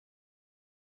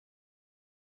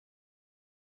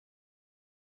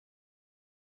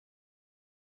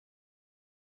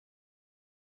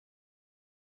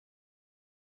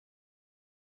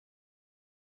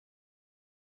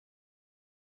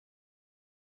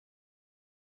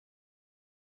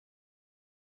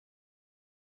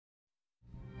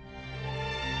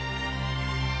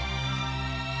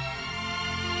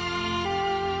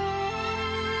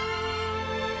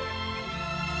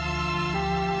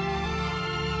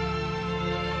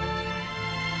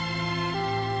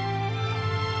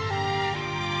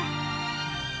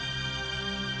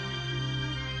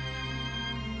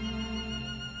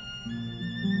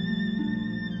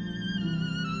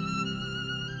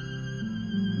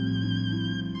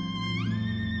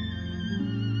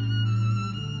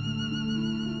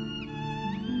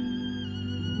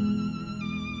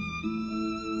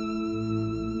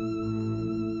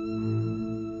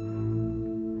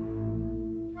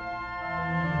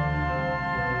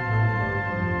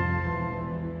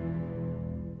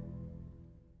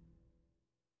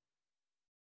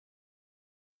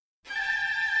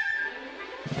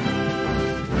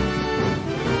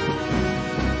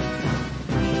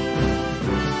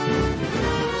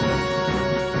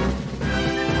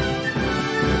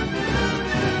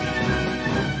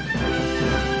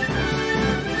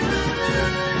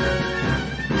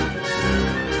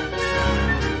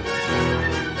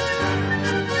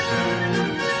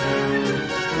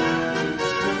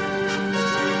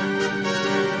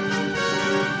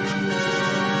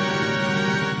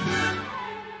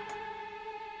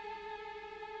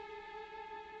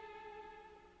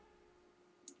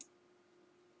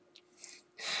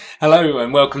Hello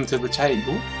and welcome to the Chain.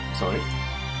 Ooh, sorry.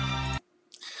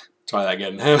 Try that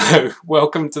again. Hello,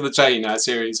 welcome to the Chain, our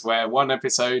series where one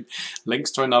episode links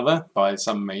to another by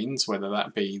some means, whether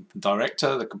that be the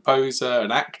director, the composer,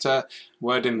 an actor,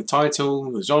 word in the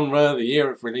title, the genre, the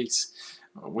year of release.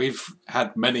 We've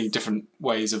had many different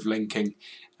ways of linking,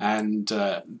 and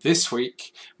this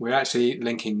week we're actually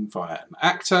linking via an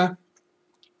actor.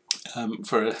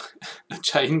 For a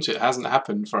change, it hasn't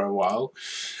happened for a while.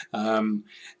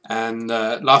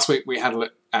 Last week we had a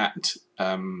look at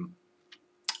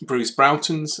Bruce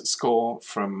Broughton's score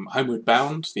from Homeward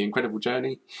Bound, The Incredible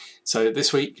Journey. So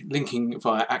this week, linking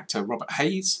via actor Robert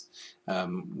Hayes,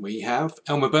 we have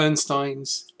Elmer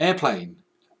Bernstein's Airplane.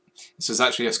 This was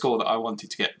actually a score that I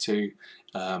wanted to get to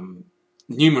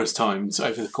numerous times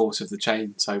over the course of the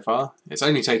chain so far. It's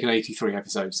only taken 83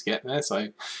 episodes to get there, so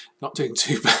not doing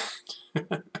too bad.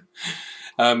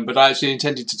 But I actually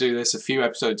intended to do this a few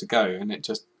episodes ago, and it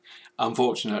just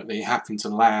unfortunately happened to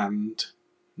land,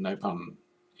 no pun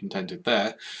intended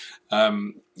there,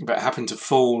 but happened to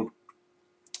fall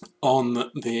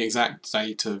on the exact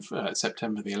date of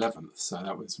September the 11th, so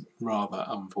that was rather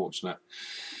unfortunate.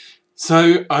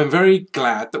 So I'm very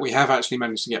glad that we have actually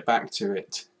managed to get back to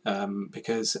it,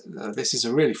 because this is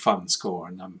a really fun score,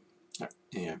 and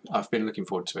I've been looking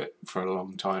forward to it for a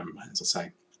long time, as I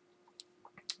say.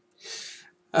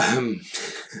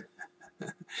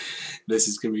 This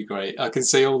is going to be great. I can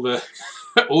see all the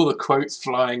all the quotes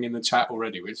flying in the chat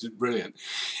already, which is brilliant.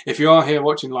 If you are here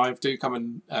watching live, do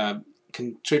come and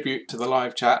contribute to the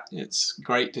live chat. It's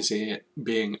great to see it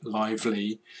being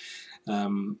lively.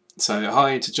 So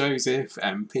hi to Joseph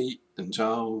and Pete and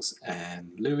Charles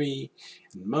and Louis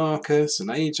and Marcus and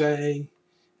AJ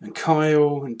and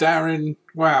Kyle and Darren.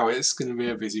 Wow, it's going to be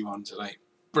a busy one today.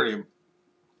 Brilliant.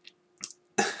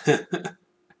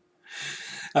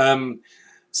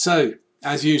 So,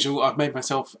 as usual, I've made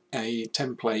myself a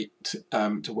template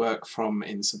to work from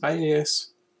in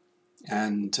Sibelius,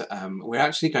 and we're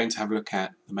actually going to have a look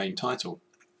at the main title.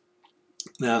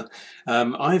 Now,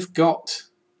 I've got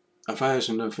a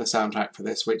version of the soundtrack for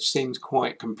this which seems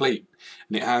quite complete,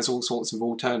 and it has all sorts of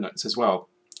alternates as well.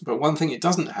 But one thing it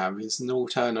doesn't have is an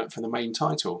alternate for the main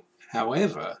title.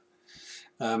 However,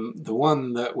 the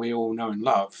one that we all know and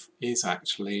love is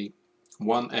actually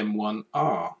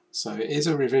 1M1R. So it is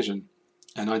a revision,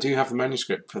 and I do have the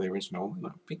manuscript for the original, and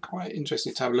I'd be quite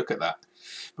interested to have a look at that.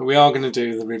 But we are going to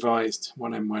do the revised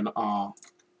 1M1R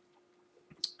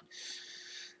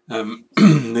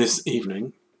this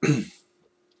evening.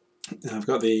 I've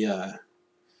got the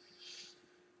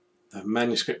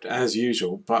manuscript as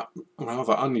usual, but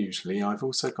rather unusually, I've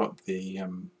also got the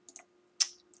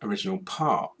original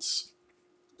parts.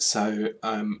 So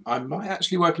I might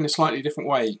actually work in a slightly different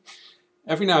way.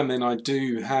 Every now and then I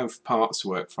do have parts to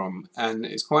work from, and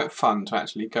it's quite fun to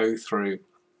actually go through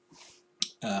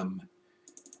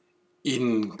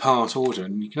in part order,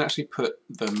 and you can actually put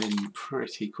them in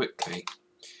pretty quickly.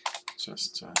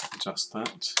 Just adjust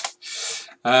that.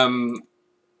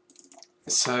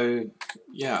 So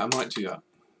yeah, I might do that.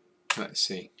 Let's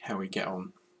see how we get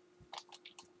on.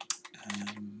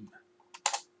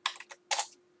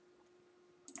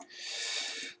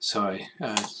 Sorry,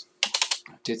 I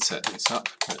did set this up,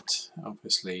 but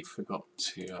obviously forgot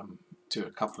to do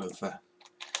a couple of the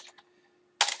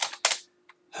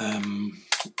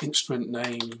instrument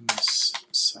names.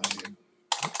 So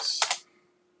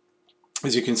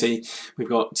as you can see, we've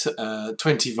got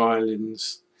 20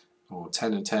 violins, or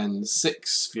tenor 10,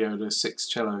 6 violas,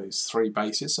 6 cellos, 3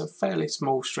 basses, a fairly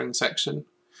small string section.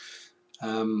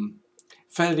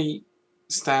 Fairly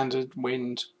standard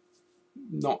wind,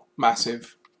 not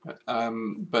massive.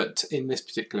 But in this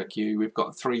particular cue we've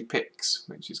got 3 picks,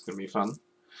 which is going to be fun.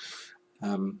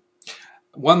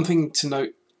 One thing to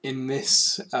note in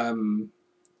this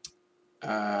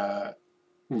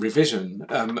revision,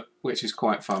 which is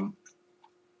quite fun,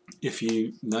 if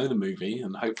you know the movie,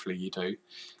 and hopefully you do,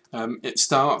 it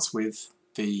starts with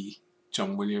the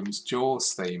John Williams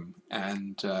Jaws theme,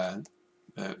 and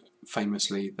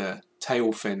famously the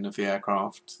tail fin of the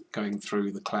aircraft going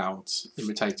through the clouds,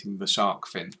 imitating the shark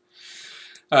fin.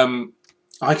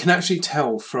 I can actually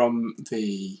tell from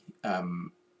the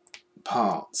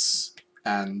parts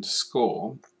and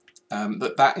score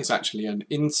that is actually an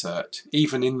insert.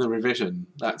 Even in the revision,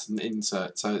 that's an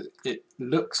insert, so it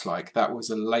looks like that was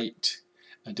a late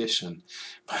addition.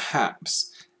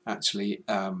 Perhaps actually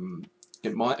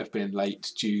it might have been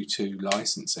late due to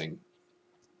licensing.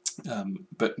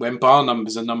 But when bar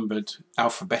numbers are numbered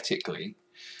alphabetically,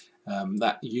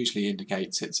 that usually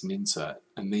indicates it's an insert,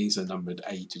 and these are numbered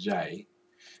A to J,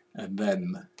 and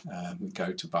then we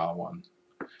go to bar 1.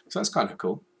 So that's kind of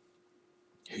cool.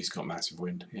 Who's got massive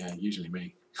wind? Yeah, usually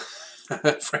me.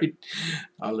 Afraid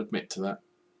I'll admit to that.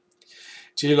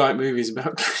 Do you like movies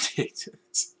about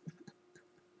gladiators?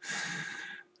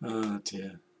 Oh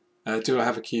dear. Do I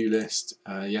have a queue list?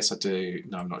 Yes, I do.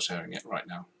 No, I'm not sharing it right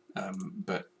now.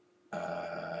 But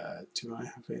do I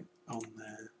have it on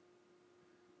there?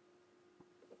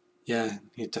 Yeah,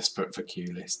 you're desperate for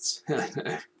queue lists.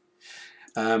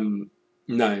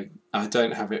 No, I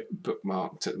don't have it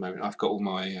bookmarked at the moment. I've got all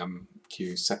my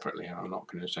queues separately, and I'm not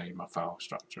going to show you my file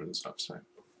structure and stuff. So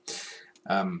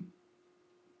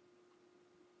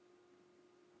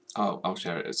I'll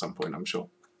share it at some point, I'm sure.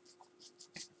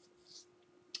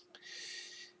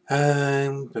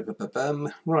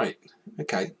 Right,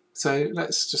 okay, so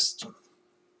let's just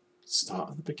start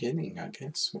at the beginning, I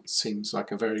guess. It seems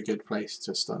like a very good place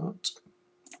to start.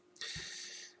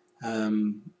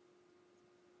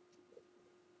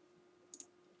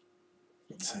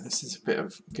 So this is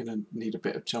gonna need a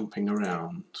bit of jumping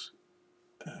around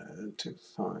to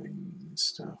find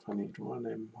stuff. I need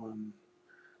 1M1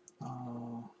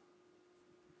 R.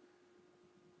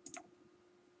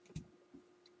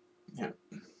 Yeah.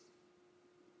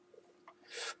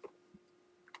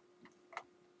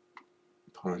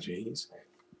 Apologies.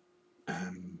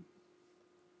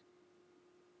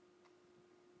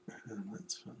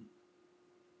 That's fun.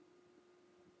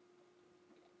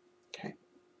 Okay.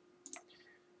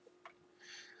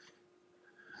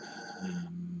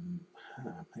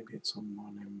 Maybe it's on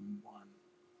 1M1.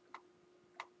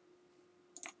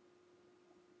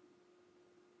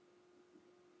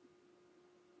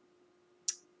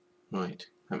 Right,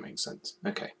 that makes sense.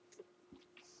 Okay.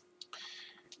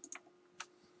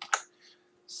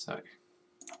 So.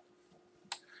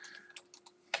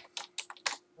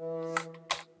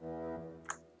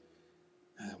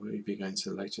 Will you be going to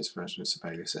the latest version of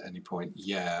Sibelius at any point?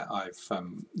 Yeah, I've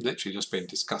literally just been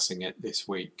discussing it this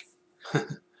week.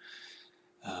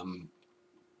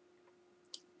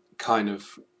 Kind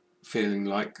of feeling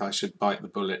like I should bite the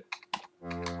bullet,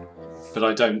 but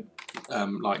I don't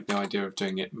like the idea of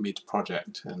doing it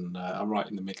mid-project, and I'm right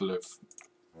in the middle of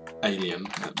Alien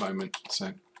at the moment,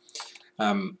 so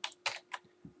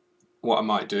what I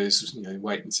might do is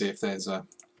wait and see if there's a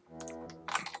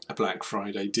Black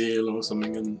Friday deal or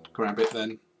something and grab it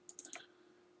then.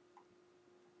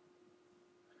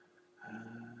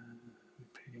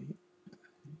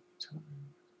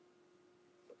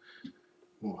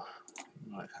 Oh,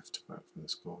 you might have to work for the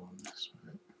score on this,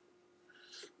 right?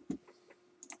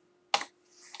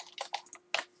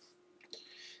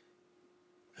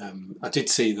 I did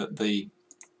see that the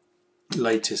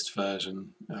latest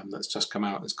version that's just come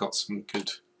out has got some good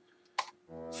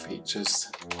features,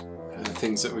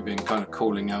 things that we've been kind of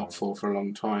calling out for a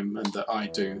long time, and that I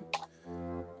do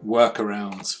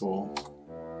workarounds for.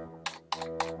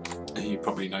 You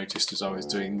probably noticed as I was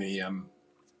doing the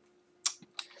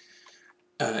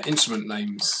instrument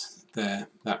names there,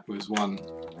 that was one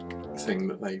thing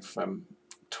that they've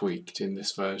tweaked in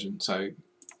this version, so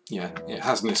yeah, it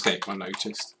hasn't escaped my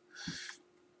notice.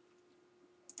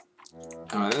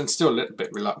 And still a little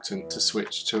bit reluctant to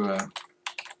switch to a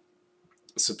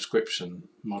subscription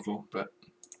model, but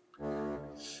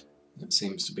it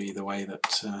seems to be the way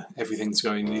that everything's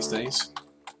going these days.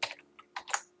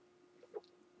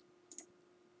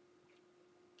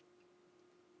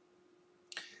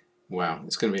 Wow,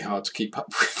 it's going to be hard to keep up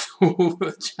with all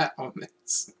the chat on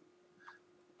this.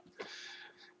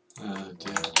 Oh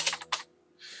dear.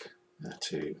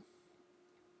 Two.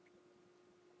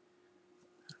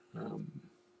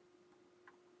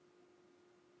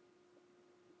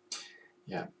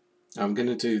 Yeah, I'm going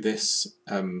to do this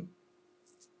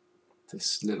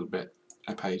this little bit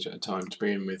a page at a time to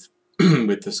begin with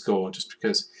with the score, just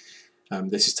because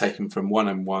this is taken from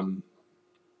 1M1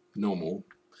 normal,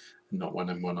 not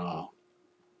 1M1R,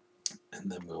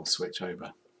 and then we'll switch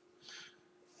over.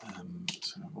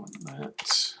 So I want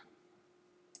that,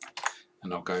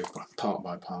 and I'll go part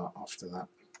by part after that.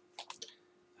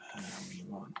 We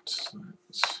want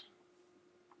that.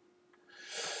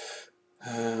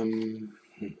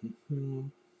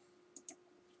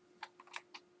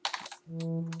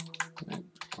 Nope,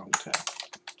 wrong tab.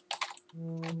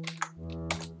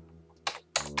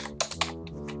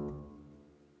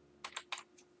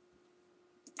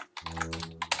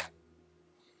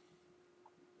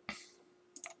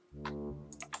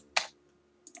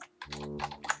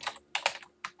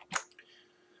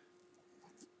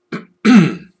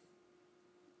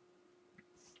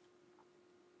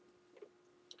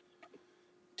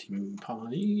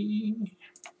 Timpani.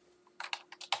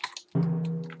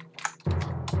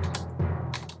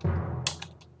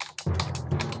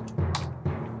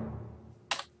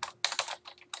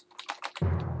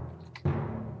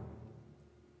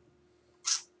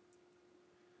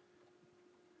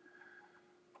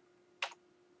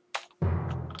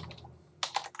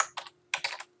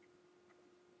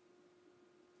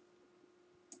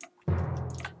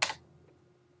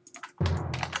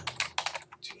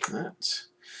 that.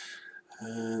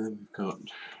 We've got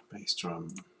bass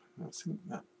drum. I think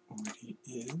that already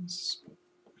is.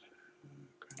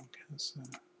 Ground cancer.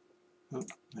 Oh,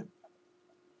 no.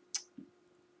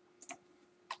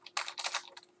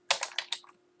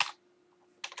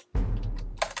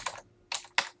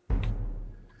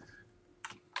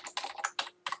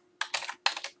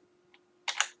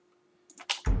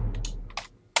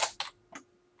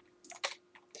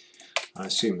 I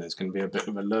assume there's going to be a bit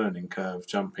of a learning curve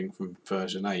jumping from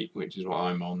version 8, which is what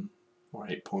I'm on, or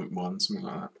 8.1, something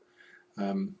like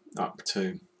that, up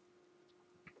to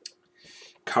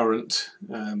current.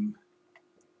 And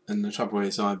the trouble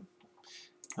is I'm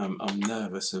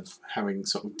nervous of having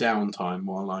sort of downtime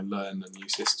while I learn a new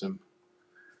system.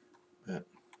 But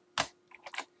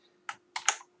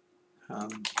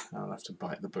I'll have to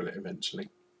bite the bullet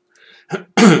eventually.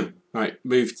 Right,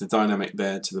 move the dynamic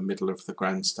there to the middle of the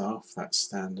grand staff. That's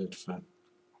standard for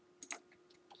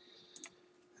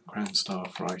grand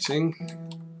staff writing.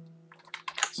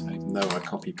 So even though I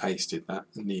copy pasted that,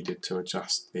 I needed to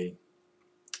adjust the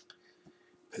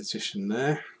position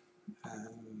there.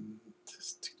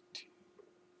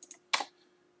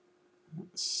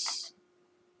 That's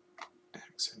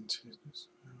accented as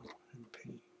well.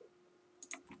 MP.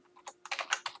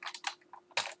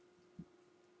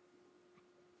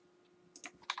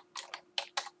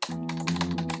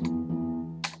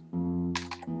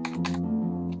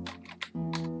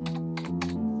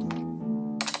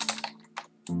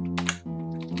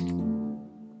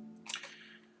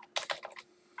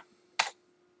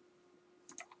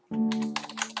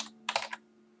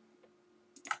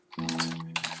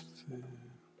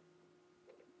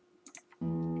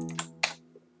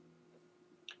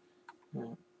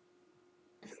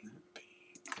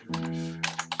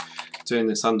 Doing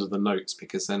this under the notes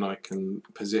because then I can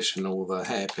position all the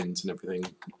hairpins and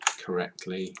everything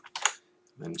correctly,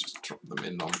 and then just drop them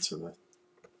in onto the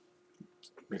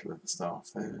middle of the staff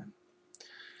there.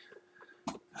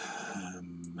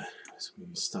 So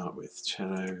we start with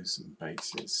cellos and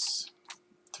basses,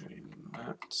 doing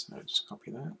that, so just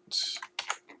copy that.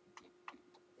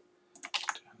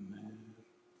 Down there,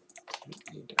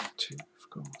 don't need A2 of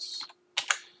course.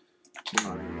 Do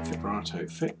my vibrato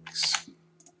fix.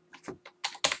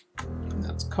 And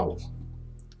that's Cole.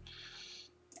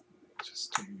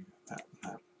 Just do that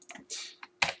and that.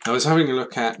 I was having a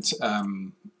look at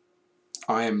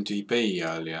IMDb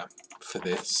earlier for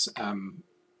this,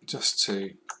 just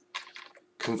to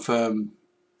confirm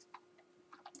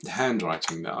the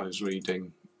handwriting that I was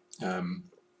reading for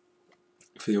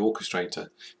the orchestrator.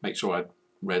 Make sure I'd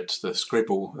read the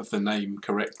scribble of the name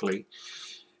correctly.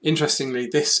 Interestingly,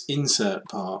 this insert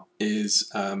part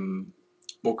is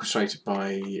orchestrated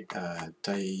by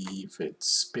David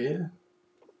Spear.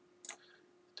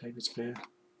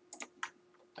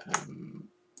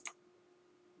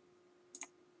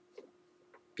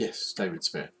 Yes, David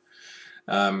Spear,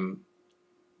 who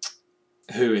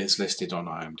is listed on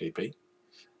IMDb.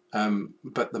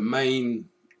 But the main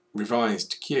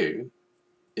revised cue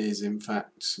is in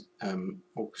fact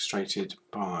orchestrated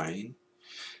by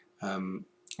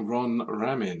Ron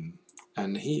Ramin,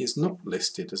 and he is not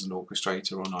listed as an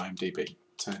orchestrator on IMDb.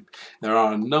 So there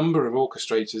are a number of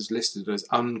orchestrators listed as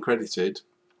uncredited,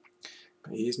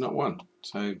 but he is not one.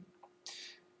 So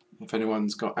if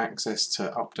anyone's got access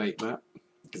to update that,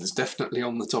 because it's definitely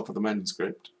on the top of the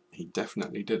manuscript, he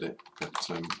definitely did it, but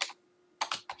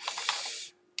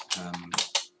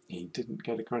he didn't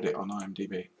get a credit on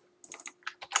IMDb,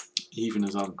 even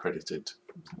as uncredited.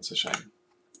 That's a shame.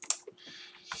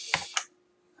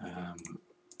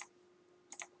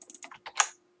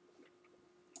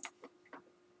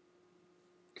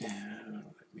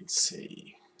 Let me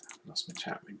see. I've lost my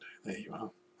chat window. There you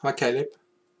are. Hi, Caleb.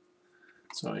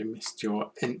 Sorry, I missed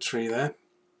your entry there.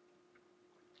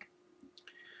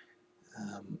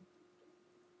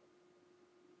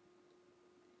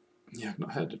 Yeah, I've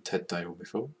not heard of Ted Dale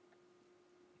before.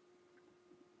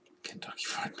 Kentucky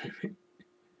Fried Movie.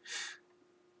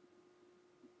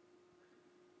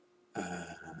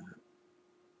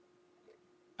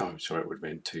 I'm sure it would have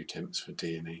been 2 temps for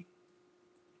D&E.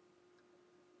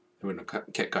 They wouldn't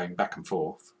have kept going back and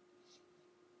forth.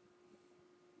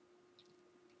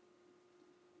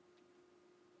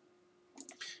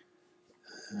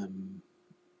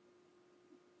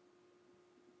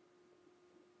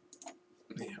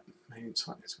 Yeah, maybe it's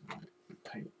like this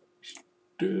page.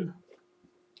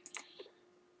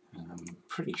 I'm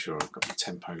pretty sure I've got the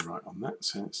tempo right on that,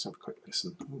 so let's have a quick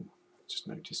listen. Ooh, I just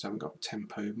noticed I haven't got a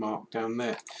tempo mark down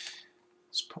there.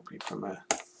 It's probably from a...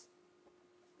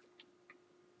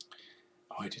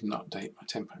 Oh, I didn't update my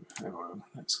tempo. Oh well,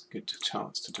 that's a good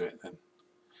chance to do it then.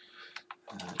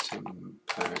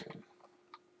 tempo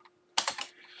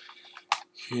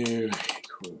Q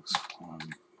equals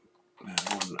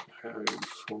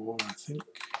 104, I think.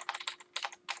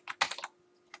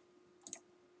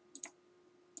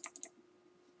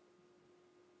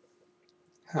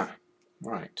 Huh,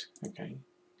 right, okay.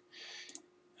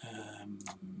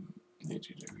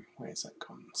 Where's that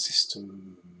gone?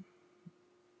 System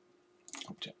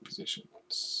object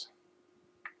positions.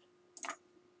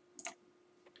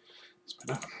 It's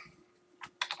better.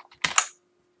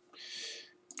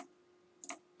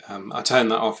 I turn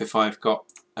that off if I've got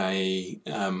a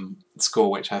score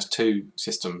which has two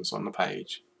systems on the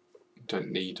page. You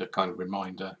don't need a kind of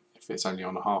reminder if it's only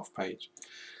on a half page.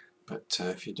 But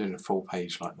if you're doing a full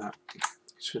page like that, you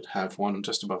should have one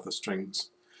just above the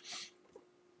strings.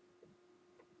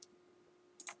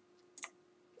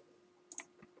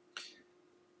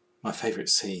 My favourite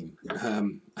scene,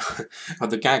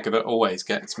 the gag that always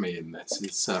gets me in this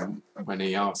is when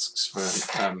he asks for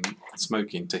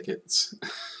smoking tickets.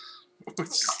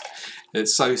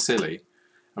 It's so silly.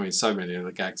 I mean, so many of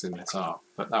the gags in this are,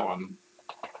 but that one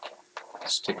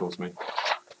just tickles me.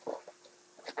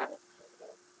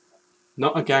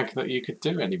 Not a gag that you could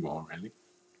do anymore, really.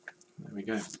 There we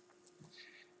go.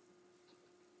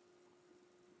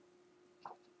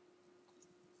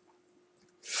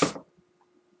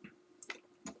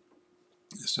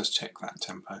 Let's just check that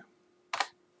tempo.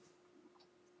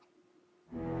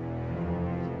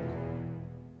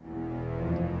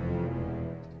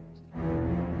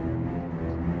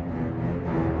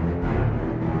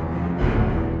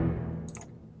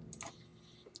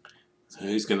 So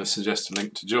who's going to suggest a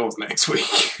link to Jaws next week?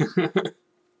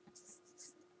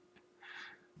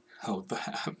 Hold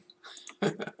that.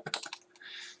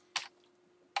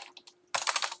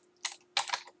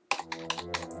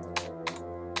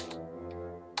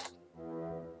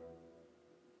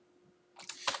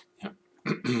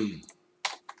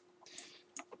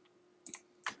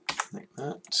 Like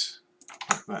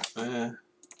that there.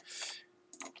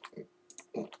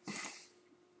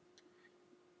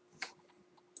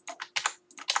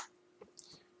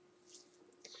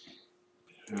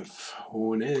 Bit of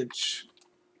horn edge.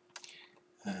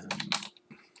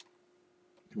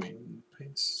 Green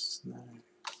paste, no.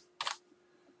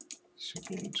 Should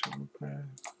be into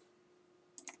breath.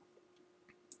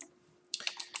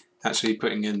 Actually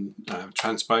putting in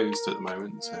transposed at the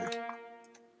moment, so that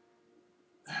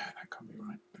can't be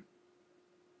right.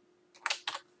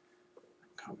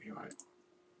 Can't be right.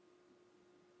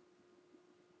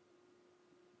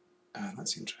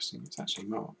 That's interesting. It's actually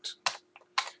marked.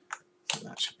 So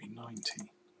that should be 90.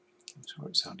 I'm sure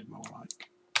it sounded more like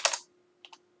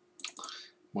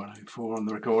 104 on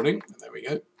the recording. There we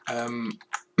go.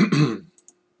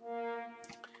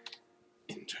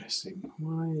 Interesting.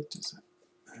 Why does that?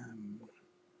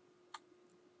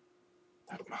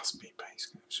 That must be bass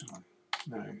clip, surely.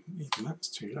 No, even that's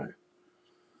too low.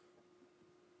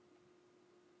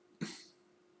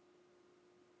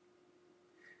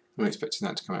 I'm expecting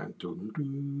that to come out.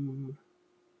 Doo-doo-doo.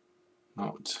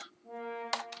 Not.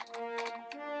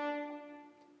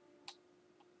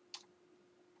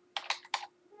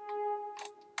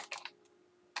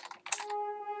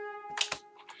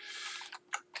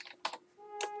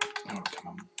 Oh, come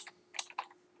on.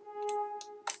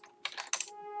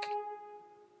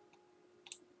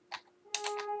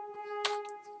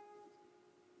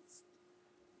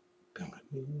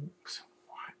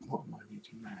 What am I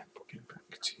reading now? Go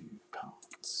back to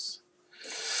parts.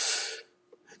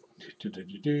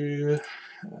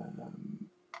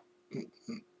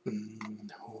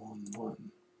 Horn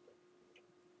 1.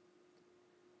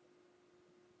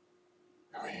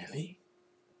 Really?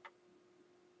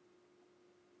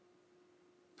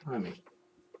 Blimey.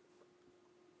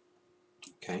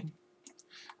 Okay.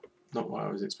 Not what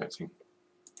I was expecting.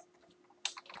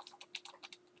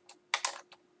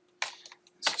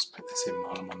 Let's just put this in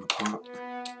while I'm on the part.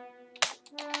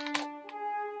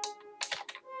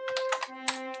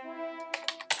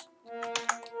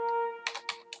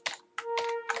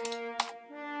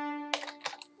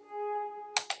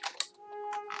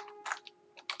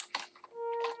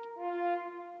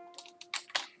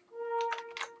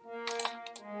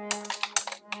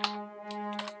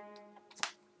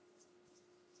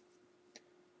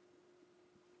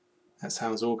 That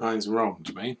sounds all kinds wrong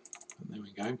to me. But there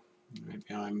we go.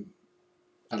 Maybe I'm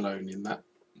alone in that.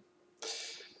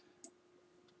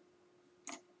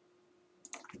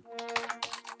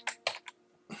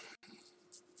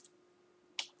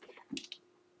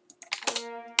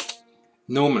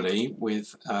 Normally,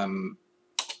 with a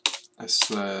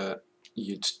slur,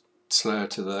 you'd slur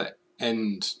to the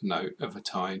end note of a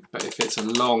tide, but if it's a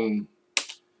long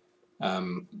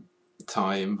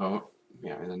tie involved,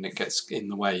 and it gets in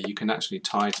the way, you can actually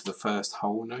tie to the first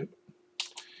whole note,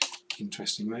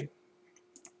 interestingly.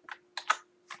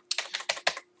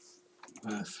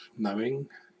 Worth knowing,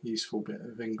 useful bit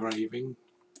of engraving.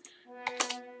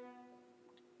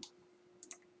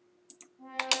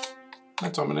 Hi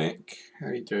Dominic, how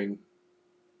are you doing?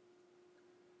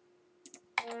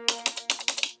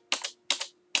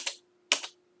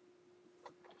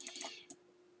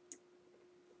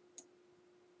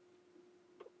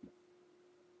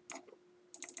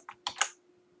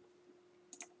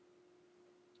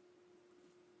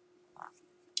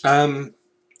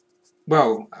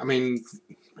 Well, I mean,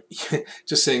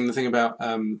 just seeing the thing about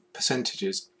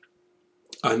percentages,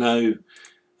 I know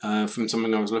from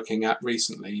something I was looking at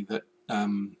recently that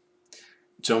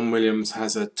John Williams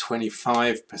has a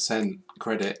 25%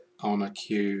 credit on a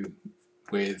cue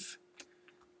with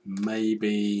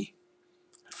maybe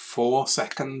 4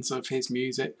 seconds of his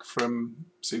music from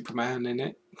Superman in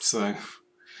it. So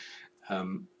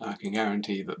I can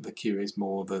guarantee that the cue is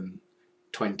more than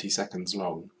 20 seconds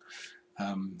long.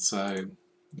 So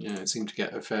it seemed to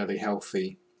get a fairly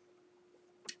healthy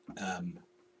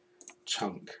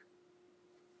chunk.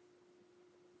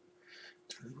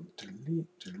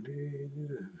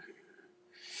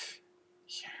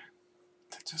 Yeah,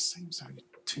 that just seems so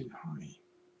too high.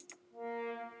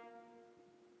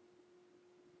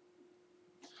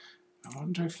 I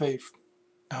wonder if they've...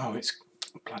 Oh, it's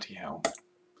bloody hell.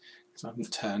 Because I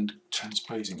haven't turned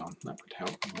transposing on. That would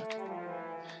help, wouldn't it?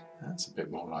 That's a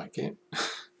bit more like it.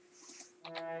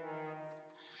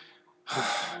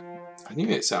 I knew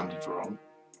it sounded wrong.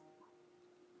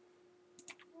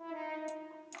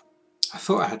 I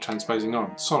thought I had transposing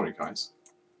on. Sorry, guys.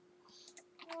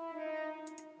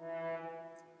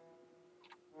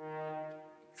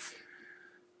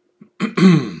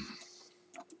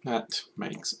 That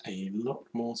makes a lot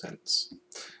more sense.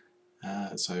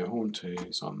 So horn 2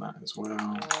 is on that as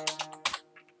well.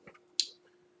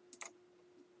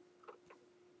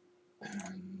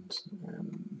 And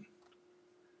then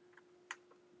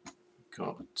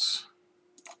got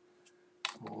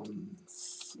 1,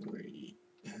 3,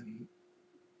 and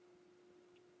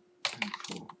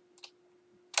 4.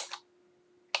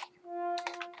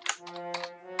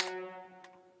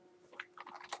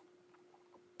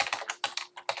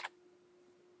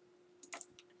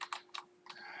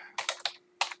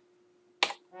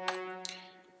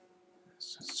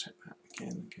 Let's just check that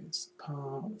again against the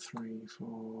part. 3,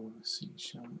 4, C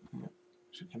sharp, yep,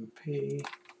 MP.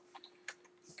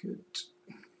 Good.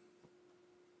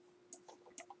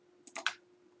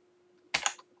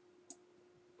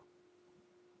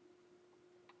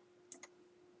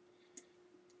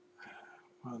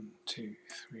 One, 2,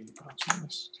 3 bars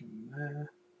rest in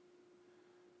there.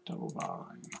 Double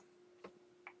barring.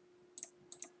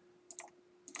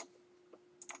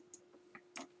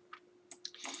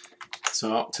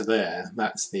 So up to there,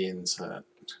 that's the insert.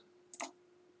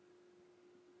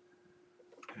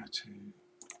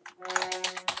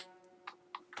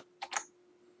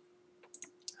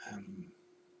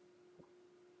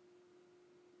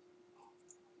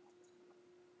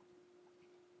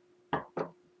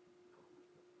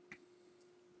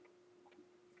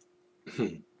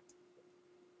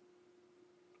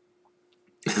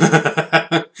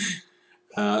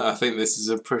 I think this is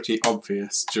a pretty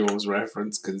obvious Jaws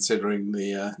reference considering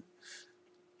the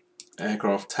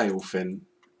aircraft tail fin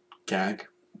gag.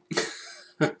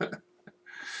 But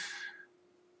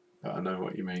I know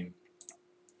what you mean.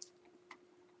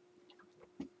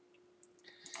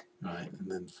 Right, and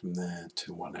then from there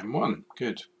to 1M1.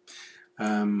 Good.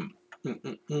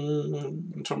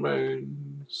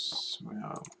 Trombones.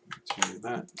 Well, do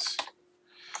that.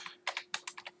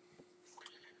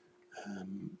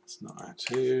 It's not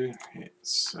R2,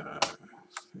 it's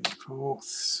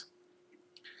 3/4,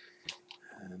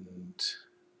 and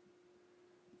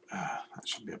that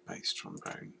should be a bass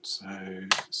trombone. So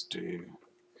let's do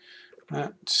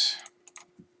that.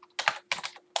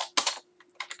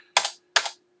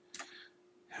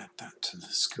 Add that to the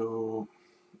score.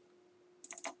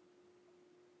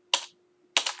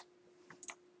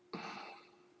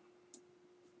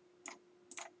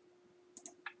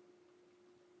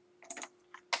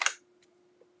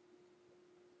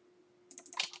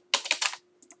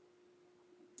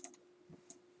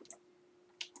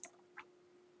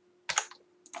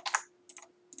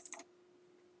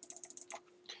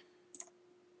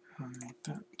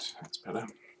 That's better.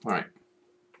 Right,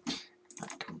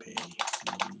 that can be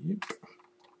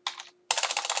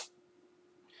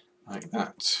like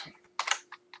that.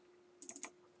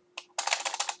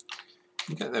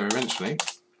 You get there eventually.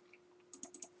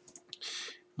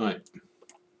 Right.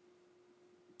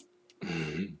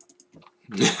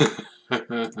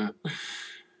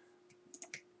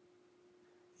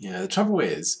 Yeah, the trouble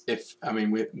is, if I mean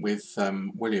with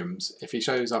Williams, if he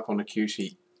shows up on a cue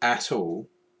sheet at all,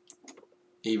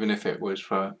 even if it was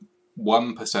for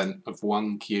 1% of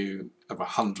one queue of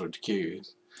 100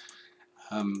 queues,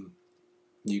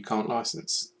 you can't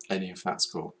license any of that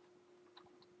score.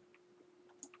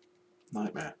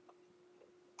 Nightmare.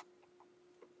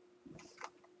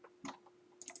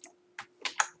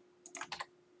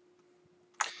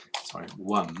 Sorry,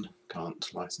 one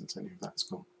can't license any of that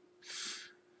score.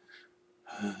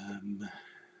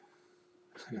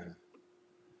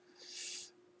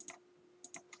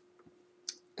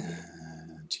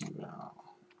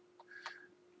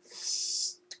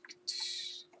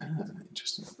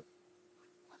 Interesting.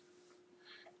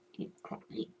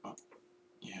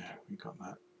 Yeah, we got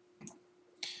that.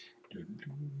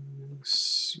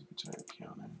 Super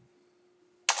piano.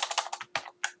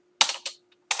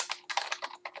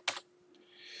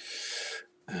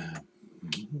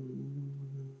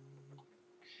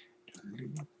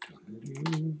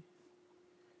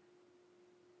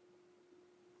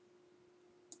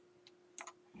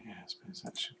 Yeah, I suppose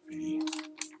that should be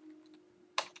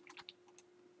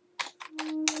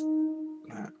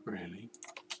that, really.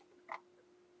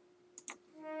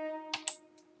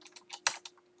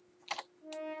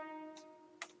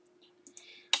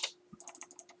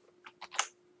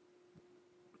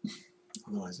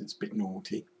 Otherwise it's a bit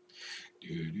naughty.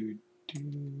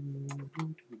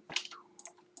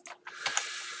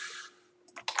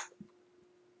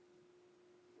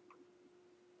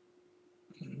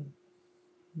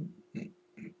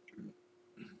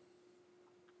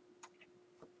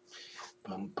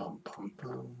 Bum bum bum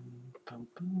bum bum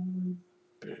bum.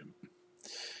 Boom.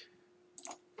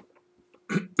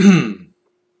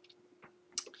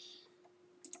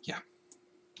 Yeah.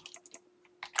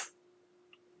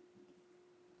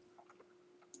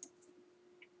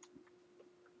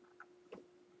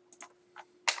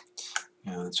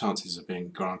 Yeah, the chances of being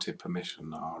granted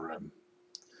permission are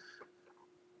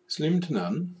slim to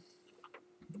none,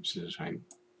 which is a shame.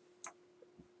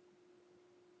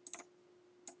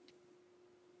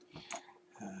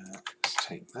 Let's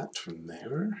take that from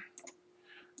there.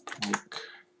 Like,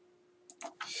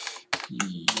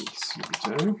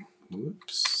 subito.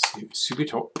 Whoops,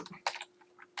 subitop.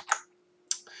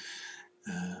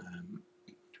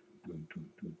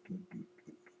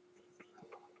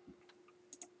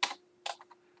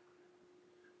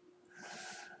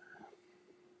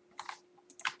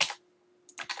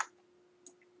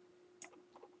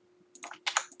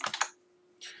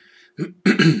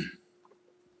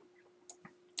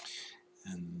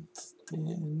 And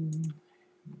then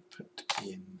put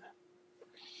in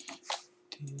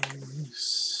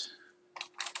this.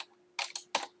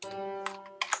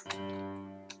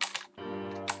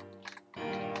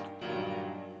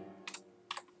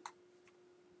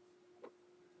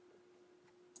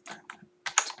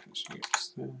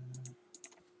 There.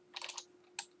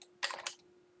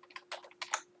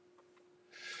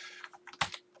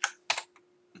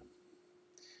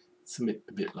 Submit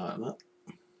a bit like that.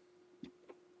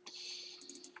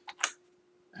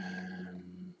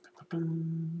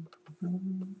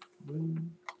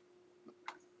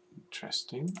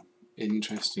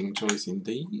 Interesting choice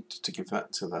indeed to give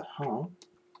that to the harp.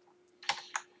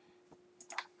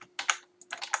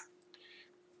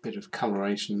 Bit of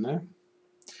coloration there.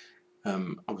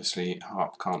 Obviously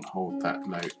harp can't hold that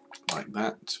note like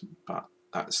that, but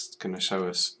that's going to show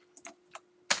us,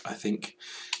 I think,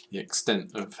 the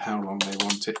extent of how long they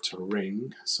want it to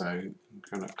ring. So I'm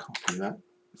going to copy that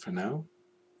for now.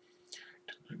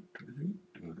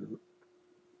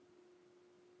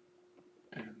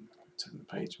 And turn the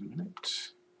page a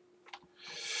minute.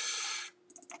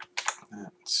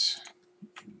 That's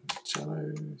in the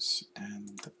cellos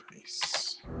and the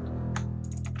bass.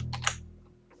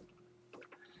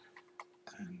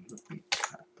 And repeat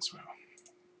that as well.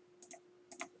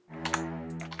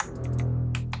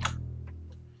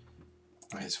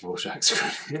 Where's Rorschach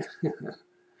screen?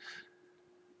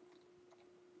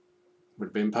 Would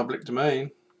have been public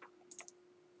domain,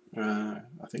 I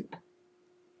think.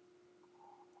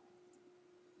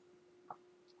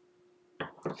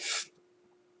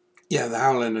 Yeah, the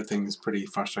Howlander thing is pretty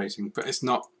frustrating, but it's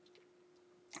not.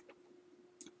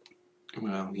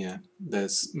 Well, yeah,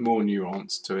 there's more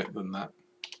nuance to it than that.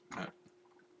 But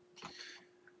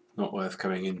not worth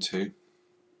going into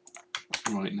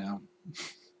right now.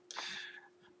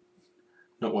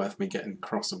 Not worth me getting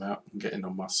cross about and getting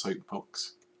on my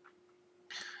soapbox.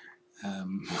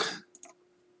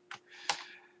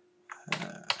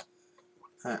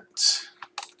 That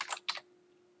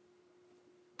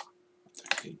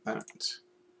that.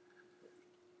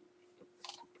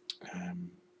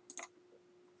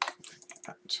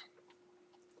 That.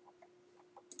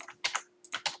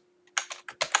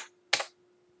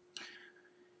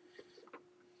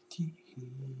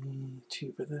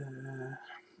 Tuba there,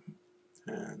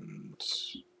 and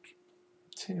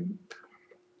timp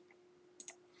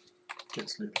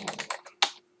gets a little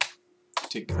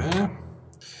dig there.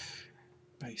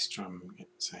 Bass drum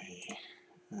gets a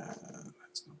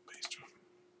that's not bass drum.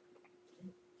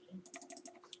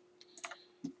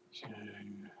 So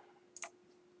and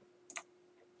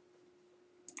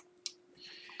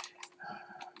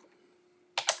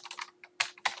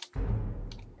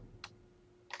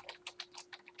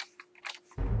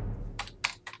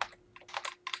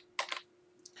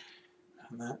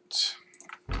that.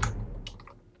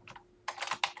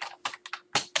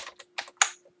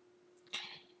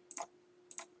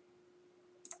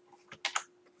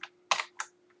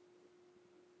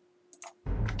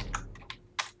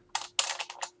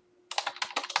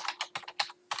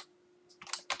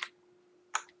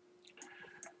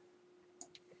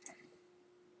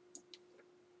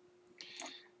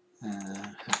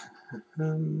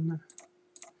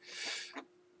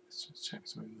 Let's just check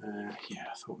something there. Yeah,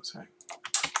 I thought so.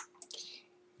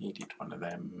 Needed one of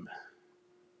them.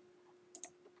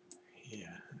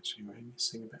 Yeah, actually we're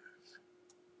missing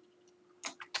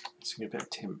a bit of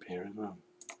timp here as well.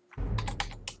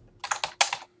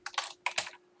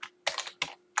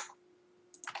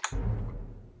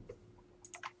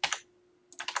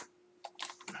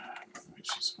 Which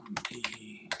is on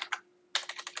E.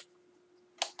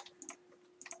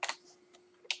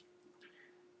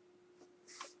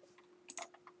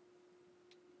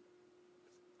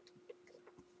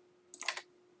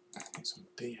 It's on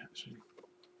D actually.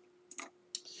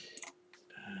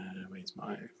 Where's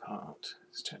my part?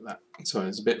 Let's check that. So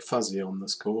it's a bit fuzzy on the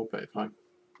score, but if I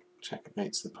check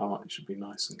against the part, it should be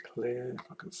nice and clear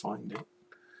if I can find it.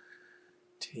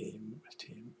 Timp,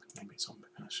 maybe it's on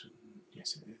percussion.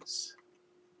 Yes, it is.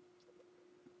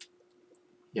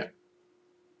 Yep.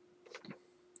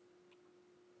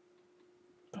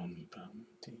 Bum bum,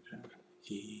 D,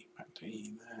 E, back to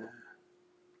E there.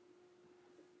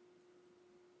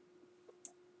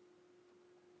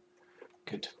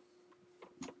 Good.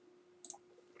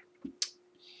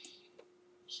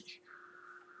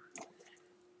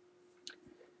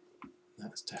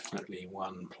 That's definitely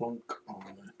one plonk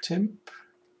on a timp.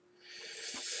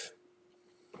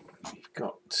 We've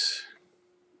got,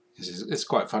 it's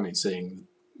quite funny seeing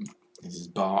this is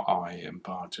bar I and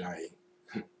bar J.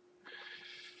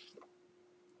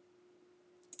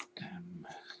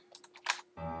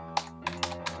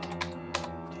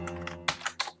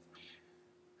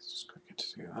 It's just quicker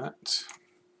to do that.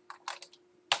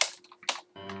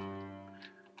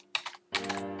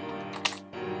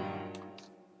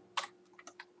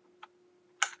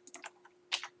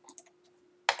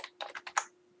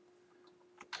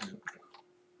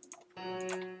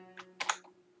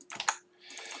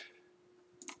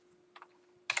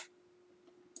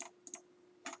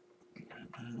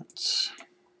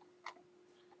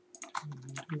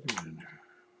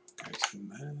 Goes in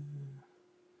there.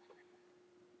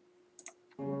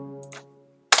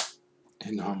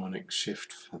 Enharmonic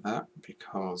shift for that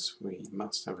because we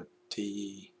must have a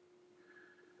D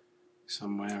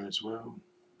somewhere as well.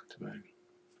 I don't know.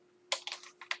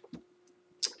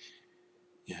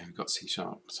 Yeah, we've got C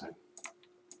sharp, so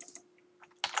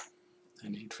no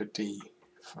need for D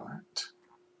for that.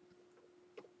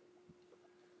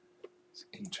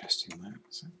 Interesting though,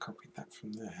 so I copied that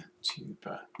from there.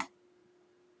 Tuba.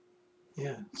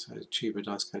 Yeah, so the tuba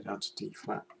does go down to D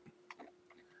flat.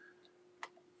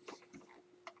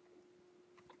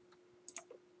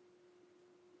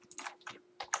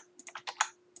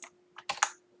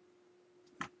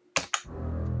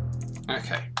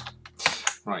 Okay,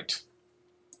 right.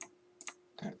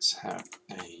 Let's have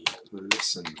a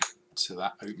listen to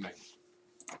that opening.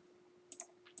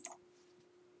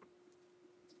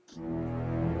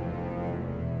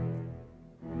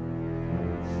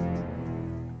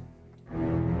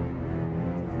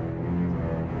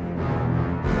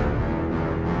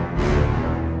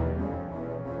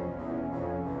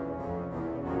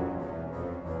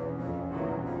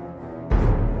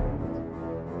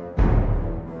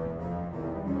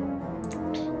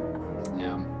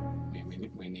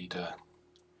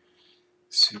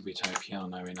 Subito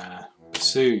piano in our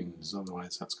bassoons,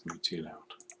 otherwise that's going to be too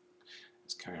loud.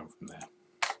 Let's carry on from there.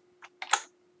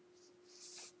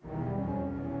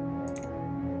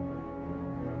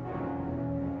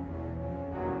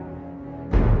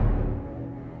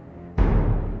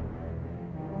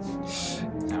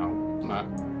 Now,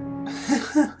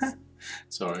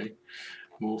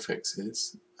 More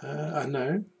fixes. I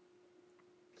know.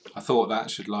 I thought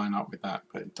that should line up with that,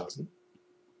 but it doesn't.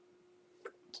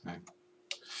 So,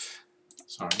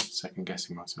 sorry, second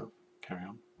guessing myself. Carry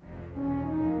on.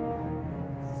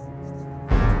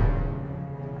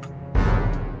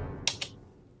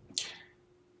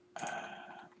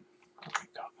 What have we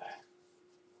got there?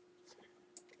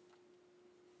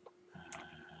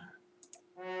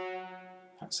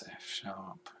 That's F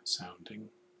sharp sounding.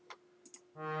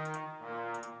 Why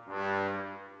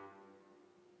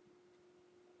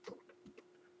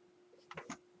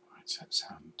does that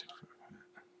sound different?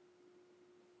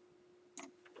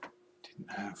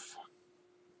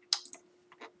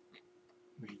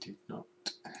 We did not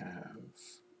have.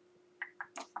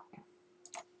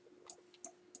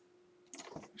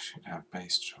 We should have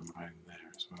bass trombone there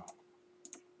as well.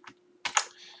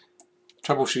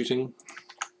 Troubleshooting.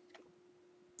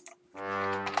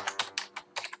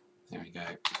 There we go.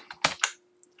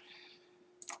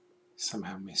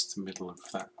 Somehow missed the middle of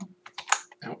that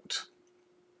out.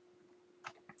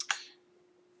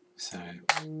 So.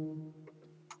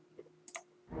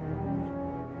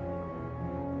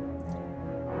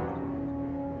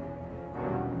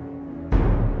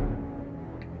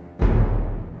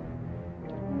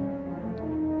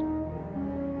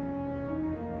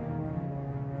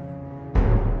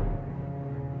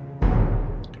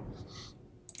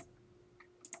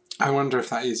 I wonder if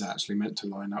that is actually meant to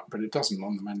line up, but it doesn't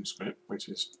on the manuscript, which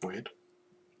is weird.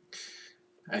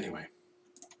 Anyway,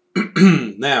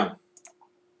 now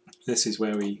this is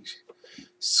where we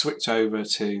switch over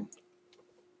to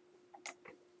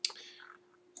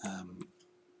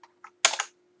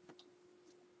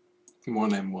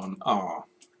one M1R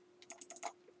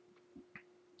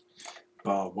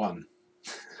bar 1.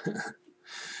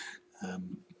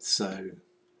 So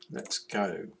let's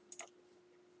go.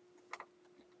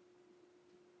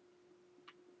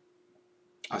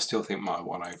 I still think my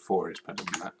 104 is better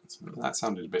than that. So that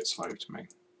sounded a bit slow to me.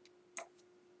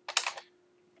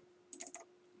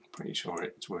 Pretty sure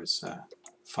it was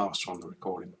faster on the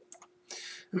recording.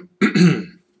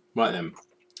 Right then,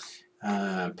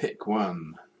 pick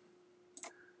one.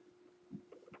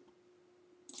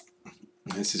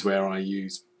 This is where I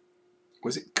use,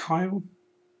 was it Kyle?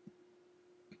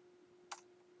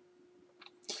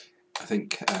 I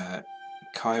think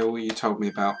Kyle, you told me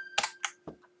about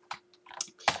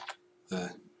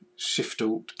the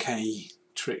Shift-Alt-K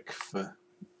trick for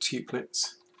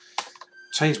tuplets.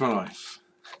 Changed my life.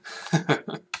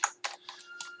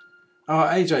 Oh,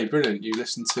 AJ, brilliant. You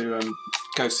listened to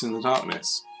Ghosts in the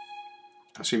Darkness.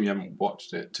 I assume you haven't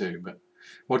watched it too, but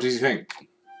what did you think?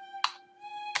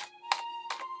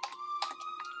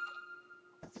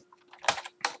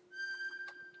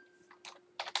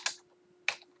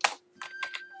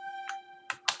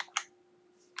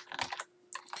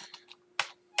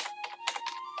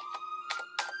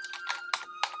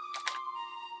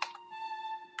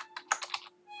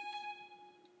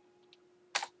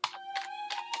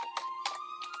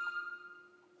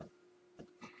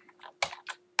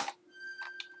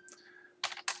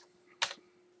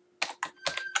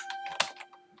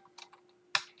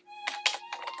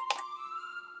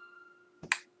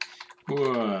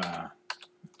 Whoa.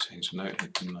 Change the note here,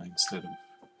 didn't I, instead of...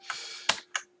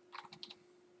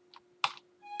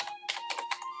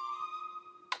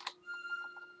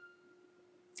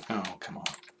 Oh, come on.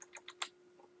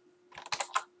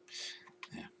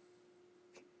 Yeah.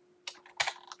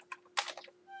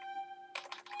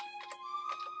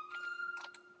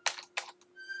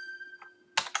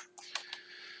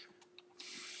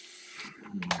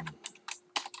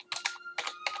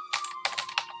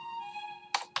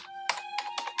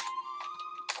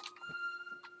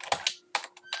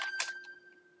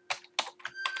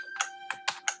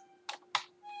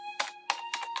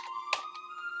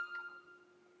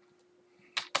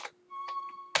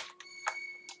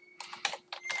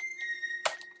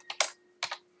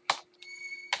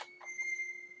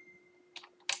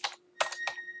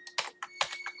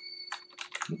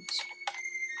 Oops.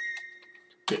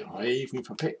 Bit high even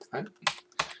for pick that.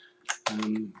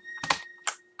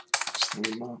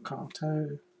 Still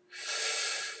marcato.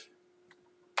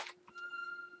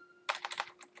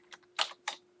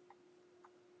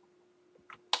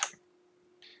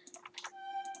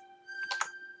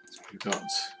 So we've got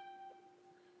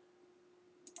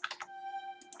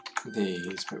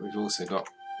these, but we've also got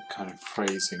kind of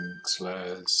phrasing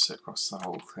slurs across the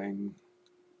whole thing.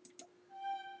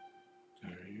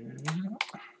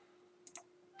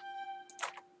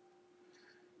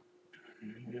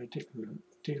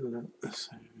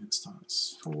 So it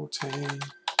starts 14.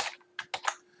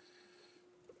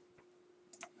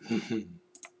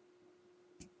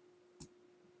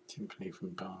 Timpani from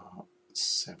bar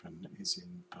 7 is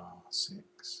in bar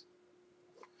 6.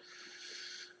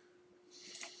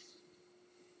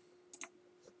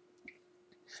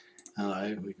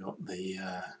 Hello, we got the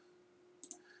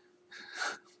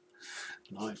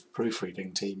live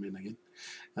proofreading team in again.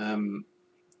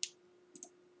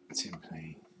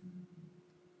 Timpani.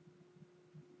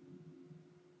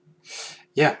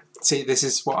 Yeah, see, this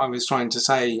is what I was trying to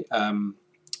say,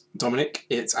 Dominic.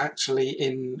 It's actually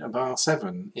in bar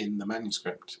 7 in the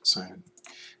manuscript, so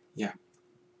yeah.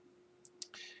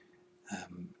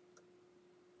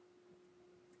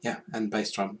 Yeah, and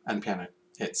bass drum and piano.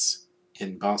 It's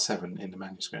in bar 7 in the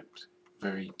manuscript,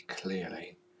 very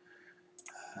clearly.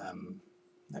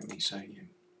 Let me show you.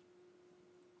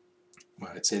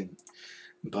 Well, it's in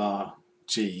bar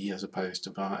G as opposed to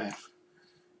bar F.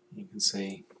 You can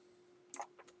see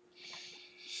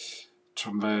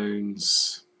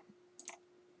trombones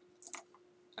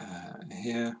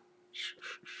here,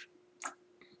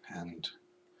 and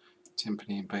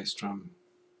timpani and bass drum.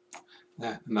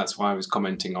 Yeah, and that's why I was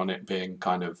commenting on it being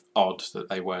kind of odd that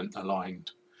they weren't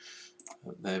aligned.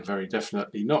 They're very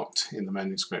definitely not in the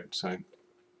manuscript, so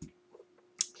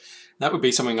that would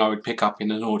be something I would pick up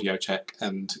in an audio check.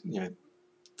 And you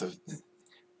know,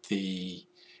 the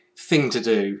thing to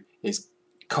do is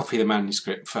copy the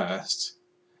manuscript first,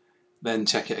 then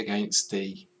check it against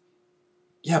the.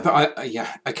 Yeah, but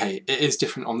yeah, okay, it is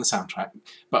different on the soundtrack,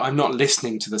 but I'm not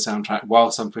listening to the soundtrack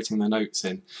whilst I'm putting the notes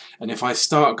in. And if I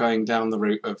start going down the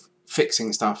route of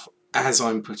fixing stuff as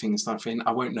I'm putting stuff in,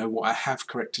 I won't know what I have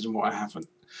corrected and what I haven't.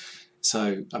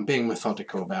 So I'm being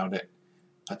methodical about it.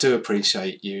 I do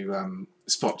appreciate you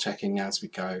spot checking as we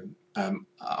go.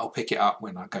 I'll pick it up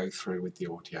when I go through with the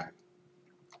audio.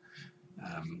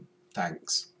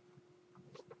 Thanks.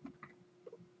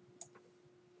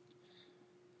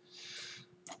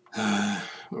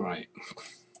 Right.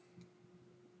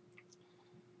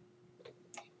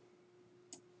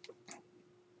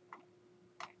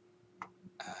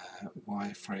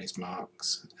 Why phrase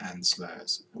marks and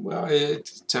slurs? Well, it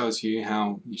tells you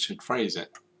how you should phrase it,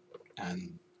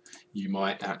 and you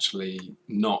might actually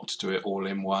not do it all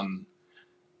in one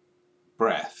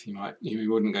breath.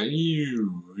 You wouldn't go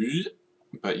you,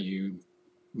 but you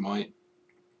might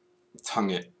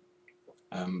tongue it,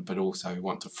 but also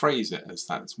want to phrase it as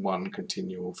that's one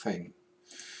continual thing.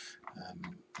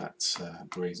 That's the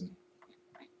reason.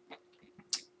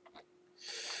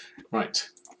 Right.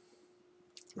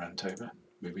 Rant over.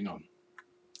 Moving on.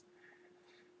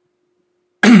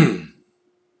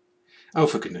 Oh,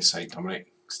 for goodness sake,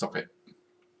 Dominic, stop it.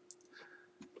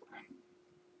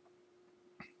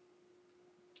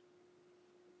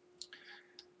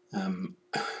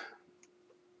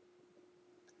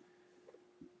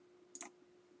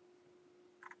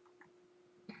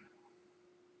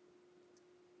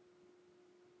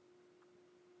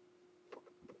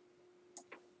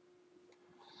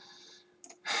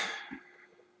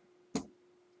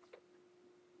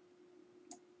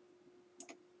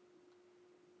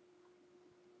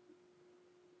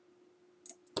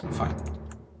 Fine.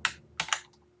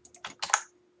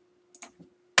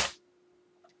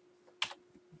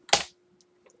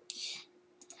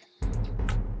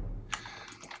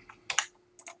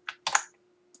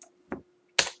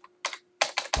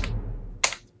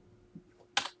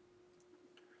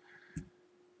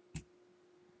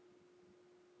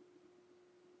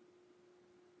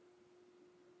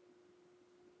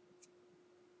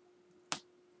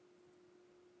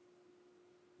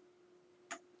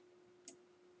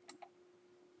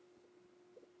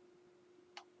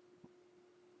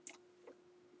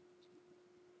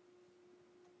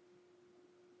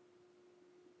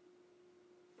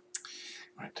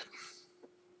 Right.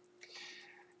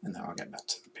 And now I'll get back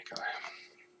to the piccolo.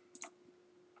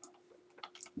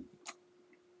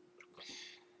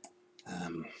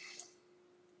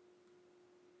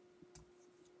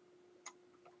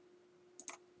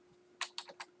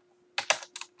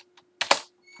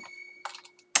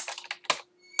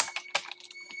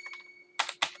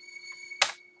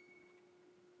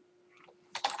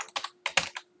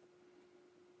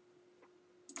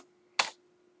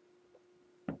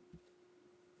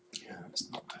 Yeah, it's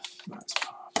not that's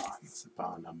bar 5, it's the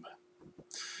bar number.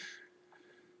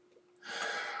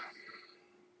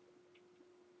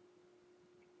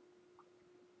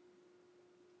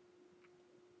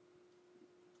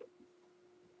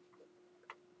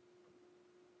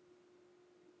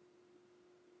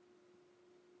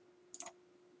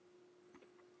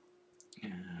 Yeah,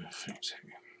 32.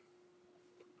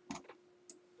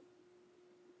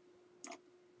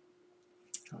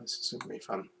 Oh, this is going to be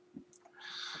fun.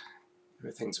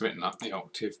 Everything's written up the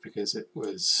octave because it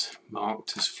was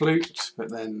marked as flute, but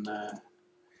then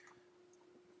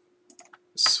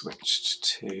switched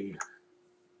to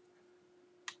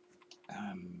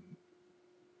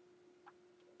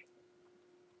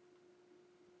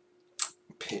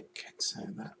pick, so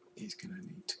that is going to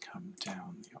need to come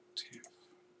down the octave.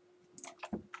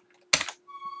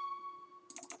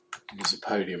 Use a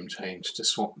podium change to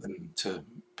swap them to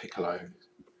piccolo.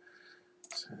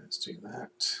 So let's do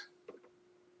that.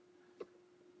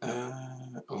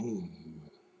 Oh,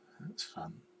 that's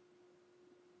fun.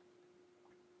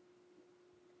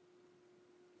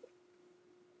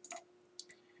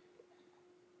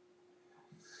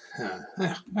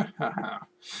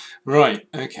 Right,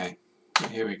 okay,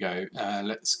 here we go.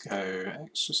 Let's go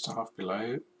extra staff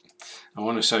below. I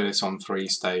want to show this on 3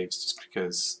 staves just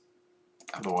because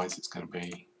otherwise it's going to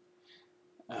be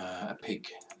a pig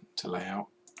to lay out.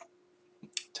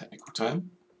 Technical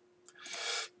term.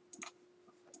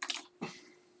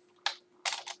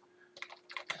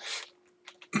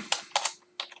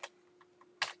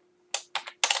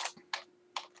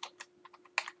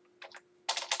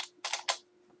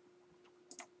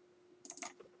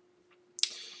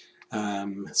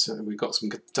 So we've got some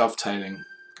good dovetailing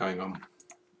going on.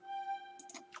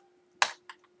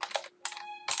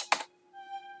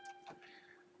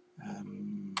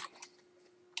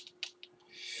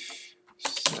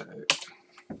 So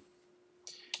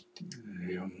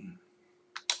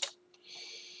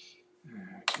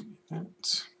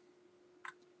that.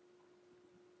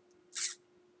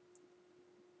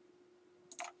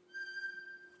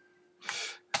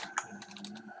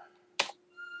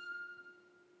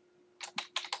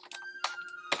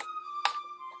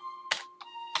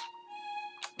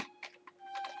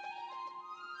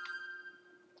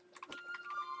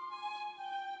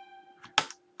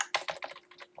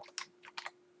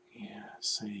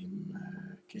 Same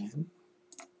again.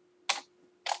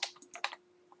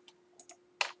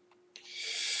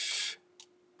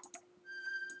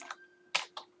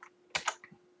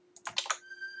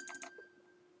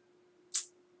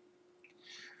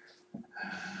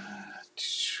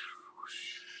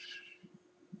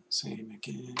 Same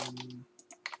again.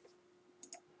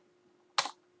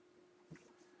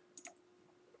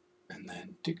 And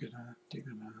then digga-da,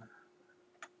 digga-da.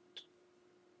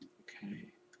 Okay.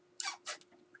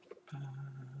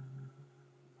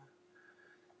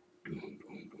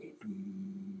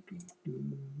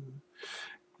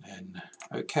 And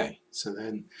okay, so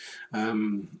then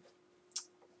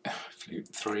flute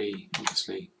 3,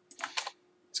 obviously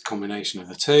it's a combination of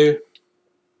the two,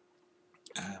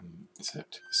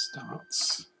 except it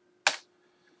starts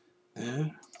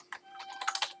there.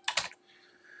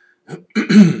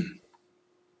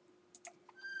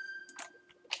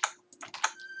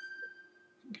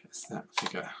 Gets that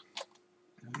figure.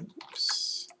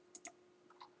 Oops.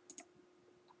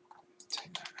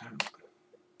 Take that out.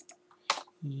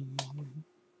 In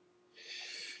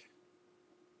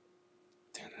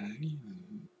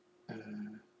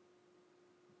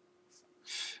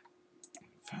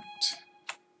fact,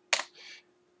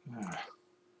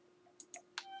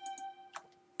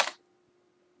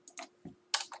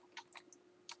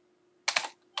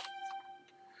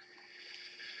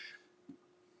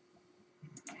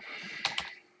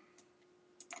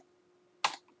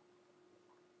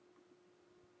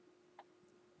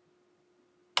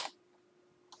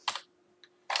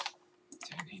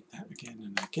 don't need that again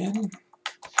and again.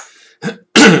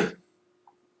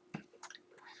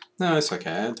 No, it's okay,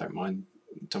 I don't mind,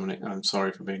 Dominic. I'm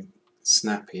sorry for being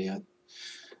snappy. I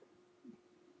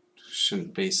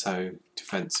shouldn't be so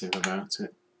defensive about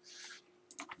it.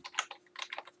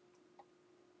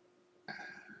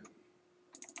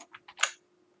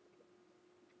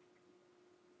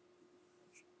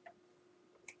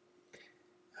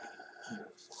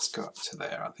 Let's go up to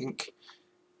there, I think.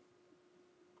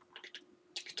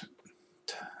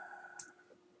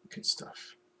 Good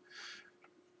stuff.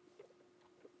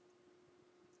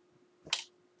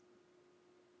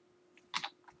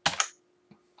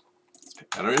 It's a bit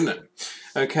better, isn't it?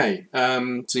 Okay,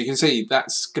 so you can see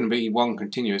that's going to be one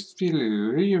continuous,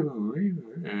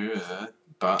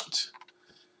 but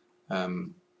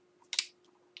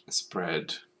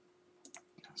spread.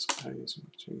 I suppose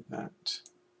we'll do that.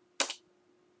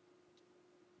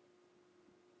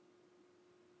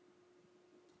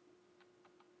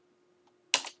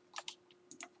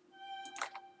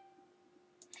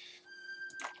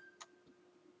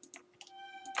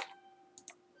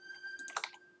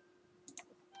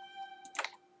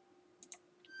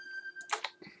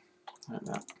 Like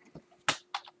that.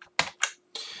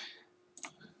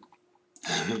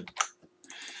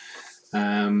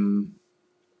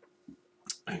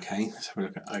 Okay, let's have a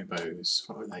look at oboes.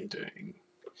 What are they doing?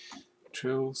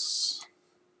 Trills.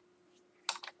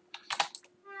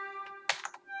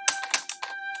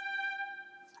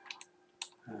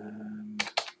 And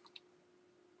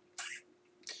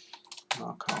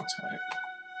marcato.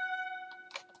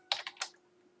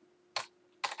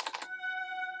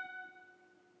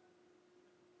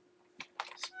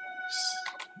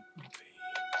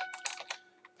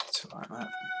 So like that.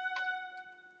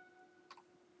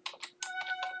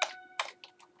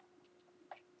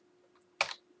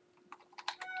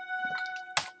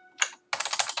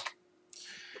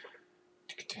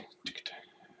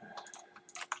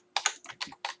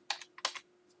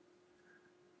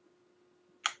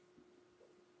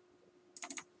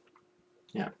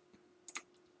 Yeah.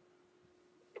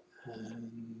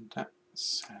 And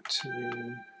that's how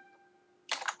to.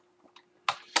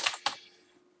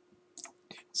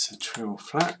 It's a trill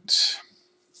flat.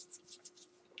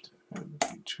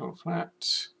 Trill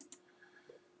flat.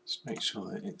 Just make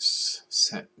sure that it's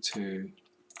set to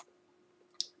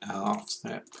a half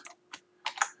step.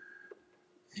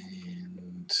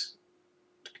 And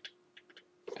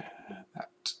that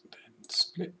then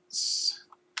splits.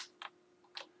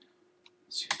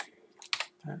 So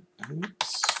that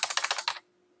hoops.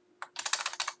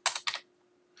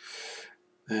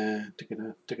 There,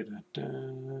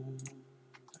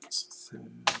 that's the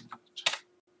third.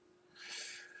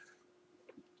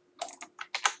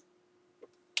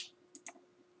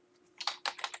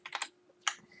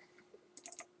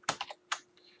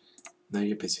 No,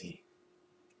 you're busy.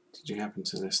 Did you happen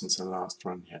to listen to the last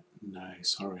run yet? No,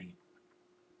 sorry.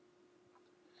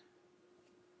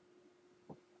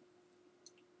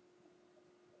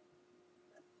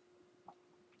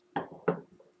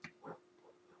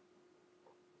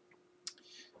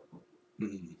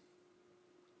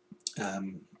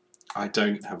 I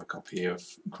don't have a copy of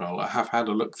Kroll. I have had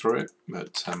a look through it,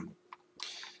 but I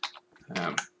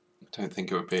don't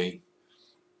think it would be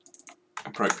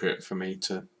appropriate for me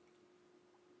to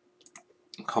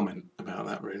comment about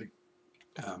that really.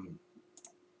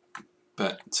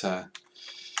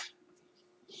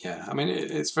 Yeah, I mean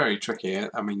it's very tricky.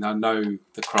 I mean I know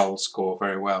the Kroll score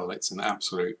very well. It's an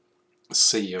absolute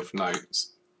sea of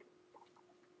notes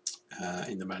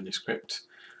in the manuscript,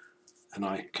 and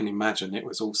I can imagine it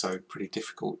was also pretty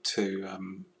difficult to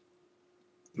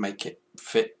make it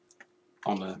fit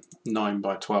on a 9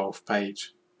 by 12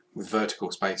 page with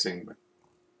vertical spacing.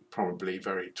 Probably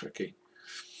very tricky.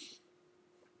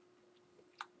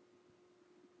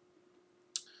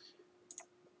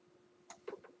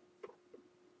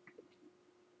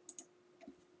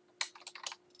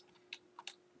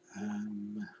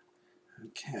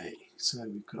 Okay, so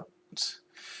we've got,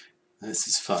 this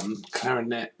is fun,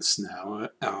 clarinets now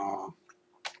are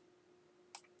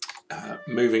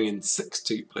moving in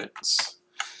sextuplets.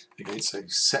 Okay, so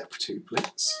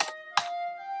septuplets.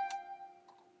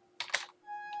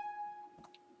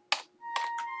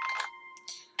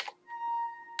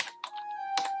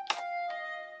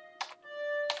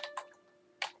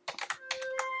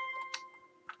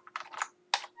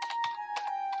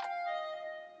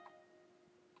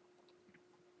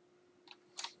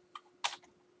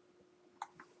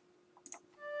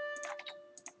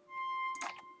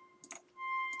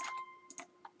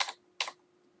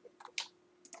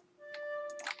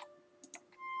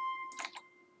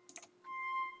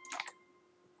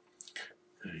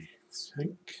 I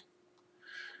think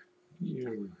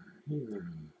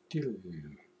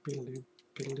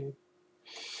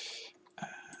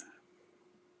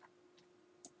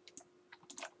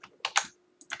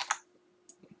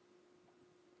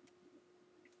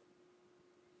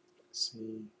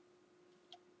see.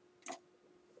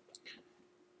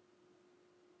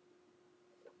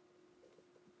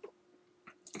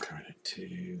 Clarinet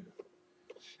 2.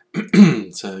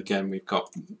 So again, we've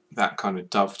got that kind of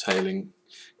dovetailing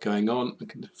going on. I'm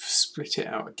going to split it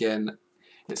out again.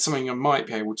 It's something I might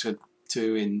be able to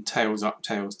do in tails up,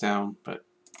 tails down, but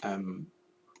I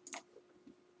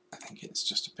think it's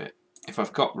just a bit, if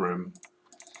I've got room,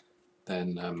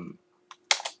 then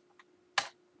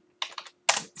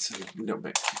it's a little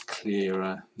bit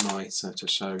clearer, nicer to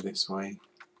show this way.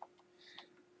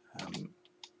 Let's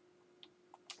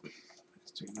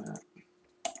do that.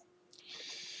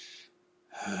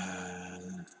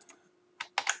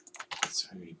 So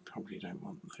we probably don't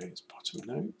want those bottom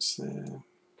notes there.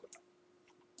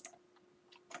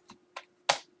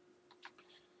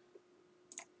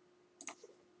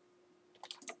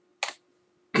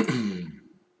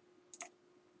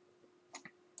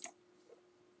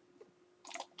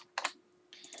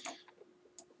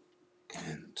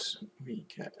 And we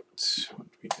get, what do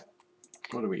we get?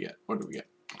 What do we get? What do we get?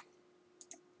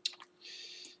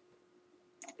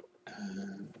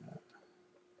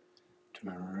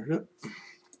 Fire it up.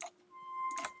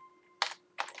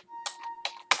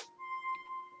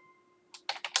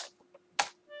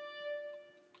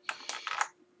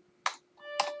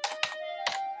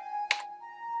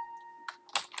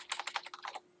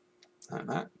 Like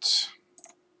that.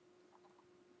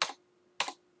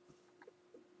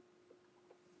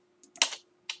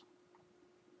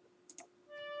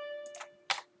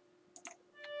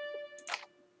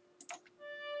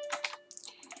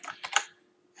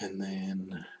 And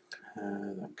then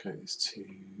that goes to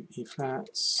E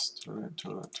flats, to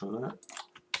that,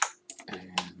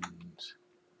 and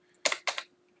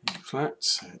E flat.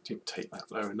 So I did take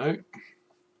that lower note.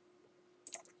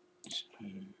 So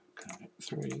kind of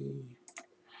 3.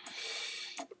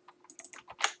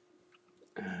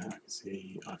 I can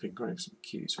see I've engraved some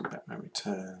cues from Batman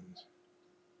Returns.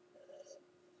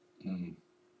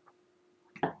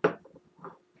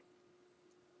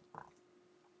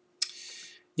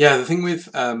 Yeah, the thing with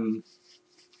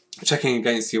checking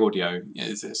against the audio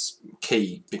is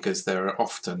key, because there are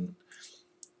often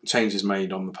changes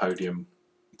made on the podium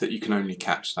that you can only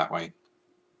catch that way.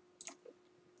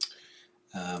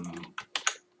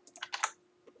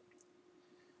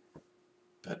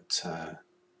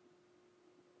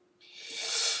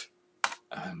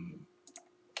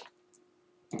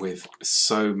 With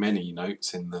so many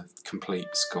notes in the complete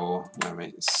score, I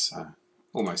mean, it's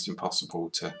almost impossible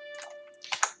to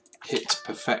hit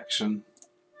perfection,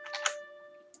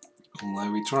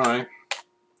 although we try.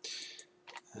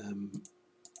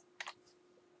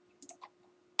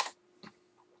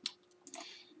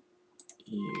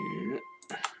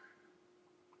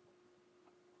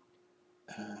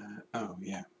 Oh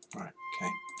yeah, right,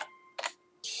 okay.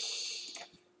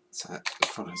 So that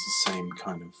follows the same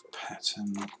kind of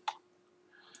pattern.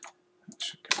 That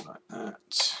should go like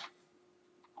that.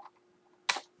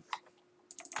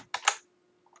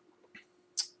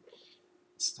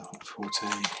 Start forte.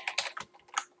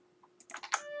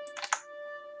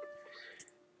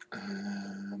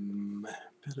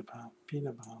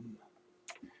 Bida-bum.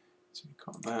 So we've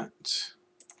got that.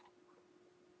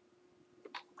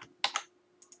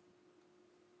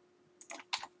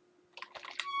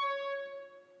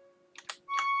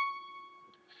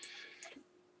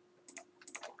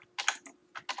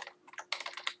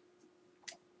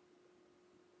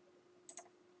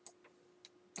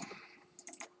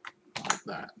 Like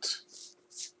that.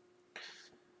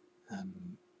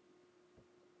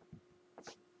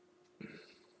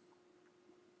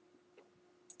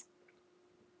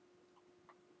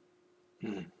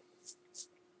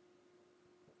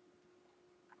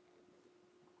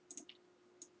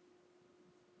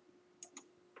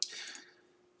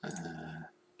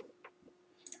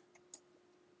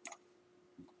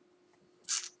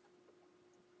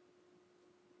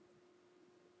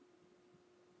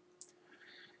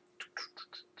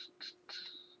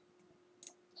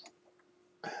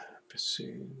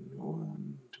 Bassoon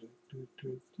 1, 2, 2,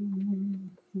 2,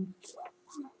 2.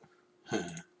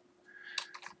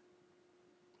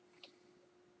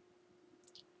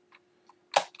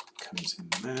 Comes in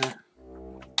there.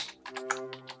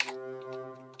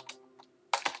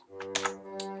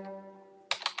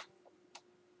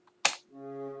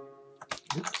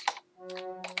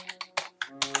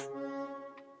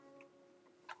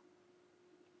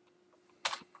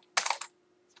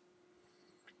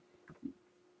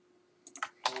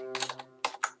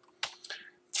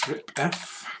 Trip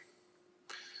F,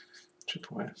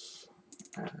 triple F,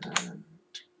 and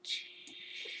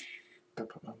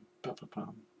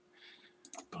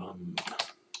bum.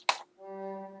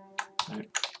 No.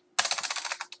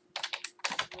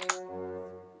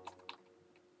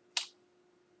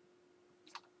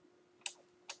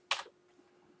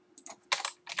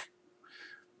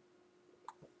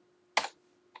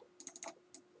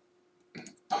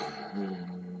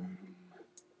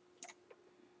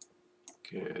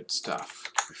 Good stuff.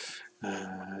 Do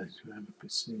I have a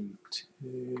bassoon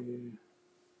 2?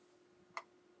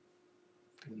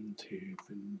 Bin 2.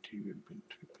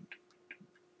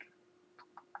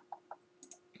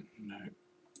 No.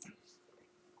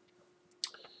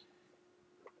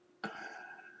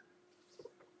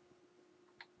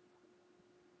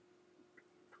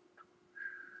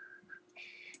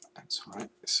 That's right,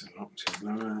 it's an octave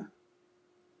lower.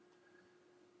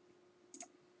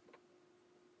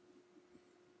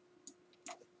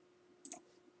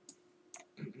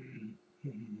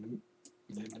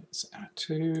 Then it's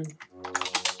A2.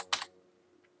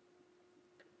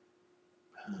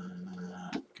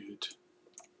 Good.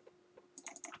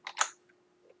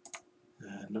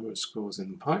 Number of scores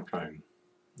in the pipeline.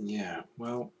 Yeah,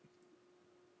 well.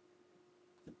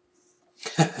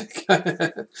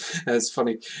 That's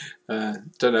funny.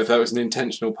 Don't know if that was an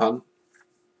intentional pun.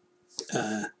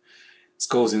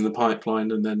 Scores in the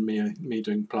pipeline, and then me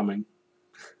doing plumbing.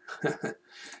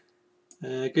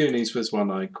 Goonies was one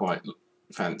I quite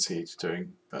fancied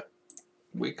doing, but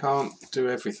we can't do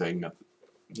everything,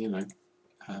 you know.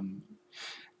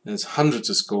 There's hundreds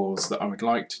of scores that I would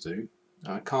like to do.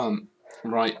 I can't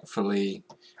rightfully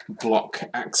block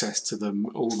access to them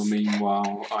all the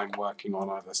meanwhile I'm working on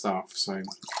other stuff. So,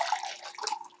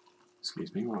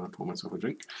 excuse me while I pour myself a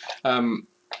drink.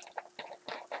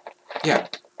 Yeah,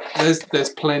 there's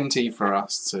plenty for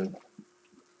us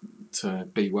to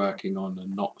be working on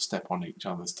and not step on each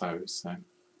other's toes. So.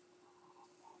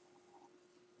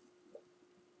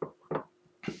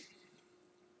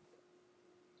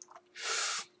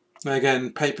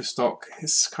 Again, paper stock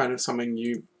is kind of something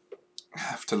you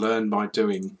have to learn by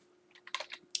doing.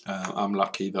 I'm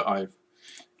lucky that I've,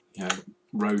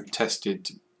 road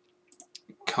tested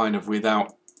kind of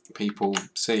without people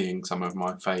seeing some of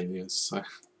my failures. So,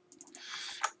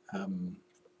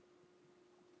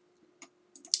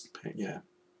 but yeah,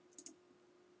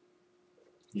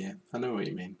 I know what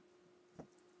you mean.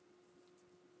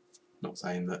 Not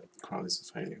saying that Krull is a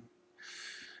failure.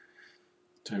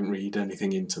 Don't read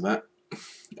anything into that.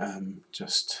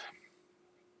 Just,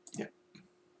 yeah.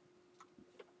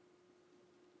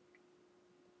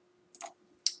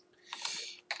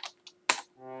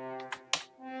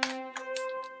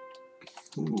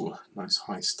 Ooh, nice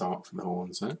high start for the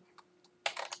horns there.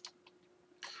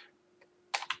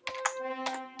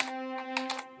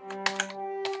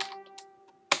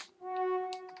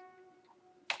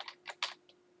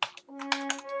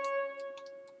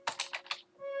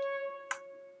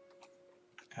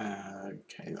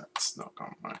 Okay, that's not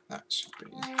gone right. That should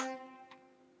be.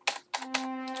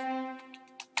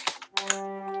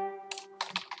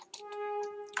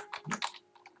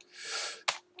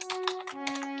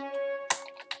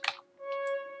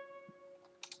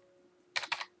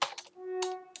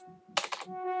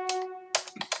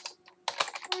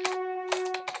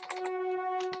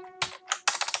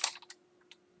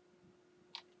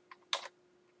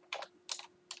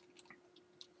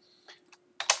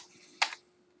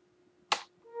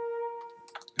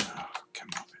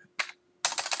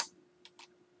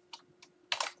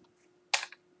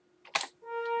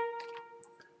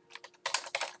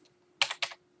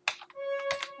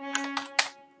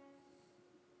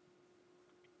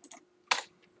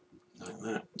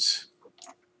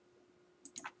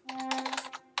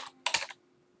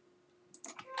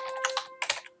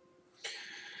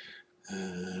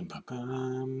 That.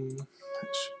 That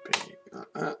should be like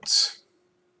that.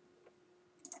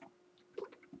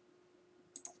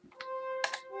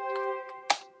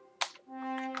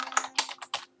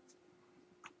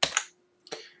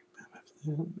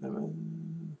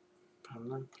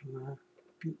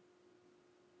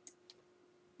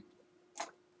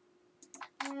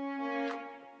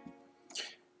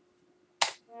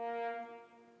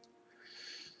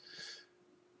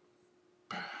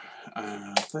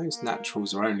 Those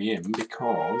naturals are only in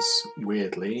because,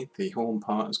 weirdly, the horn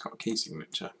part has got a key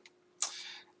signature.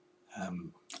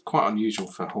 Quite unusual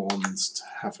for horns to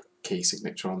have a key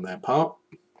signature on their part.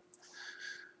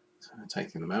 So I'm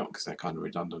taking them out because they're kind of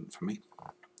redundant for me.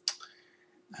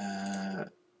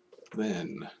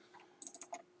 Then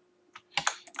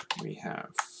we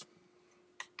have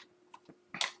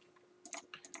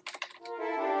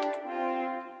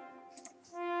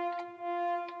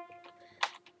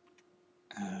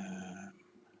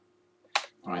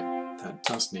right, that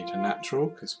does need a natural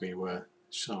because we were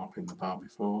sharp in the bar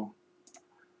before.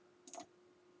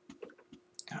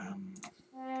 And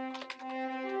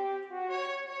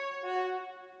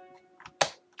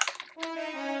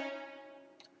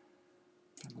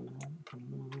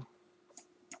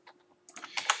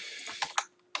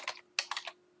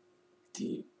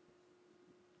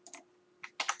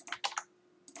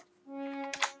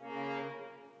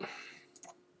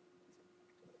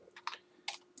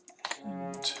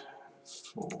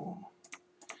 4,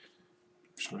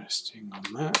 resting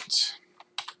on that.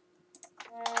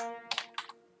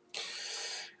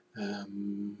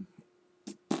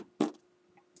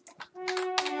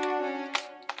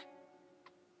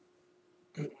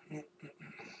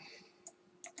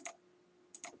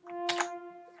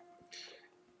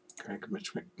 Greg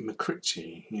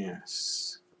McCritchie,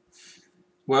 yes.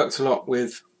 Worked a lot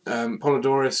with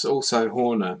Polydorus, also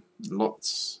Horner,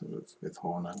 lots with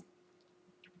Horner.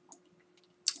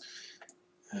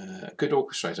 Good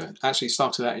orchestrator. Actually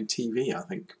started out in TV, I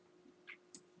think.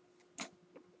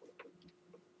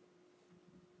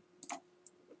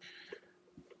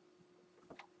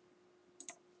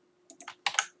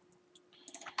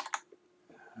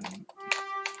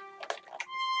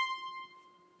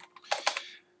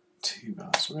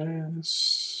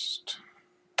 rest.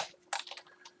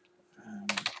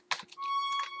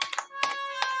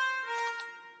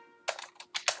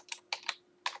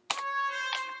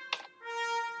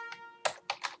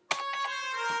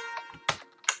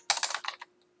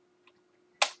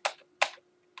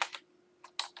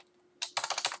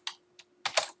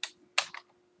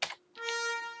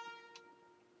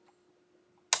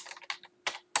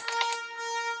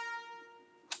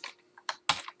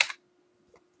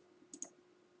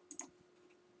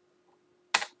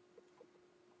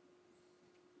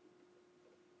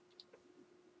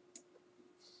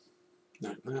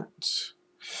 Like that.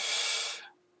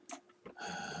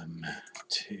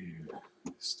 2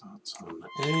 starts on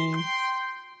A.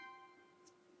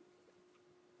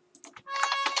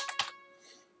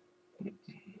 Let's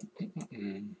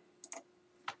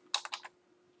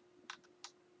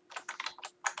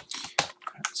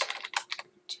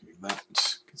do that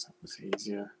because that was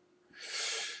easier.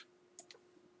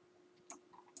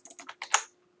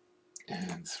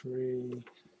 And 3.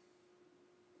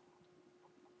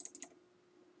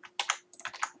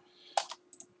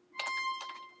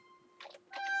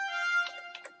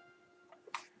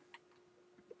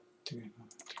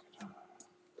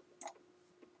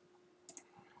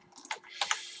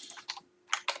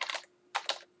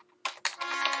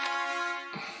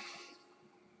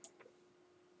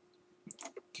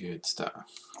 Good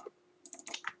stuff.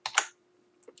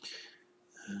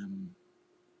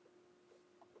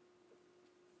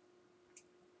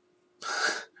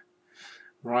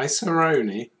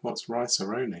 Rice-a-roni? What's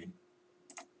rice-a-roni?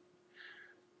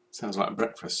 Sounds like a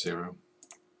breakfast cereal.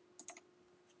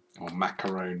 Or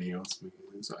macaroni or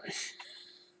something. Sorry.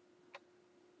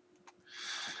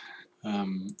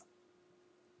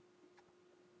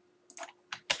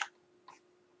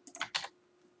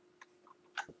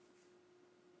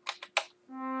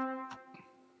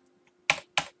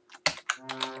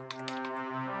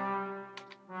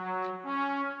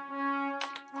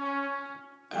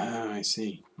 I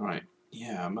see. Right.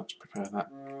 Yeah, I much prefer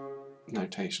that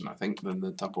notation, I think, than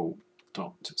the double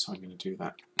dot, so I'm going to do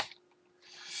that.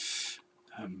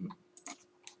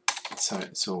 So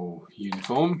it's all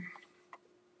uniform.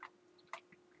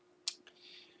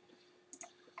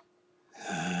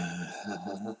 Don't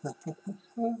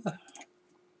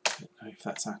know if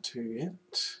that's our 2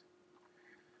 yet.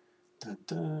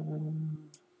 Da-da.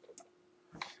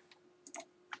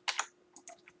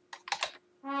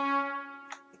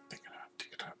 Pick it up,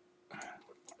 pick it up.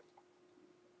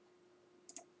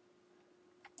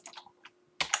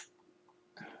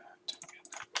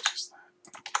 Just that.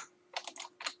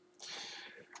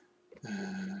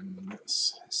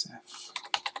 That's SF.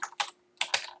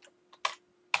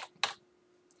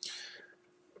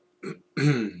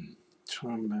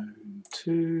 Trombone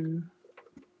 2.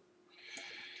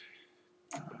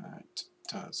 It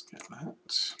does get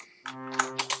that.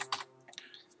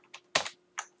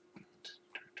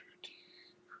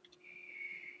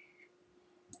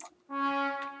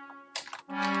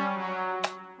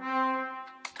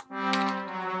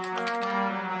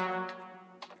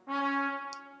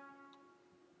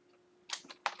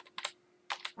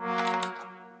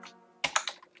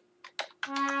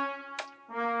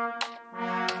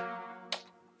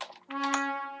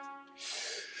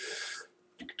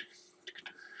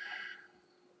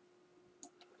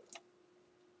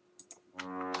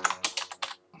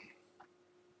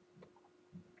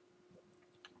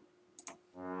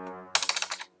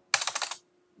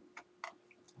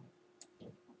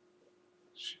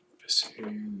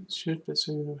 Should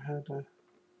bassoon have had a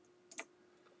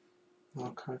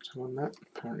mark item on that?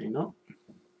 Apparently not.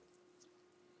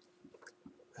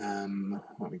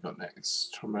 What have we got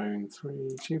next? Trombone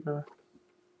 3, tuba.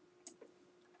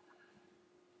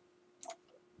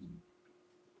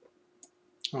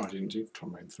 Oh, I didn't do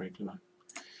trombone 3, did I?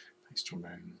 Bass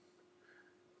trombone.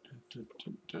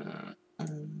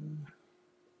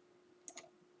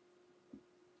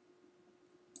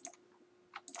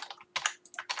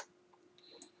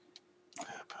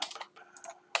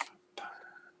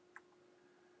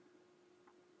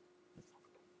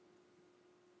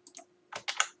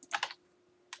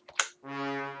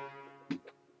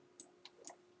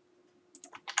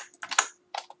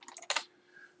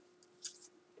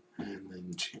 And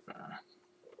then tuba.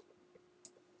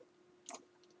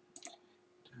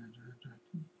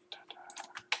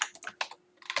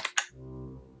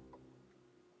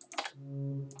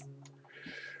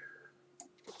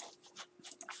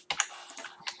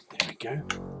 There we go.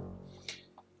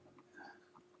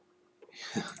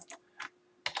 I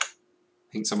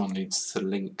think someone needs to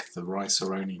link the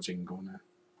rice-a-roni jingle now.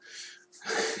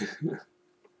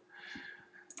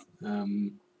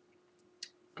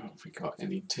 Have we got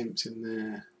any tints in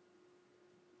there?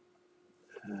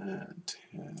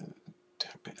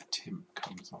 A bit of tint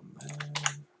comes on there.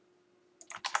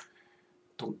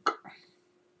 Dunk.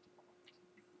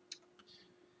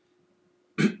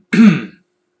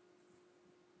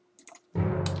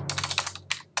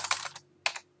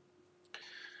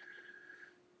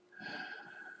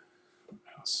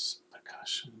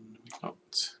 Percussion. We've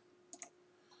got.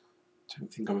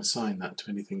 Don't think I've assigned that to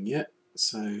anything yet,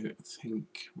 so I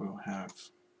think we'll have.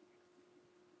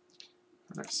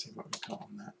 Let's see what we've got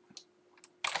on that.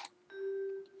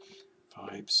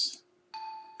 Vibes.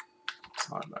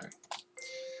 Xylo.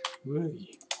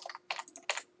 Whee.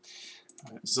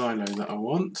 Xylo that I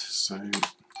want, so.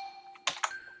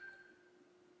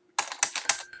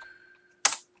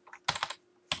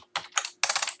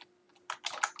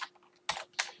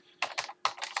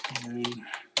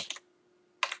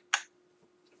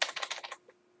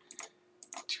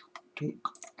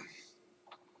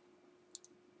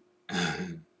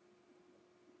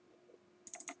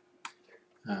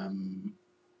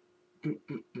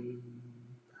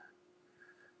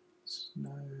 No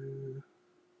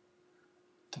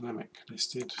dynamic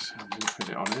listed, so I'm going to put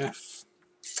it on F.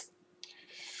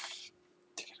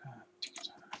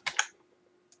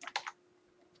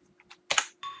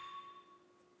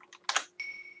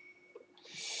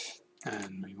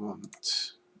 And we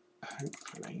want,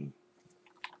 hopefully,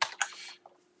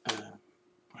 well,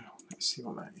 let's see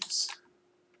what that is.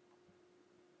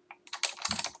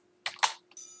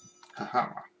 Haha,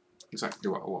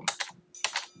 exactly what I want.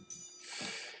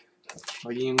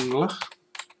 Triangle.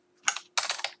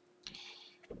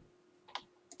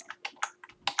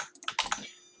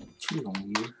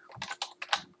 Triangle.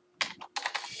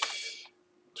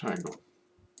 Triangle.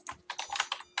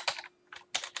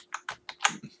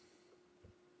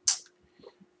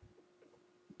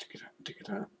 Dig it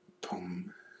out.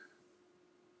 Pom.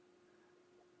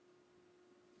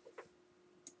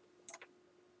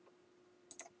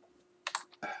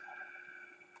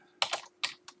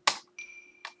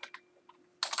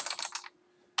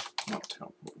 Not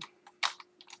helpful.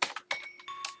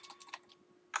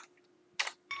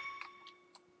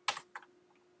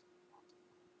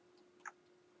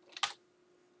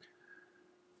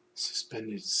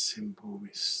 Suspended symbol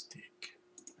with stick.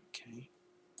 Okay.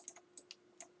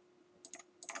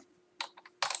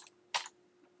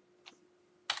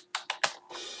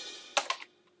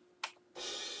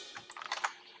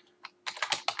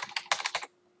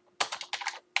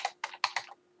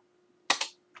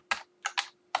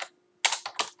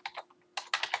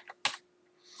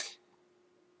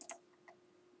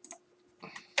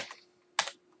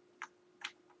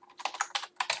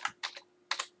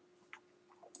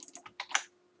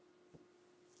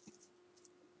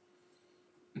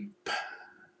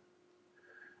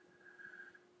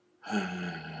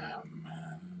 And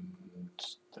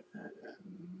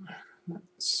then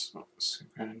that's what's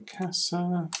Grand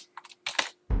Casa.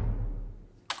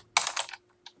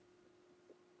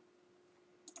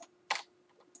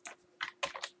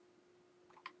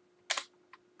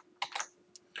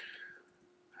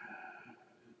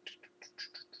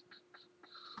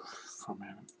 From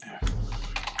F.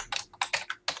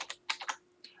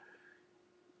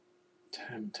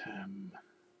 Tam.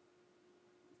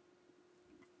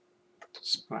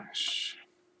 Splash.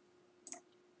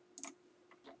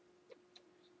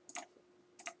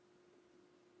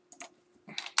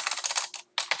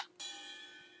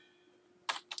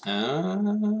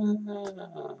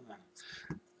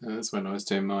 That's when I was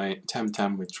doing my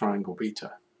tam with triangle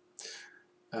beta.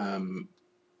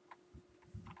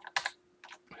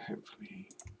 Hopefully,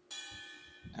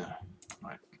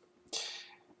 right.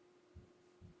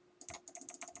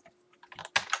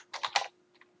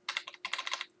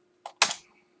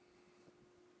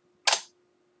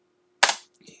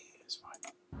 Yeah, it's fine.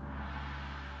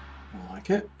 I like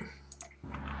it.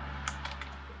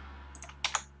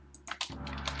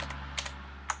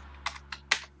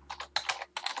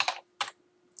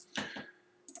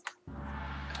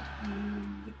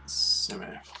 It's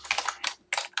MF.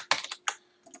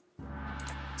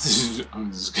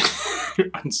 I'm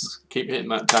just keep hitting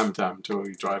that tam until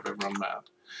you drive everyone mad.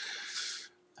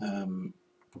 Then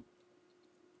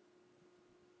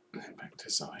back to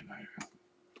Xylo.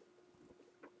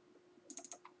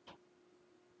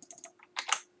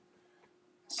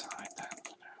 Let's hide that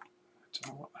for now. I don't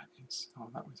know what that is. Oh,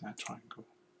 that was our triangle.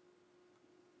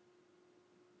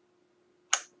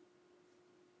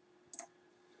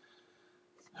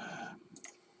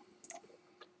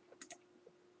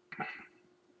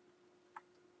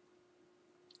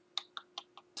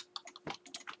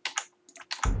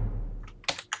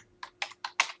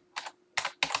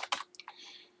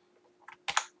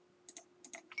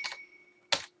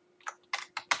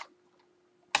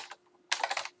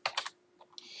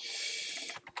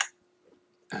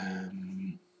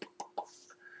 Okie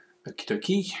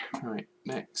dokie. Right,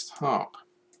 next, harp.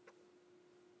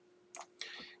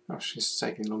 Gosh, this is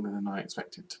taking longer than I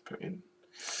expected to put in.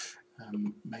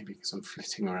 Maybe because I'm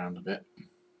flitting around a bit.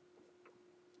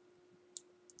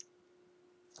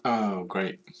 Oh,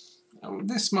 great.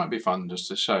 This might be fun just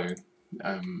to show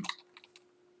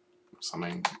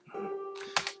something.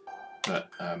 But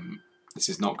this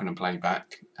is not going to play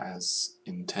back as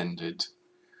intended.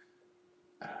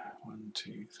 1,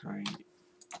 2, 3.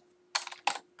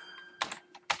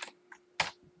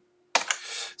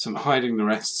 So I'm hiding the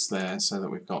rests there so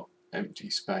that we've got empty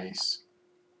space.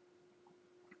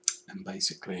 And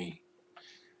basically,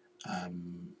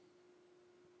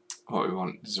 what we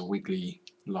want is a wiggly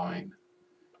line.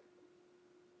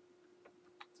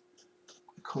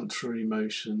 Contrary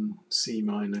motion, C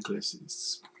minor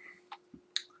glisses.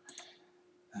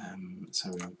 So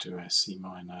we'll do a C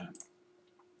minor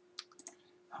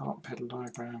harp pedal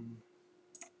diagram.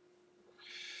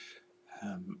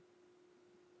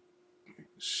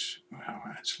 Which, well,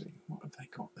 actually, what have they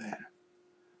got there?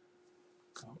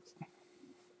 Got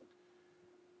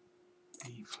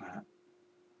E flat,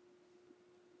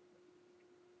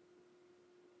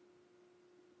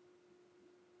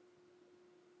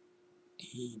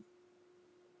 E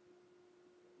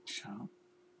sharp.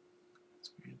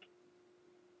 That's weird.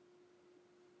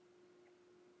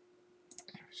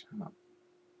 F sharp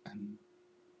and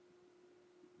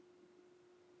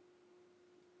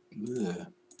ugh.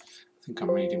 I think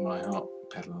I'm reading my harp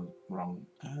pedal wrong.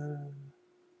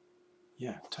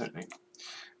 Yeah, totally.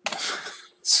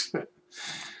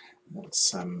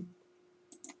 Let's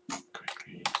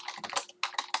quickly.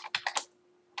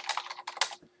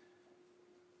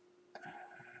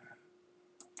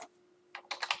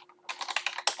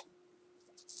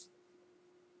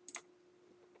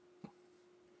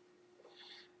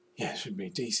 Yeah, it should be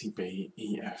DCB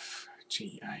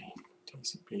EFGA.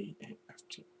 DCB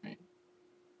EFGA.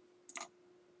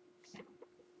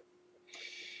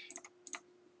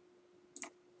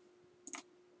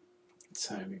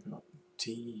 So we've got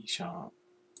D sharp,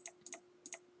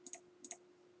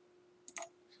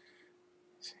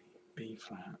 B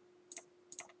flat,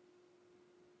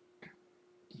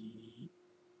 E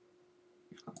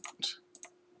flat,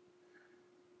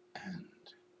 and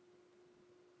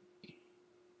E,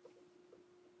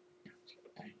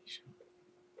 A sharp.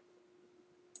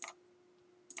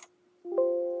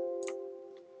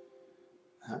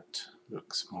 That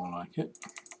looks more like it.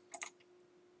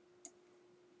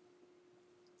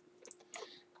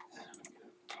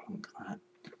 Plonk that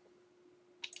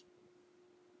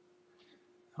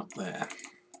up there.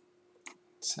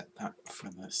 Set that for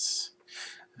this.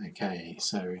 Okay,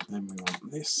 so then we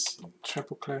want this in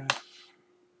treble clef.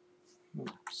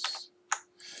 Oops.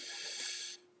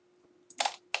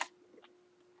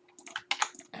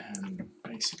 And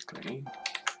basically,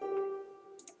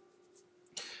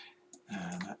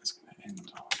 that's going to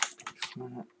end on B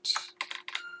flat.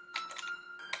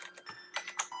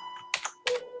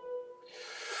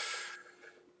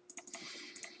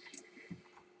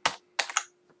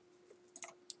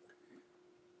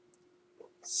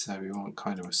 So we want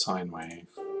kind of a sine wave.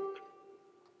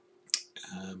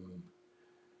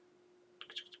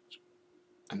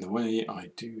 And the way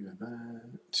I do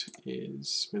that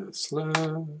is with a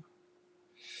slur.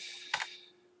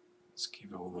 Let's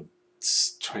give all the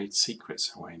trade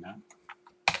secrets away now.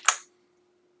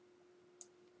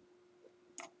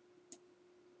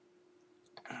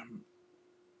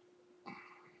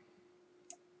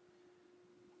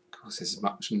 Of course, it's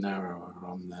much narrower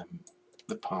on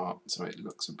the part, so it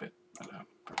looks a bit better.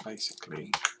 But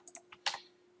basically,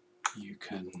 you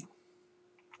can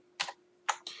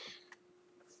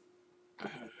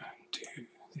do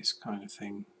this kind of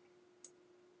thing.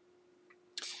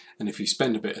 And if you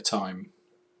spend a bit of time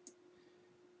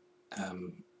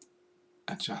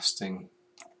adjusting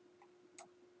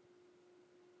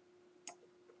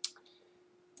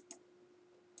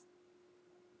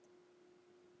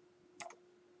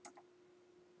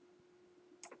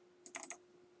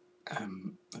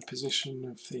the position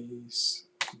of these,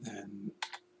 then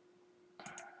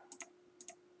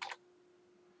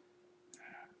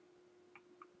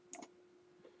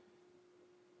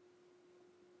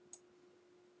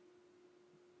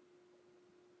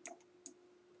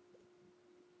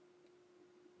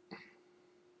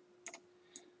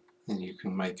you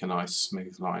can make a nice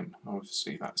smooth line.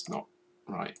 Obviously that's not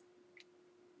right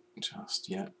just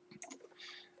yet,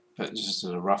 but just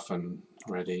as a rough and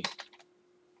ready.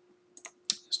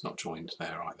 It's not joined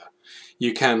there either.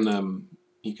 You can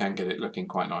get it looking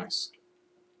quite nice.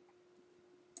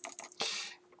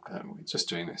 We're just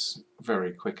doing this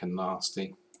very quick and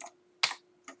nasty.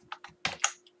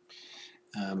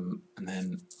 And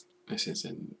then this is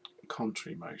in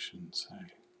contrary motion, so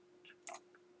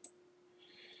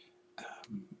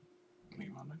we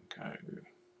want to go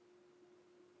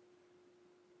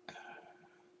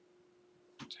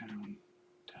down,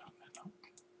 down and up.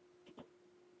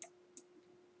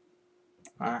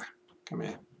 Ah, come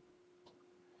here.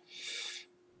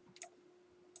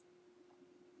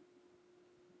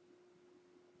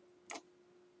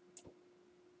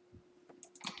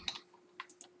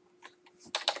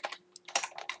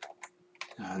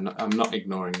 And I'm not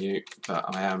ignoring you, but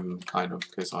I am kind of,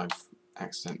 because I've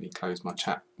accidentally closed my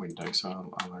chat window,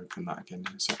 so I'll open that again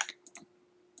in a sec.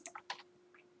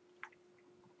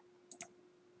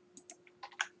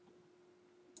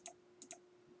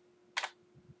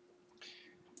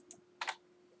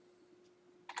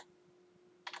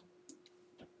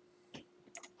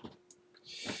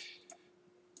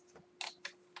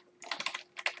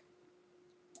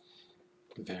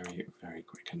 Very, very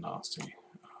quick and nasty.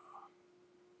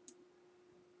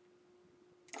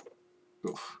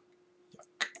 Oof.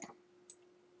 Yuck.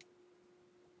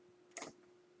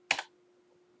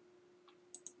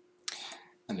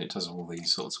 And it does all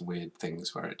these sorts of weird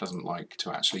things where it doesn't like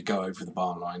to actually go over the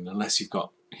bar line unless you've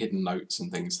got hidden notes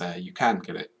and things there. You can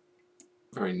get it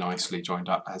very nicely joined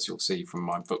up, as you'll see from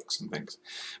my books and things,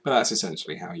 but that's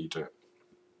essentially how you do it.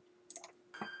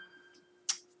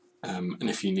 And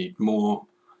if you need more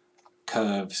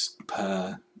curves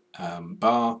per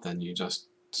bar, then you just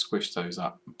squish those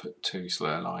up and put 2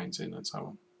 slur lines in and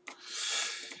so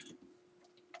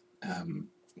on.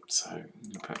 So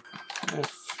you put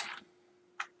F,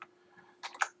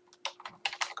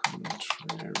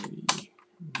 contrary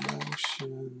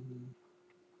motion,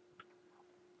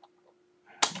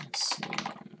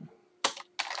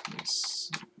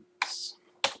 this is,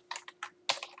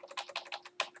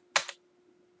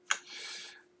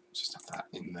 just have that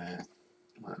in there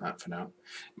like that for now.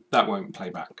 That won't play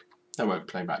back. That won't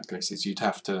play back glisses. You'd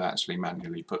have to actually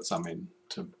manually put some in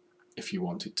to, if you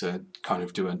wanted to kind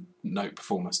of do a note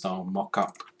performer style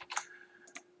mock-up.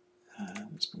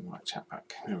 Let's bring my chat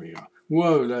back. There we are.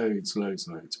 Whoa, loads.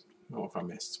 What have I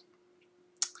missed?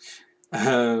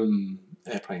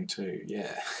 Airplane 2,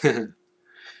 yeah.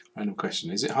 Random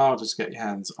question. Is it harder to get your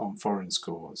hands on foreign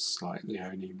scores like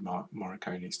Leone,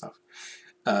 Morricone stuff?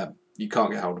 You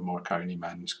can't get hold of Morricone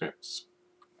manuscripts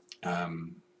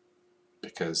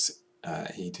because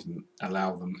he didn't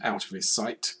allow them out of his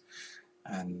sight,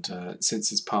 and since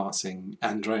his passing,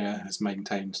 Andrea has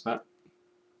maintained that.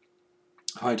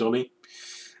 Hi Donnie.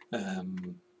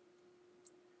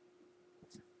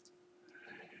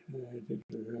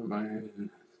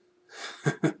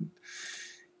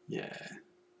 Yeah.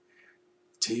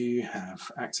 Do you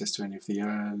have access to any of the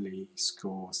early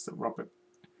scores that Robert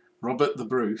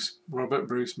Bruce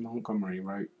Montgomery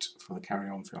wrote for the Carry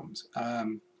On films?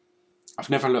 I've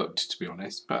never looked, to be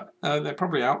honest, but they're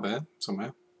probably out there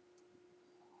somewhere.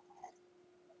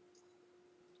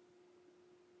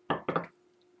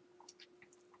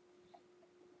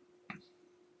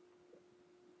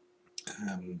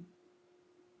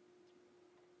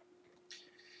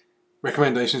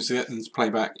 Recommendations to get them to play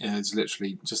back is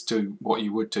literally just do what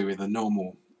you would do with a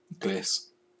normal gliss,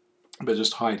 but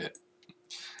just hide it.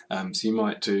 So you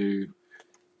might do,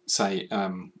 say,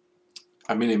 a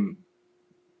minim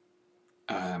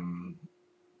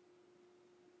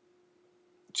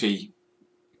G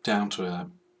down to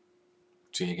a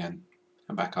G again,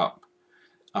 and back up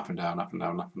and down, up and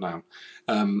down, up and down.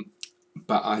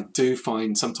 But I do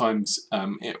find sometimes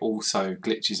it also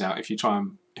glitches out.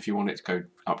 If you want it to go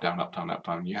up, down, up, down, up,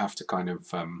 down, you have to kind of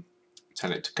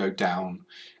tell it to go down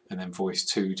and then voice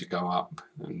 2 to go up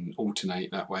and alternate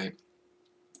that way.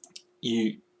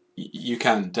 You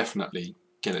can definitely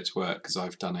get it to work, because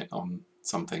I've done it on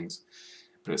some things,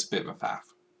 but it's a bit of a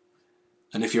faff.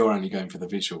 And if you're only going for the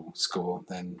visual score,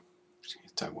 then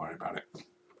don't worry about it.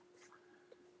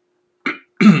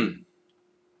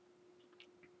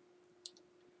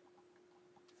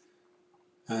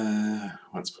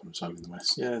 Once upon a time in the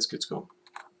West. Yeah, it's a good score.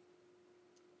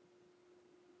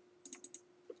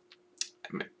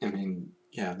 I mean,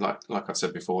 yeah, like I've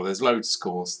said before, there's loads of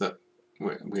scores that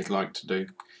we'd like to do.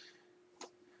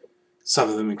 Some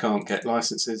of them we can't get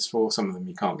licenses for, some of them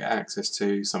you can't get access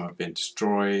to, some have been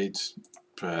destroyed,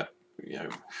 but you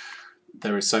know,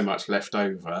 there is so much left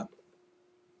over.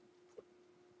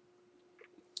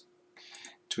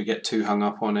 Do we get too hung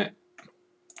up on it?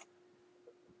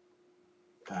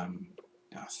 I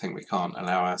think we can't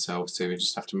allow ourselves to, we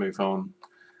just have to move on.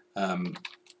 Of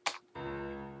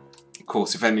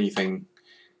course, if anything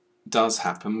does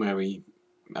happen where we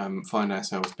find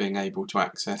ourselves being able to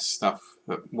access stuff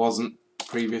that wasn't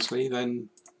previously, then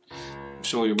I'm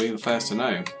sure you'll be the first to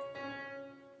know.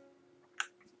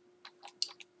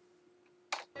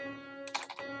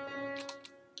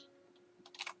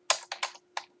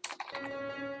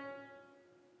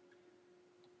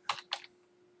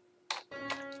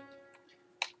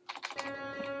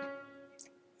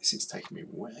 This is taking me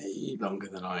way longer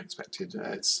than I expected.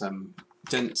 It's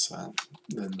denser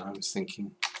than I was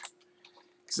thinking,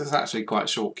 because it's actually quite a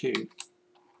short cue.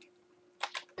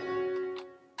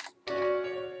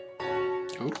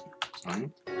 Oh, sorry.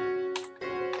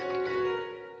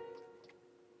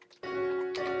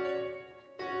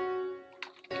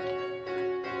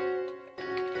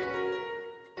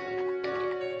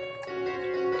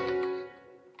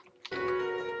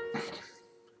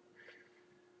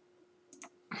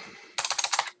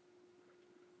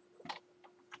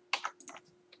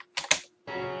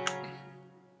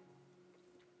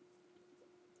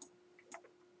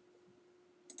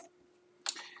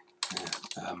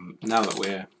 Now that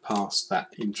we're past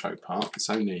that intro part, it's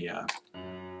only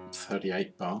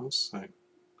 38 bars, so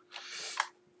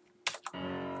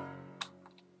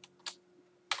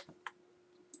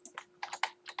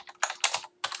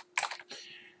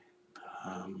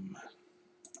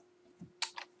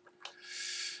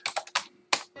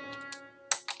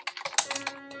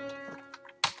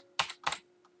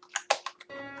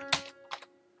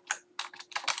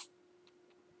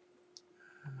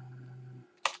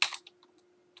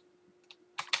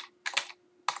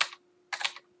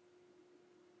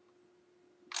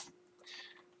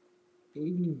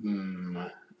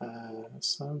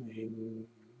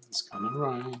something's gonna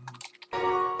rhyme.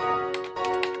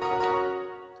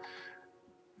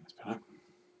 That's better. I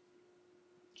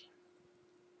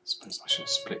suppose I should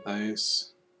split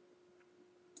those.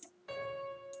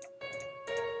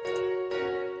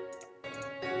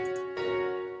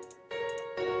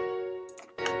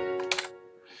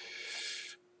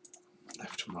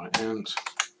 Left and right hand.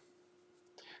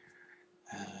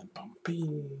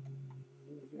 Bumpy.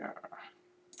 Yeah.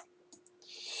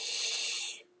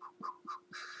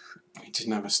 We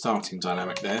didn't have a starting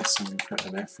dynamic there, so we put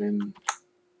an F in.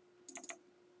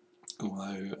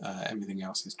 Although everything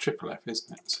else is triple F,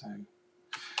 isn't it? So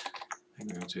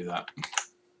maybe we'll do that.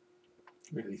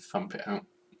 Really thump it out.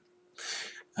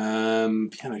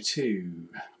 Piano 2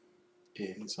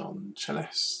 is on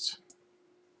cellist.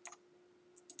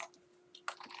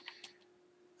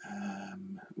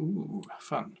 Ooh,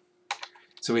 fun.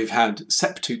 So we've had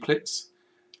septuplets,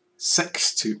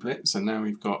 sextuplets, and now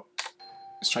we've got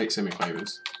straight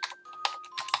semiquavers.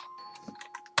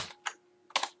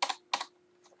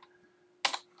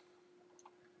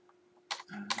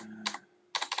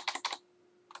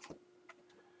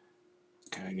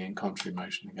 Going in contrary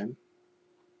motion again.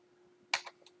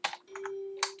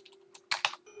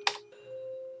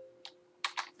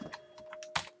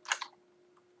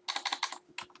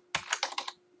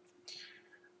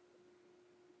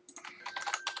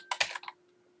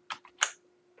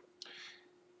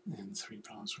 And 3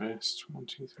 bars rest. 1,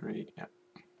 2, 3. Yep.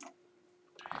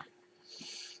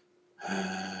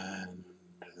 And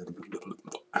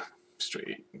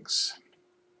strings.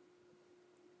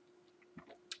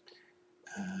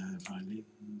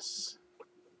 Violins.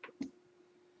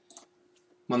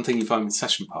 One thing you find with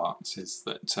session parts is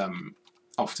that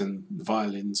often the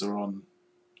violins are on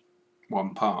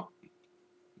one part,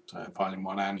 so violin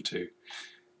 1 and 2,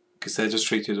 because they're just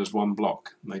treated as one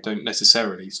block. They don't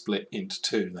necessarily split into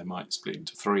 2. They might split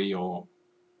into 3 or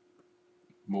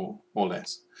more or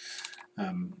less.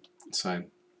 So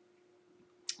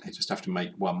they just have to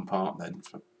make one part then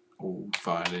for all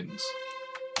violins.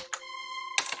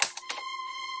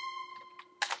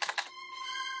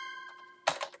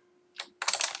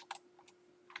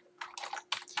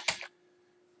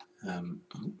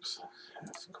 Oops,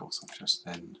 of course I've just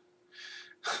then,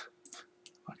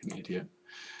 like an idiot,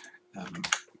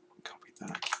 copied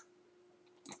that.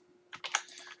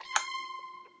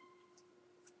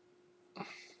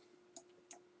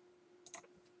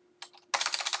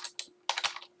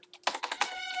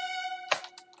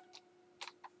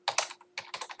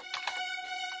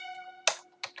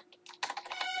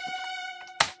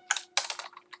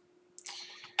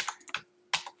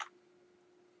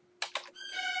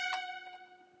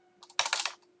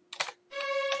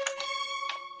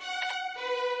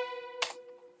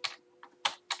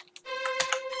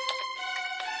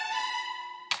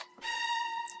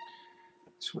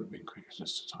 This would have been quicker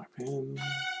just to type in.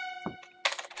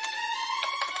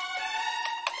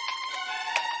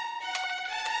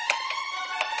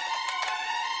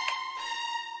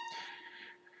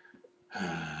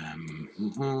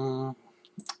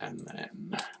 And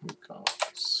then we've got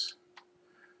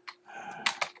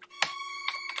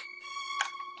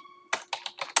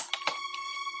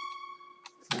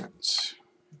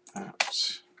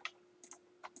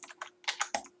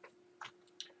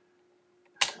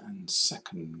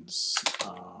seconds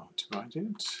are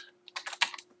divided.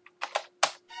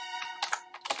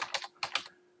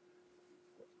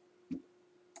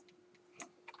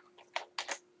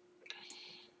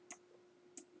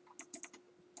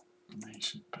 They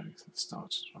should both have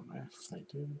started on F, they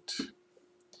did.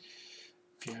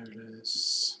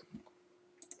 Violas.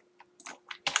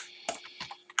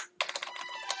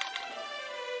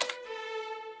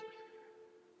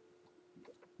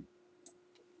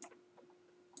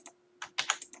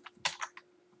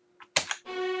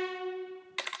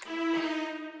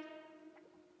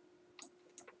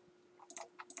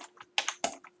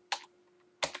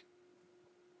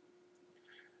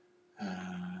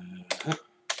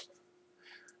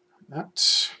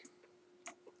 That.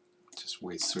 Just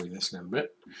whiz through this a little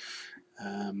bit.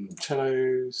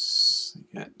 Cellos,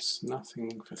 they get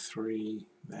nothing for 3,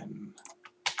 then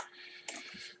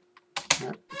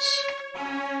that.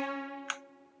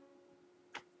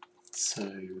 So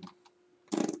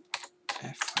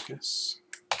F, I guess,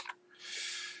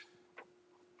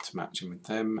 to match in with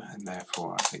them, and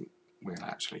therefore I think we'll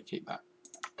actually keep that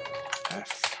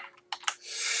F.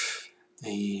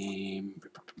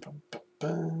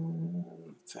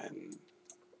 Then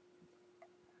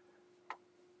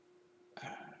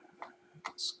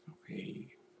let's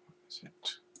copy, what is it?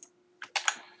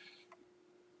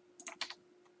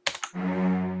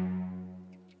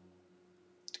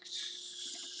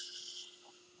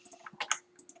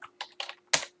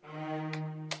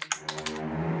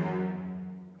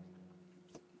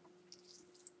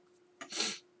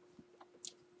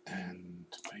 And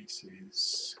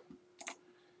bases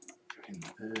in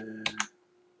there.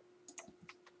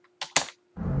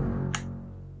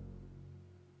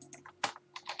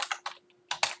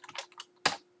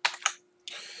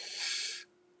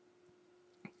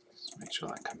 Make sure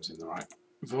that comes in the right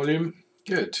volume.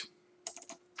 Good.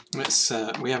 Let's.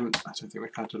 We haven't. I don't think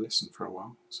we've had to listen for a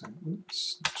while. So,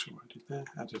 oops, not sure what I did there.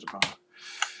 Added a bar.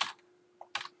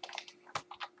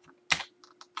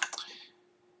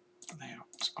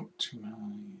 Layout,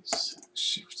 optimize,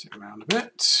 shift it around a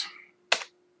bit.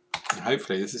 And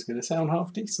hopefully, this is going to sound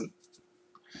half decent.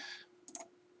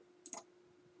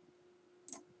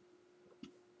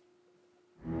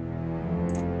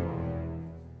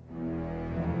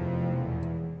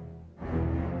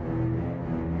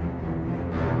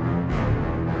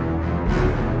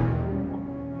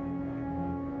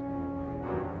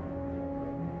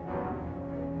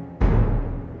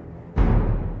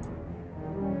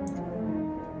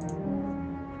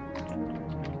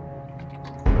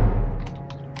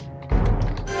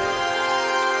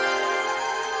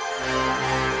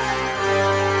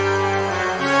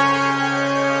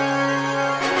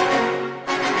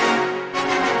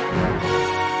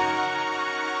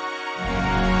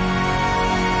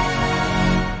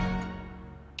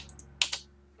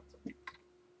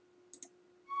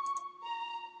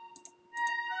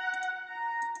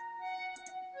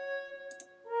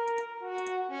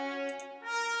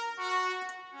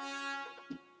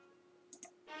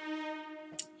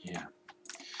 Yeah,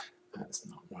 that's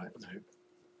not right, no.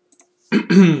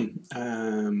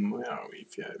 Where are we,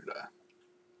 viola?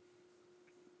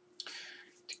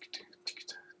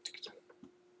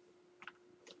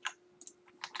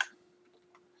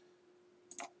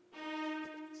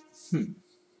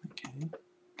 Okay.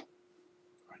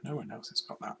 No one else has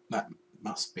got that. That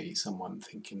must be someone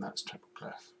thinking that's treble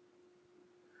clef.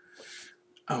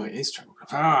 Oh, it is treble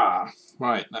clef. Ah,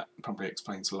 right. That probably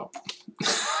explains a lot.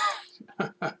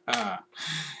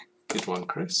 Good one,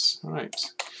 Chris. Right.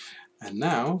 And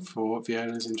now for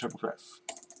violas in treble clef.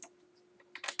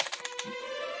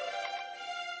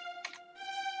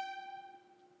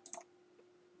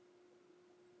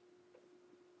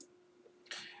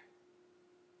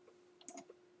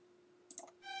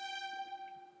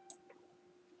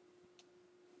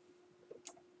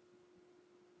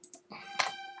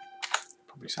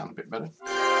 Probably sound a bit better.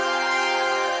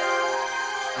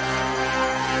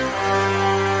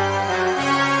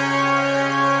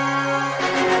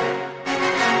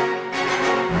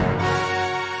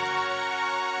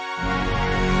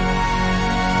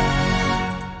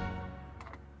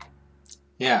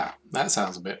 Yeah, that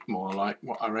sounds a bit more like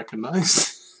what I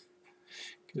recognise.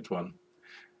 Good one.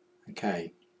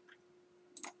 Okay.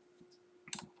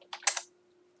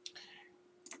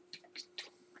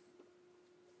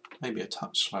 Maybe a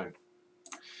touch slow.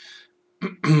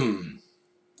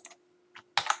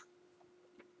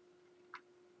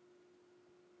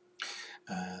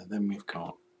 Then we've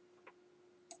got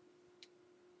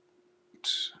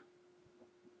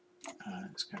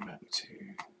let's go back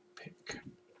to pick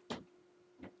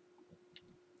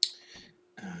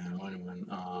 1 1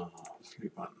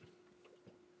 flute 1.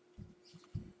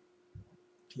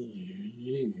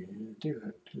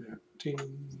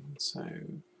 So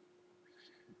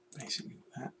basically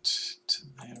that to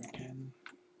there again.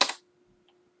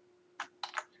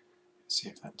 See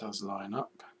if that does line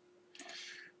up.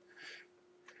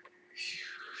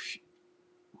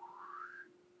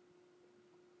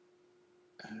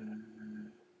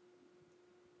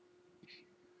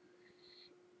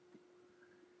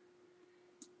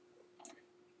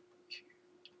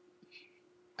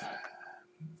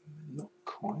 Not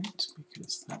quite,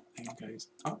 because that thing goes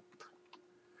up.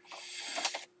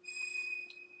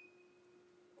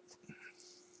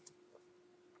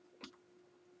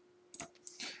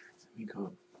 We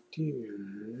got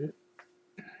do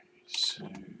so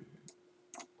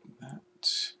that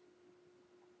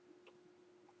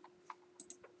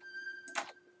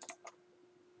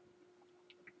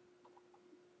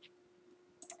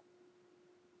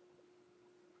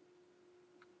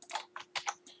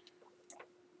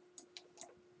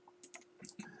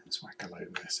let's whack a load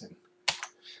of this in.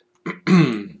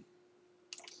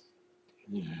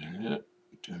 Yeah,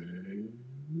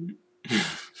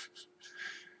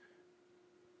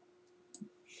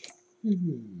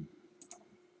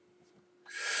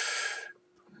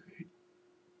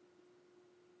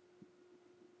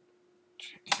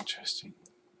 interesting.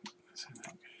 So that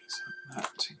goes like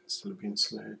that, instead of being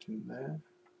slurred in there.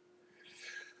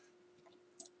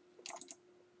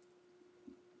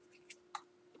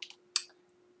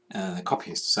 The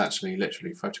copyist has actually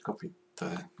literally photocopied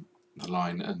the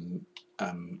line and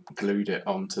glued it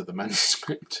onto the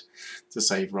manuscript to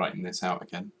save writing this out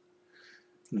again.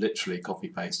 Literally copy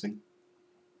pasting.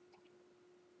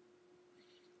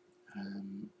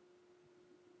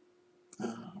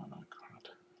 Oh God,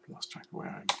 I've lost track of where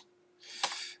I'm.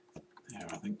 There,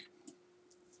 I think.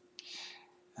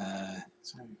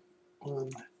 So 1,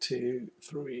 2,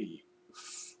 3,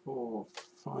 4,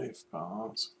 5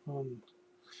 bars. 1,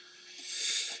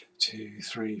 2,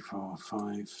 3, 4,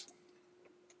 5.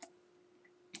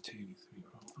 2, 3,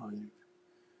 4, 5.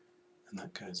 And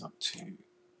that goes up to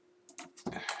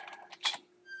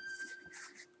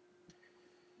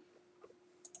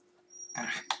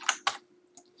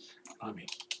blimey.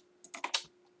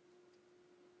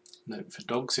 Note for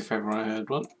dogs, if ever I heard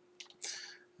one.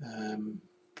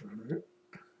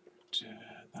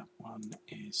 That one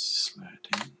is slurred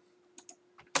in.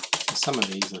 Some of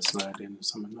these are slurred in,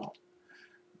 some are not,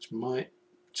 which might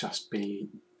just be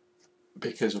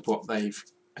because of what they've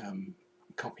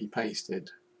copy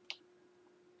pasted.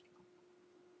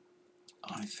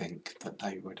 I think that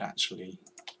they would actually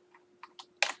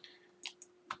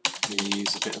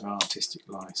use a bit of artistic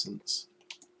license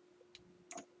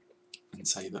and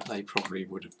say that they probably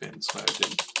would have been slurred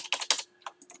in.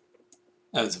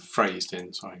 Phrased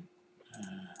in, sorry. So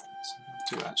I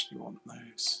do actually want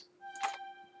those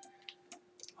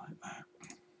like that.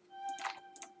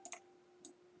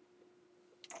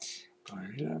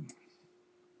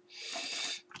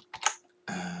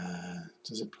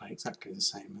 Does it play exactly the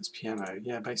same as piano?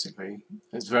 Yeah, basically.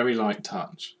 It's very light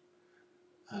touch.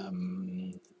 I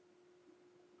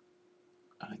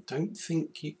don't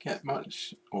think you get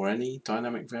much or any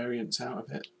dynamic variance out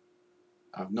of it.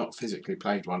 I've not physically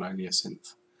played one, only a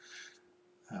synth.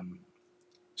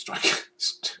 Strike.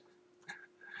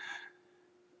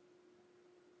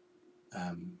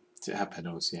 Does it have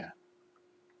pedals? Yeah.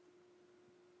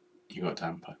 You got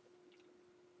damper.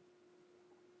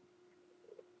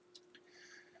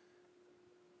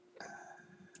 I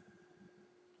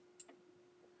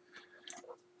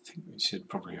think we should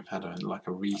probably have had like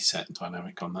a reset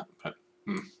dynamic on that, but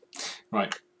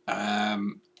right.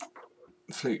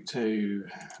 Flute 2,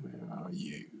 where are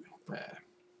you? There.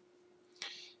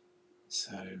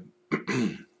 So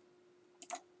do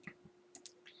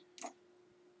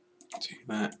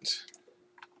that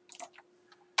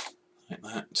like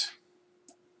that.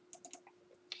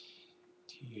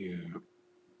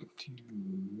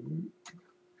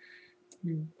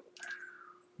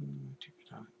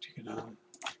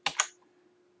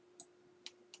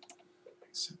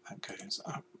 So that goes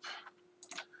up.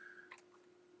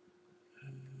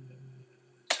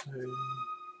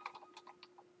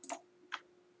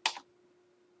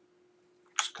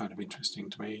 It's kind of interesting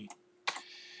to me.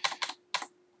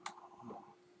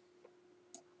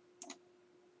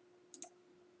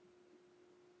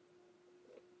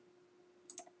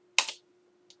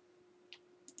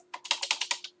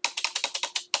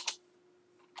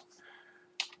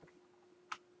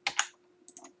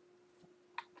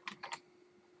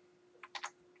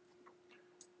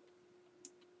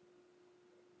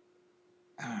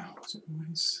 Was it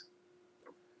always?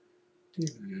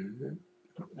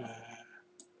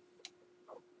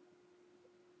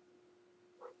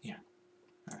 Yeah.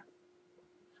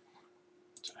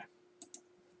 So.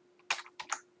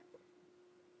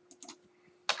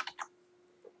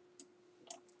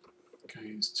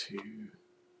 Goes to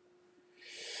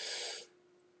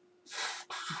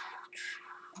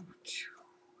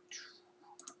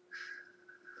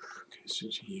goes to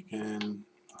G again,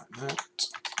 like that.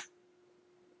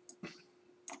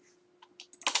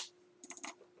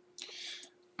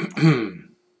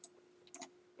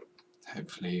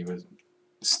 Hopefully we'll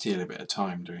steal a bit of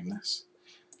time doing this.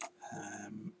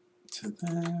 To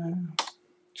there.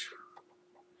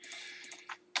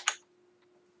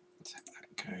 So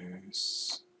that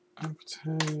goes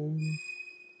overturn.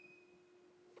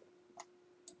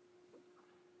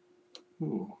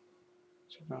 Ooh,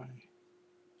 should I?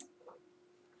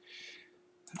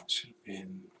 That should have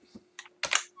been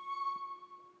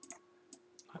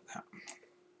like that.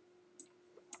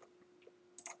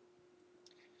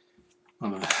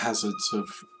 One of the hazards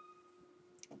of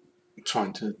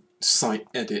trying to sight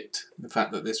edit the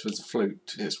fact that this was a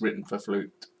flute, it's written for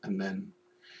flute, and then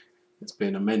it's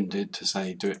been amended to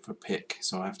say do it for pick,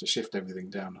 so I have to shift everything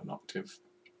down an octave,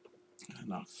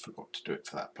 and I forgot to do it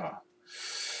for that bar.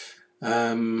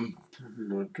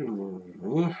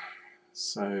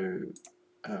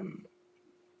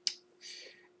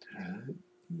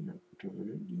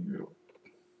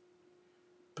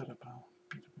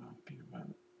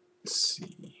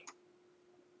 C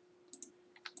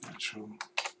natural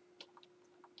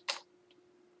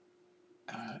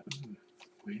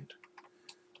weird.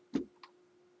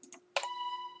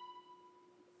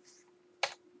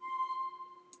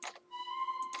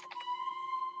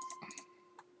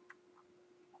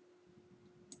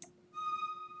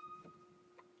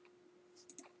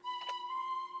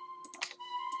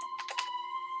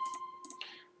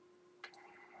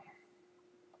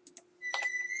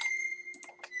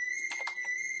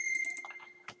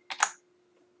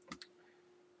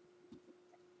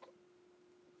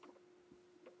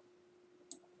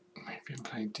 We've been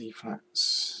playing D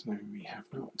flats. No, we have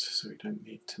not, so we don't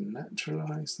need to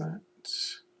naturalise that.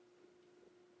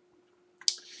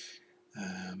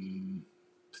 And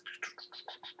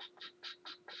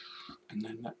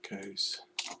then that goes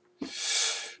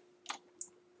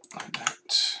like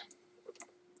that.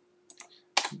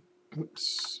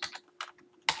 Oops.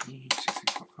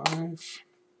 6.5.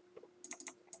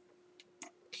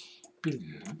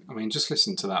 I mean, just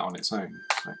listen to that on its own.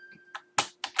 Like,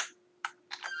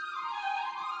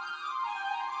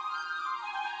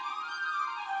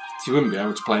 you wouldn't be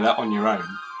able to play that on your own.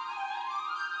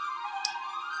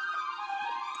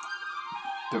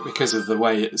 But because of the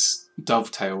way it's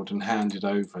dovetailed and handed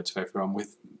over to everyone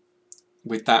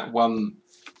with that one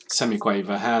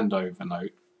semiquaver handover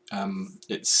note,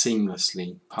 it's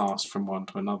seamlessly passed from one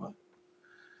to another.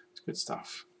 It's good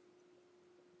stuff.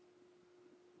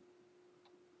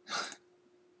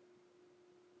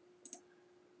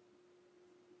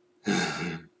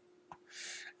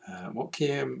 What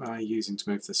key am I using to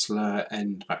move the slur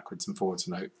end backwards and forwards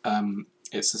a note?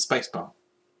 It's the space bar.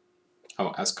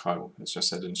 Oh, as Kyle has just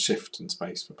said, and shift and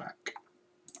space for back.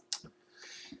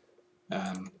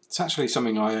 It's actually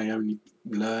something I only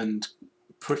learned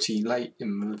pretty late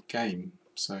in the game,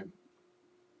 so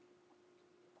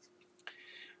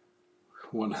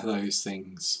one of those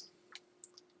things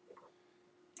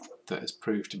that has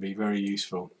proved to be very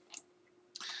useful.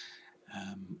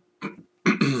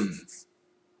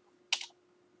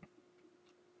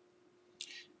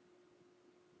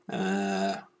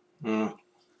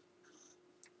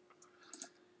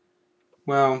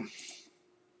 Well,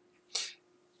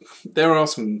 there are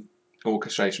some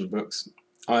orchestration books.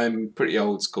 I'm pretty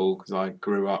old school because I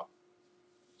grew up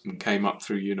and came up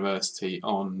through university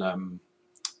on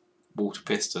water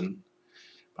piston,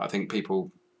 but I think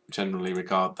people generally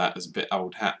regard that as a bit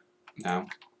old hat now.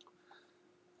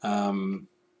 A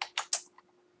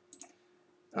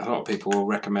lot of people will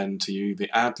recommend to you the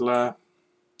Adler.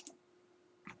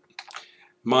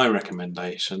 My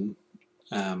recommendation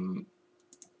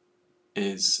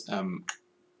is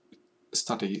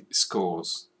study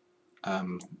scores.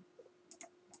 Don't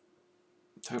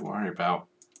worry about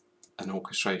an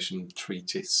orchestration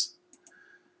treatise.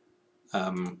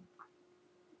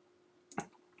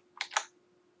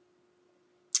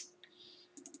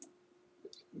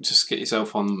 Just get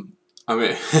yourself on. I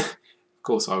mean, of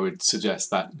course, I would suggest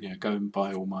that go and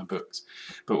buy all my books.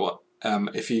 But what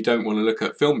if you don't want to look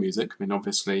at film music? I mean,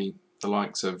 obviously, the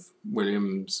likes of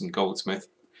Williams and Goldsmith,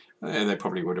 they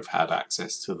probably would have had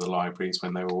access to the libraries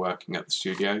when they were working at the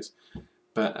studios.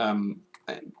 But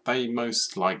they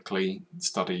most likely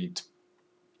studied,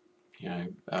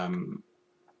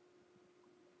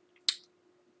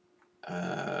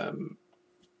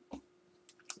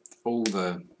 all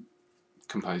the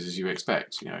composers you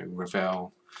expect, you know,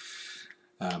 Ravel,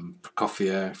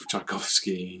 Prokofiev,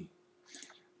 Tchaikovsky,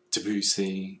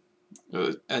 Debussy,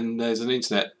 and there's an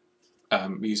internet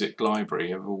music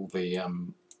library of all the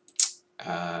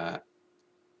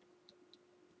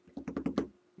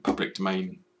public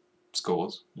domain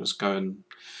scores. Just go and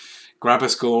grab a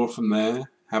score from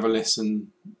there, have a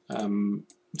listen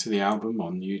to the album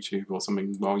on YouTube or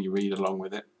something while you read along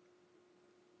with it,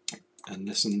 and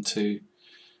just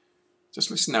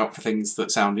listen out for things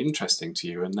that sound interesting to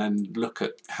you, and then look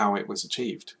at how it was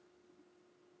achieved.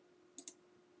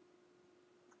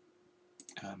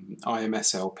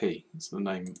 IMSLP is the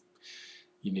name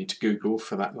you need to Google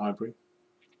for that library.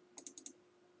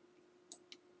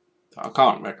 I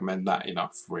can't recommend that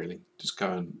enough, really. Just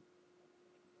go and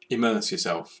immerse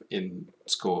yourself in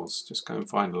scores. Just go and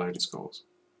find a load of scores.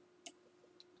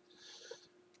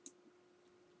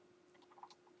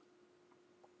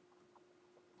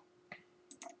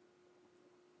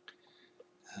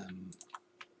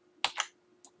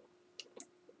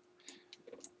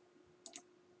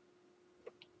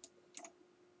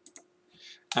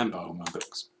 And buy all my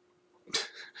books. I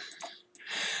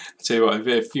tell you what,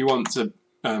 if you want to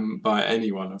buy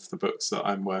any one of the books that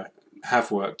I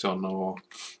have worked on or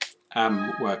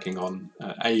am working on,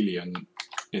 Alien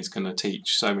is going to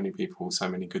teach so many people so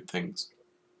many good things.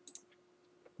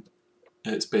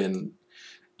 It's been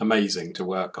amazing to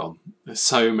work on. There's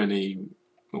so many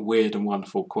weird and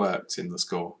wonderful quirks in the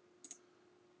score.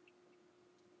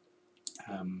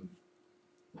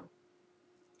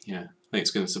 Yeah, I think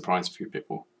it's going to surprise a few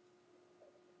people.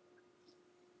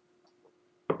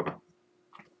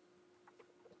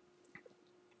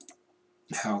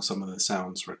 How some of the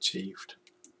sounds are achieved.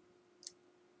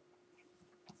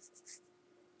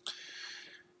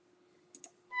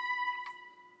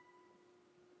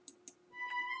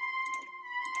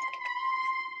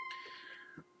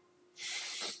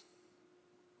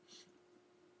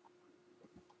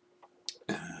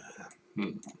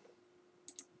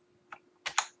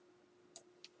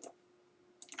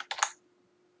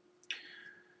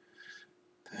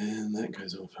 And that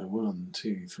goes off for 1,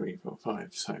 2, 3, 4, 5.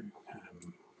 So,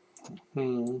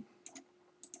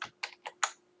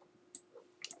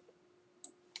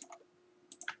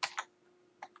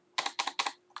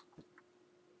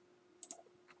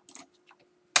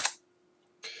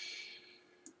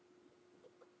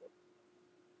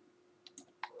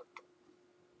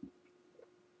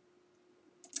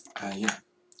 yeah,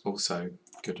 also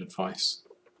good advice.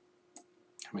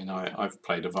 I mean, I've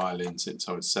played a violin since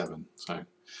I was 7, so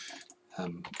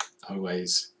I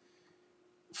always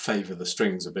favour the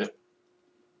strings a bit.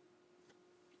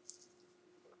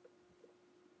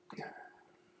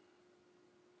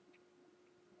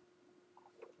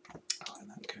 Oh, and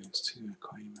that goes to a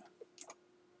Quaver.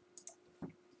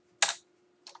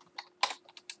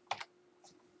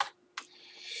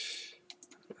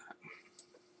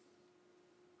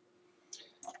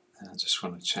 I just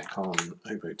want to check on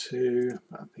oboe 2,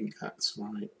 but I think that's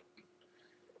right.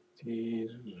 E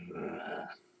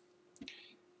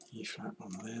flat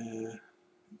on there,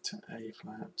 to A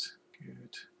flat,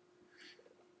 good.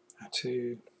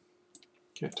 A2,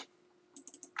 good.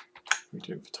 We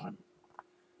do it for time.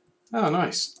 Oh,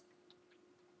 nice.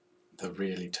 The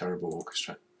really terrible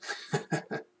orchestra.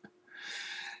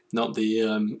 Not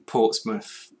the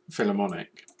Portsmouth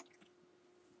Philharmonic.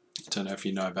 I don't know if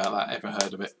you know about that, ever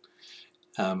heard of it.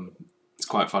 It's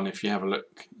quite fun if you have a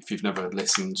look, if you've never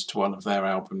listened to one of their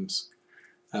albums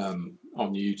on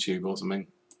YouTube or something.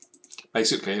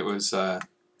 Basically it was a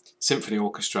symphony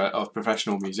orchestra of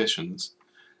professional musicians,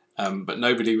 but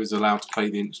nobody was allowed to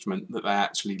play the instrument that they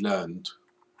actually learned.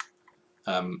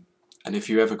 And if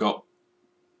you ever got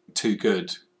too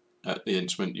good at the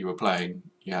instrument you were playing,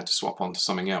 you had to swap on to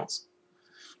something else.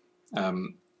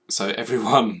 So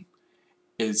everyone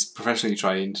is professionally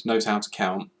trained, knows how to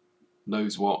count,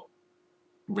 knows what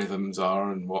rhythms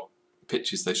are and what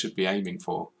pitches they should be aiming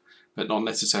for, but not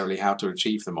necessarily how to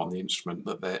achieve them on the instrument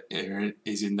that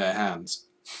is in their hands.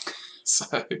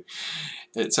 So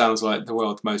it sounds like the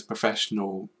world's most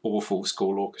professional, awful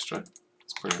school orchestra.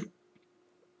 It's brilliant.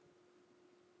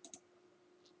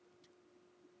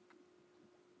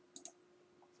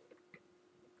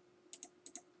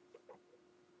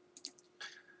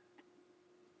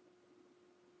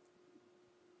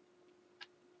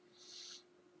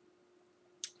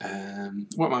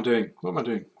 What am I doing? What am I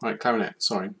doing? Right, clarinet.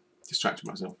 Sorry, distracted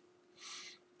myself.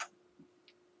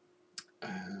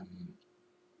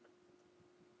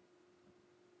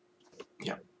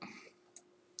 Yeah,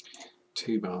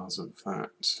 2 bars of that.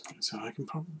 So I can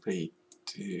probably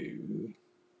do.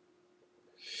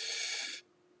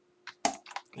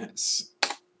 Let's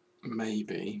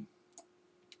maybe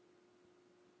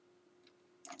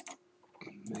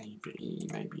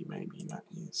that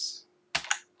is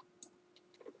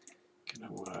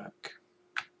gonna work.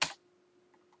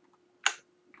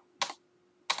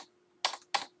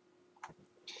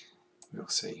 We'll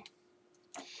see.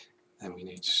 Then we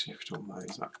need to shift all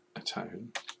those up a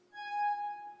tone.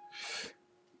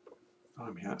 I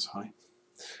mean, that's high.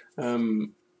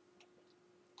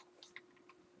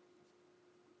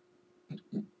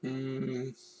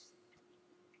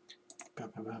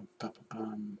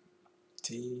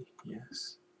 D,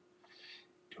 yes.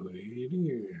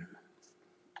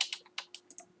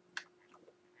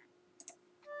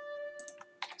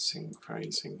 Missing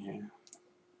phrasing here.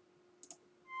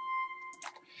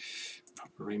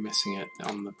 Probably missing it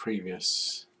on the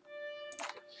previous.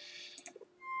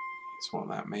 Is what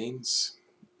that means.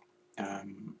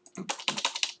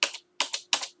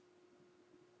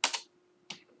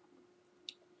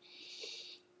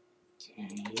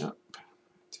 Yep.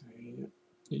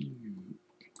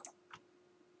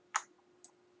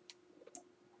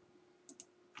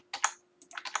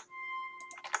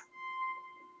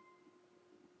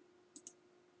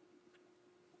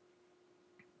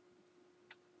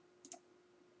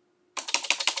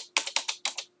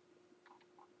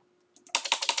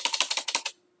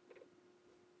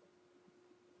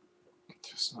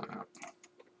 Just like that.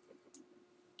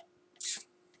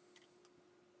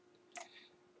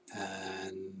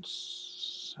 And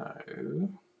so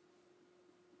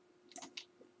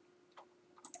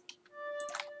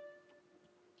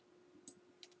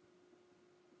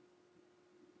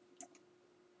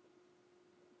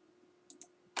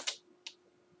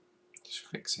just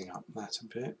fixing up that a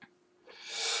bit.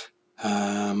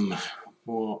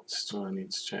 What do I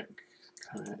need to check?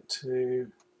 Connect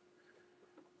to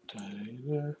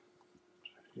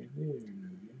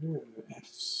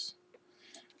F's,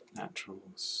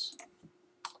 naturals,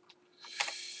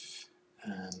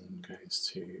 and goes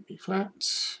to B flat.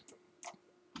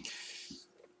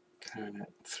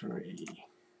 Clarinet 3.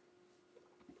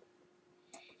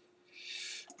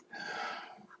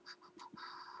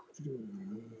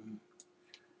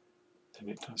 Then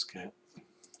it does get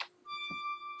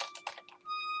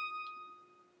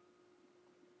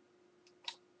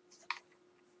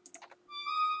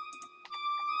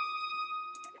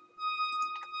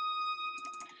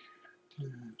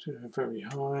very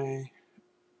high.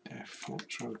 F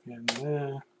natural again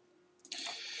there.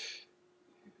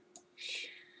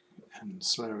 And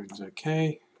slurring's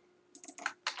okay.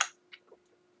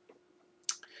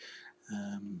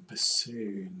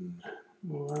 Bassoon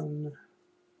 1.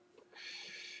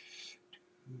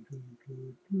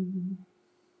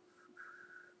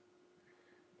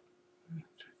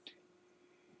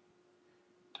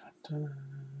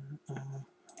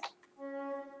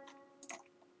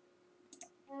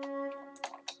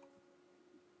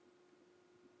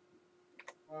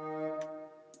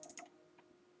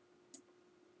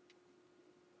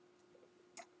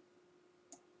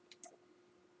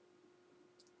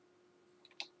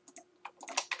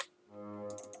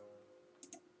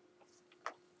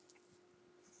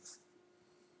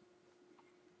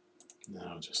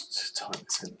 Now I'll just type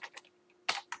this in.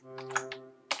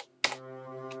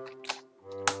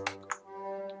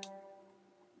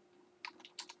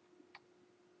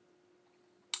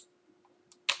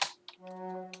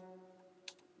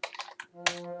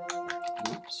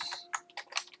 Oops.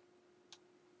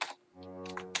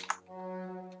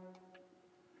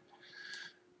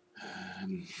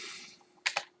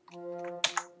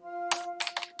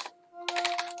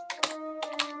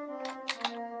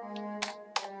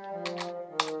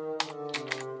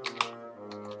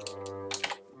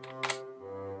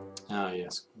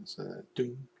 Yes, so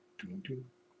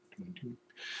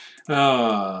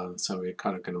so we're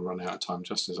kind of going to run out of time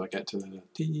just as I get to the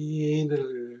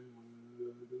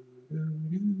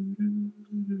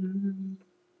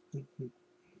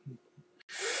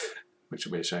which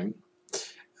will be a shame.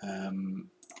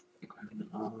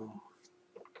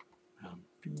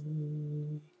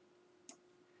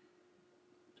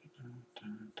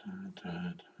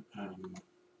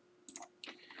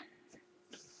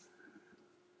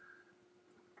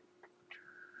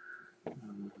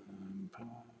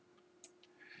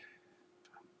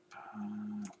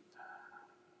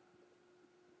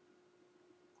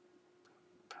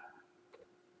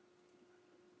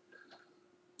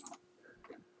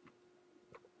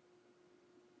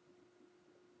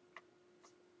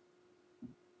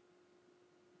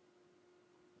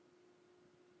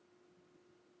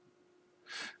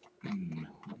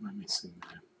 What am I missing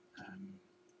there?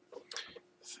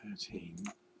 13.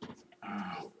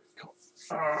 Oh, God.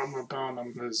 Oh, my bar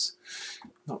numbers.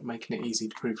 Not making it easy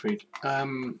to proofread.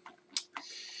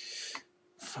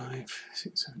 5,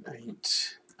 6, 7,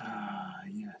 8.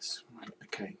 Yes. Right.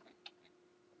 Okay.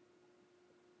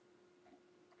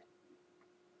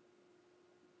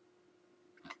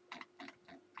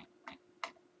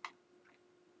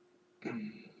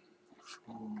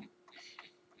 Four.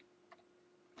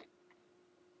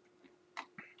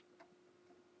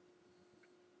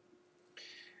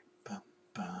 Ba,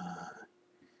 ba.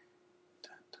 Da,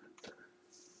 da, da.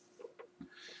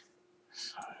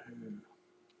 So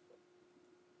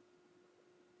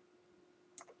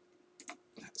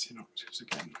that's in octaves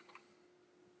again.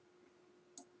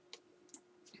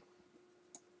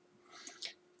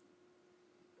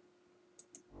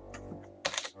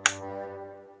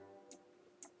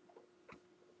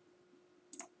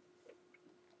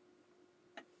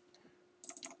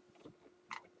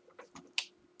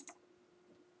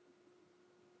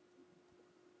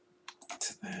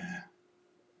 To there.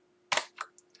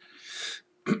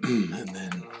 And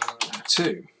then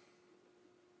 2.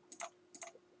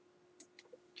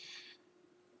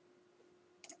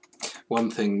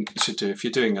 One thing you should do if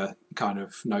you're doing a kind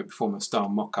of note performer style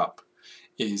mock-up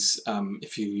is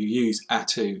if you use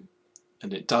A2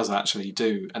 and it does actually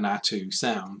do an A2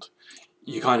 sound,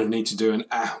 you kind of need to do an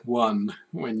A1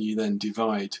 when you then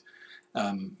divide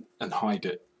and hide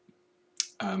it,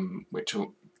 which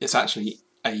will, it's actually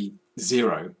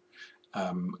A0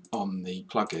 on the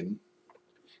plugin.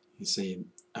 You see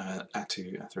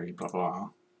A2, A3, blah blah.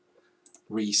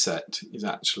 Reset is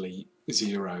actually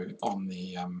 0 on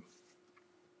the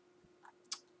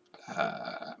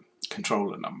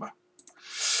controller number.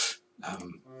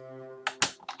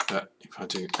 But if I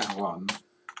do A1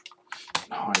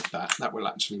 and hide that, that will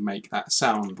actually make that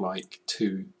sound like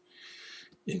 2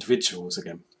 individuals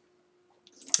again.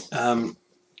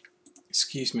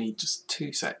 Excuse me, just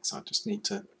 2 secs. I just need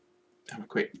to have a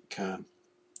quick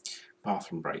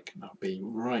bathroom break and I'll be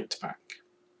right back.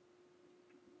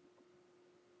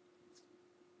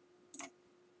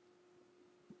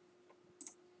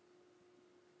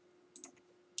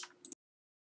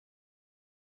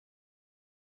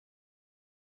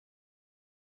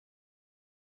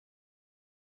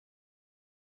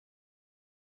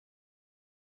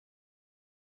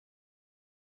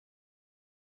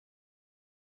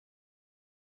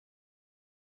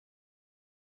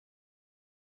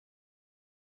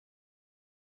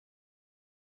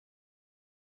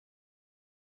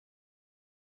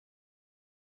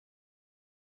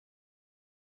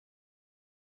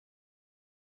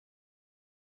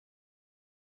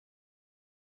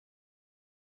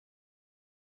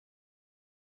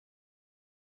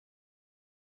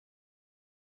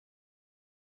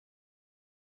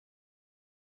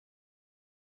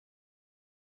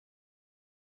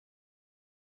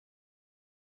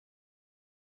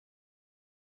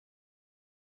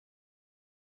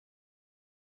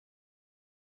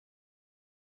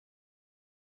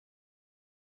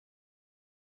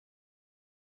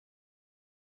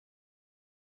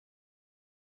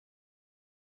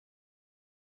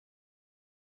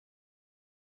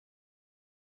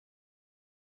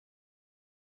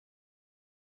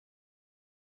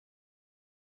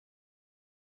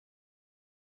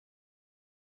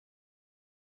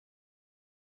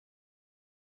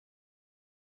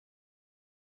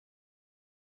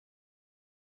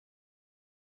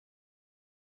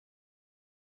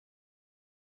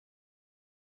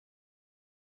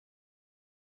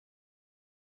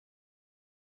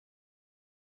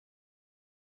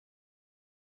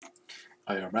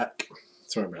 I am back.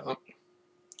 Sorry about that.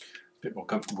 A bit more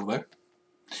comfortable though.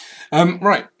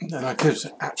 Right, then I could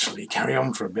actually carry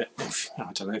on for a bit.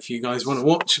 I don't know if you guys want to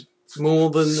watch more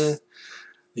than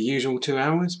the usual 2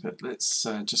 hours, but let's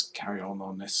just carry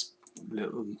on this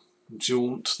little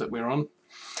jaunt that we're on.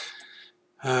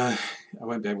 I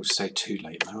won't be able to stay too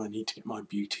late though. I need to get my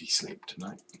beauty sleep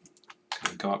tonight. I'm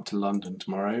going to go up to London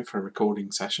tomorrow for a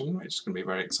recording session, which is going to be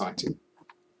very exciting.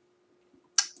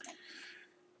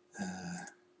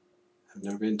 I've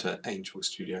never been to Angel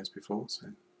Studios before, so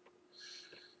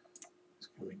it's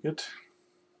going to be good.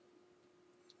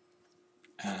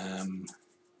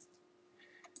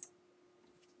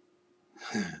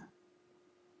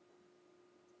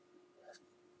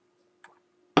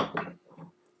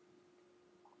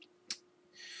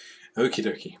 Okie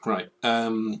dokie, right,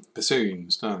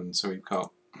 bassoons done, so we've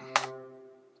got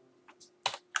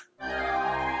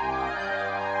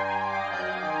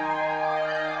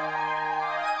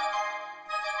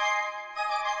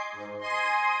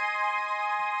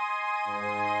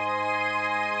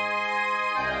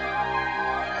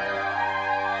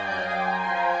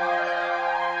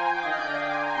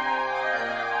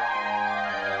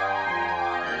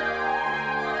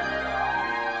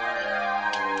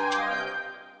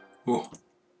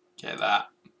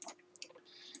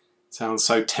Sounds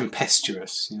so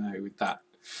tempestuous, you know, with that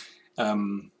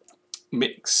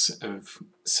mix of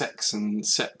sex and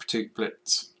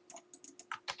septuplets.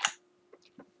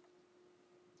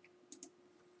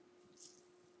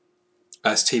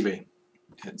 It's TV.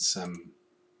 It's it'd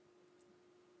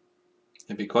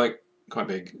be quite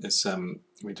big. It's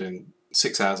we're doing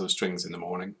 6 hours of strings in the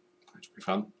morning, which would be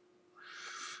fun,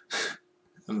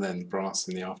 and then brass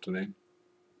in the afternoon.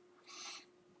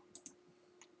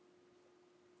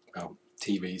 Well,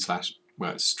 TV slash,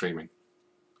 well, it's streaming.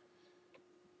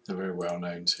 It's a very well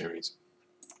known series.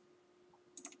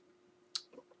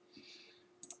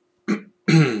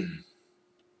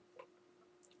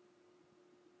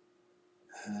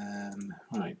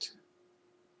 Right.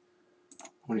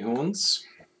 Horny horns.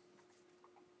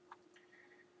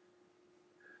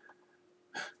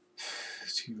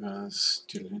 I think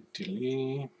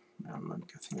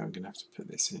I'm going to have to put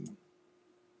this in.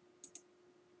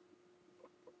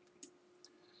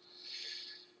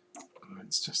 Oh,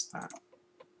 it's just that.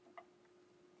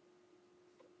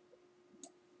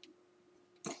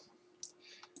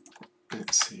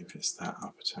 Let's see if it's that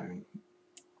upper tone.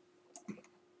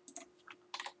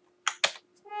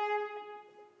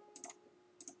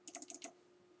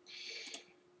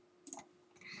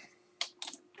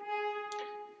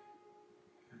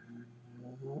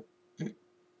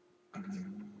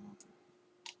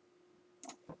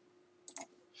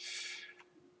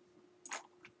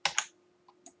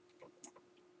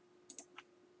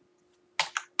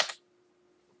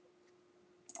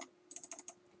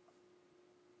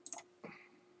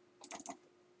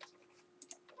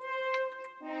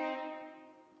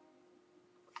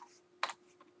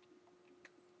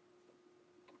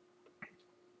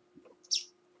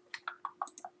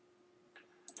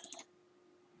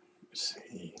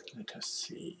 Let us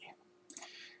see.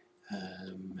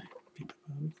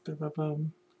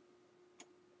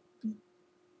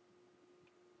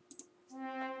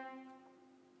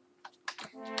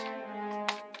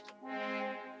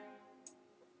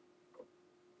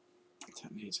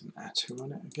 That needs an atto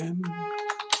on it again.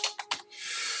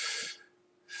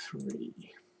 3.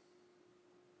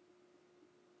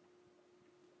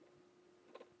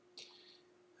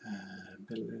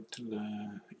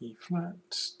 E flat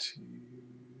to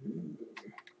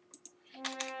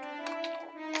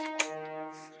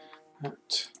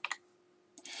that.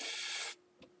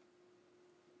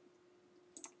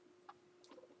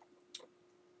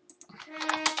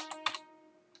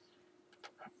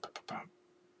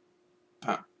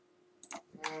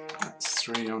 That's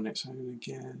 3 on its own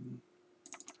again.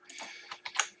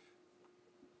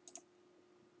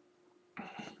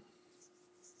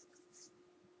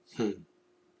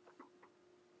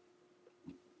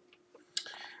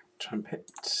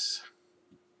 Trumpets.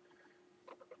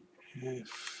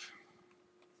 F.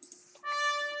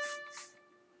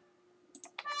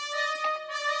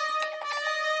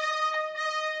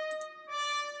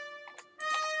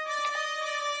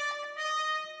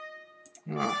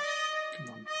 Ah, come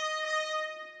on.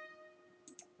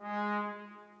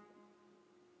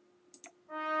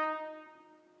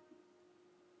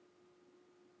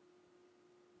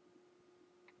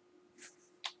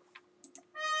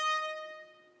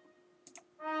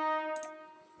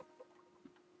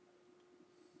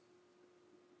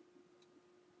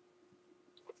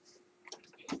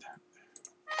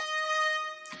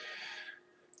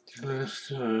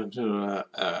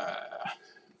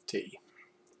 D.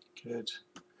 Good.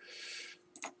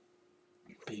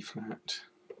 B flat.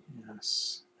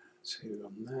 Yes. 2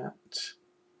 on that.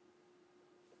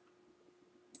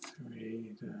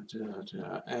 3.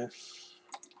 F.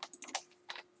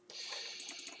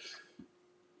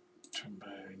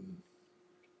 Trombone.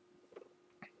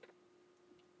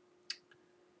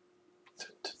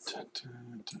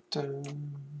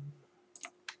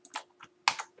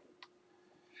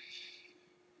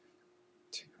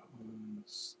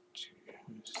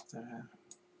 There.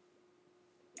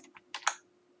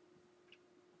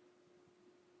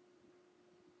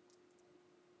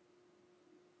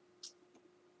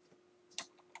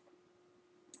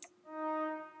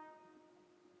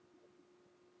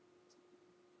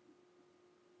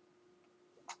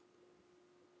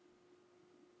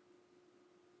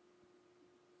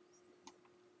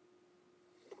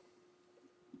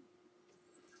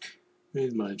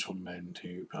 Where's my trombone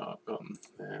 2 part gone?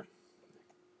 There.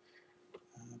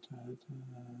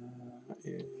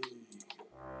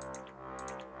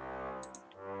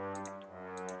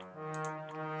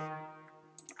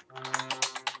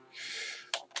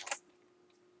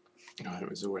 Oh, it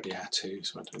was already A2,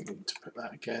 so I don't need to put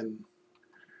that again.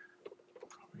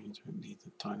 Probably don't need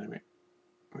the dynamic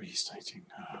restating.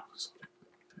 Oh, sorry,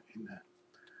 put it in there.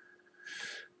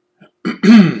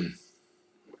 It's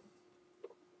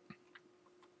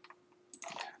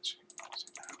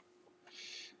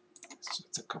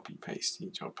just a copy pasty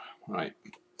job, right?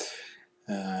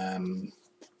 A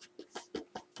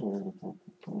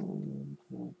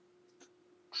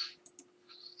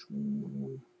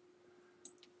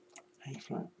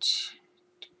flat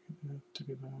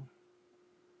together.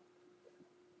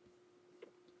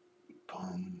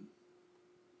 Bomb.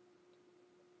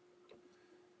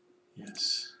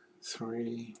 Yes,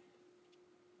 3.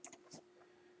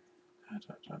 Da,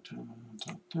 da, da,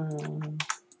 da, da.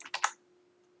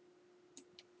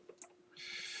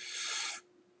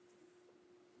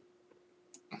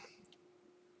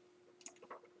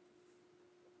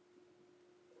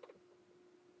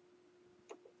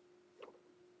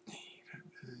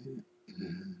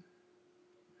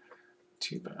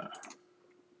 Tuba.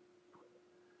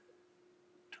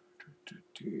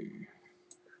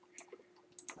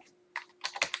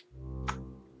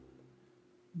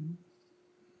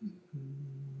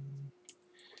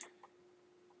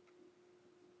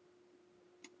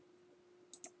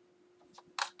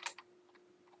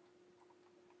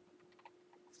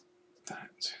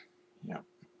 That, yep,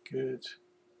 good.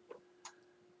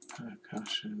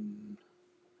 Percussion,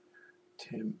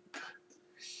 temp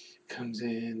comes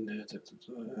in. A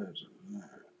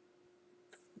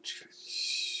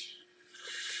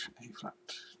flat,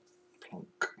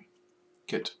 plonk.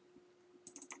 Good.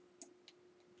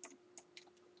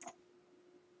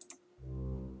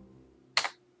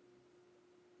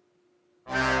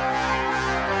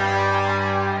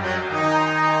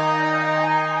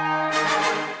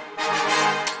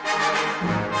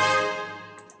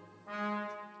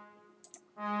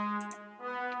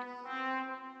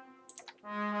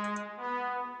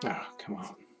 Oh, come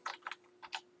on.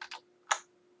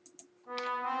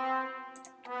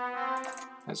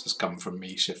 That's just come from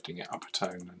me shifting it up a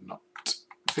tone and not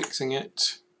fixing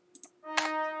it.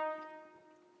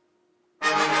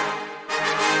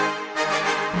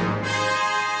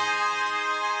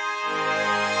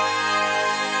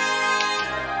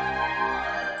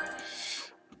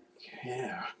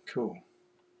 Yeah, cool.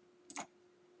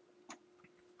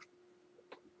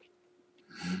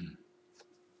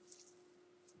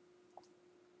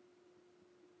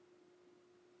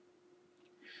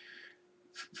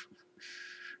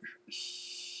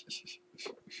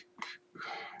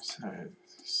 So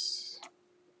this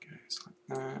goes like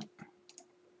that.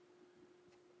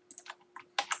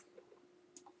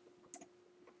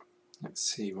 Let's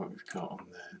see what we've got on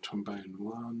there. Trombone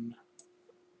 1.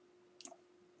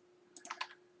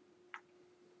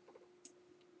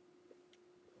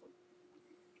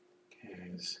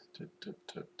 Here's da, da,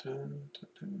 da, da, da,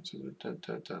 da,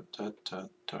 da, da, da,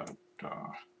 da, da.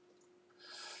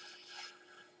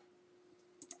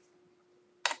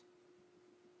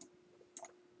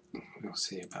 We'll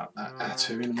see about that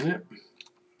A2 in a minute.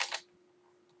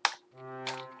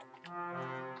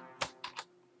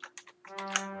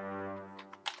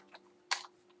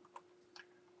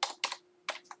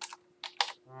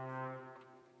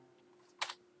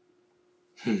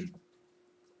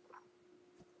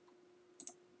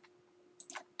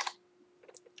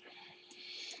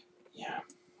 Yeah,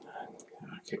 I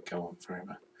could go on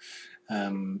forever.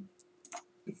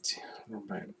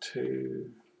 About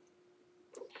 2.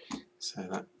 So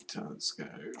that does go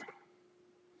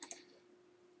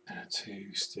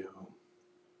A2 still.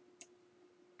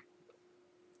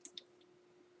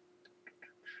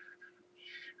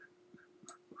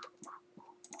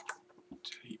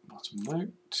 Delete bottom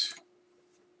note.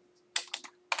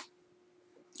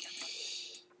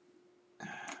 And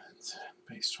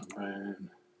bass trombone.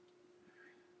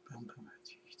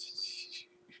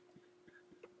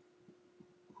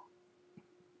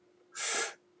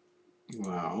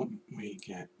 Well, we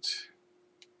get.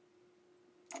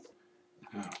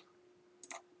 Oh,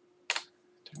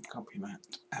 don't copy that.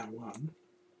 L1.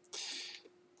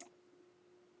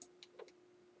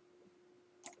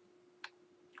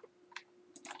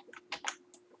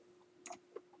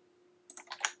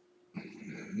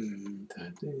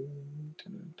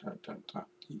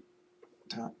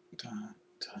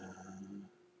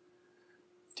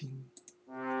 Ding.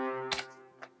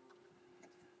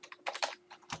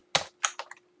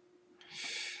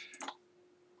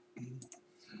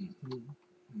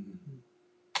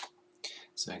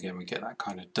 So again, we get that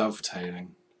kind of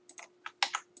dovetailing.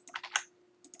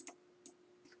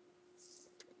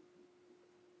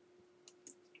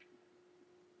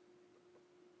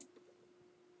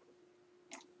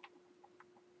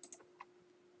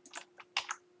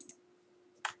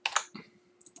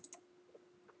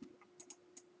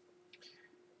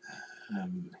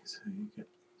 So you get,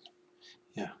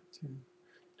 yeah, And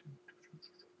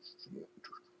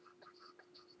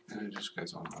it just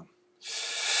goes on.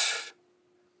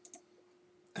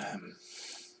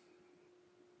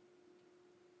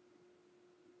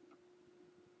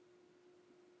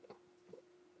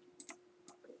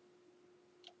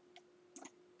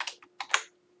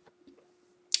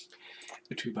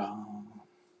 The tuba.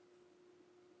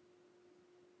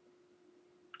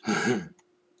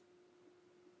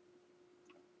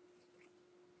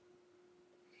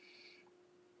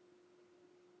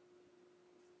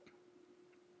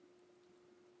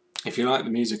 If you like the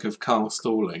music of Carl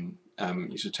Stalling,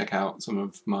 you should check out some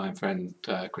of my friend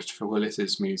Christopher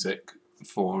Willis's music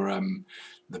for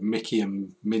the Mickey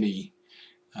and Minnie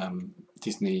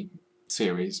Disney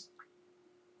series.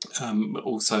 But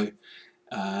also,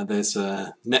 there's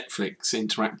a Netflix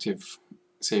interactive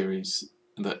series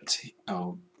that,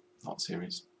 not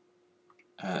series,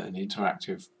 an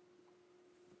interactive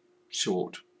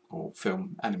short or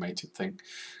film animated thing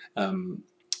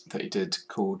that he did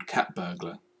called Cat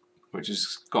Burglar, which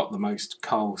has got the most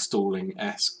Carl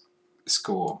Stalling-esque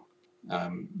score.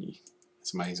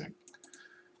 It's amazing.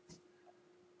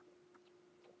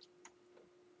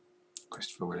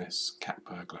 Christopher Willis, Cat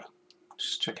Burglar.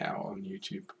 Just check it out on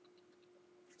YouTube.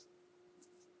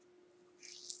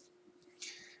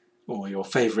 Or your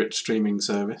favourite streaming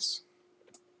service.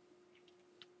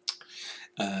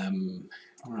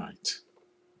 Right.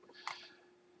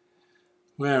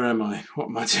 Where am I? What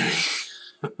am I doing?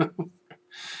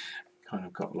 Kind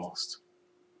of got lost.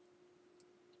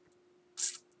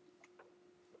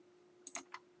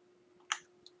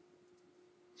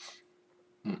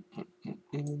 I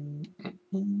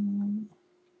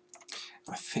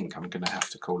think I'm going to have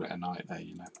to call it a night there,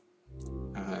 you know.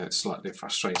 It's slightly a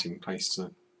frustrating place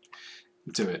to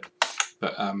do it.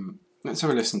 But let's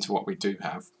have a listen to what we do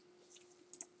have.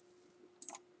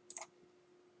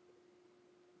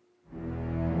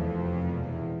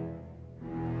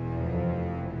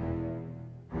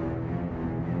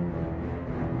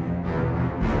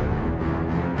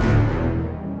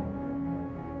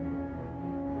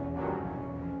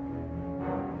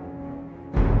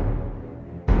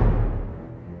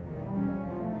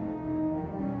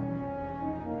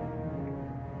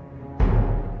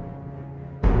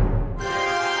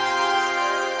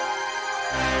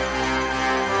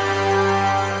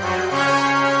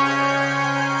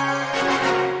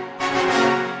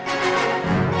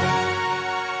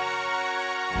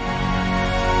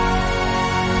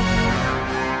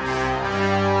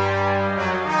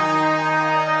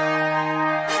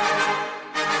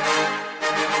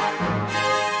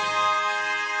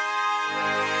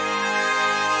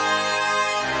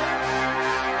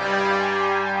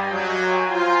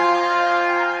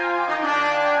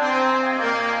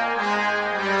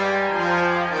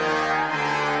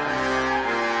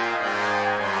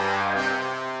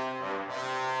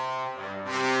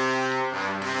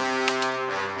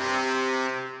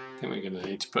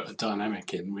 To put a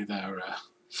dynamic in with our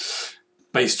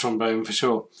bass trombone for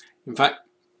sure. In fact,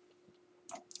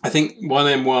 I think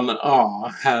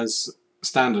 1M1R has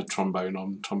standard trombone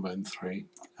on trombone 3,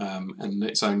 and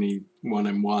it's only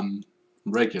 1M1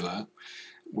 regular,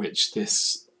 which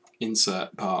this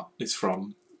insert part is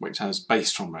from, which has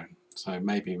bass trombone. So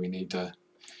maybe we need a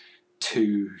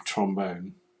 2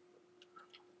 trombone.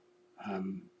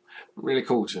 Really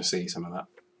cool to see some of that.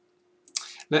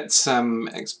 Let's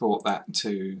export that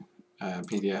to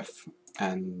PDF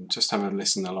and just have a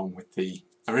listen along with the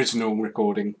original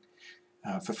recording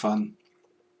for fun.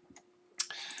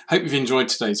 Hope you've enjoyed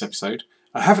today's episode.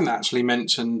 I haven't actually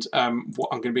mentioned what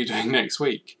I'm going to be doing next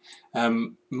week.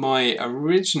 My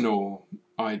original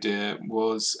idea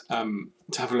was to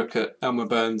have a look at Elmer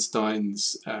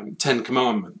Bernstein's 10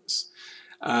 Commandments,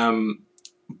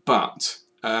 but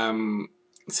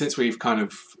since we've kind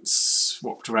of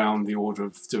swapped around the order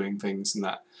of doing things and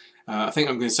that, I think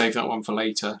I'm going to save that one for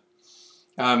later.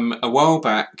 A while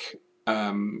back,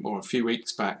 or a few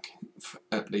weeks back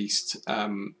at least,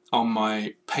 on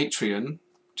my Patreon,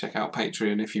 check out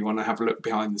Patreon if you want to have a look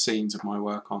behind the scenes of my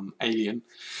work on Alien,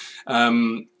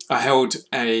 I held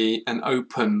an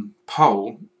open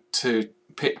poll to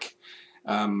pick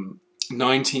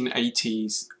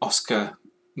 1980s Oscar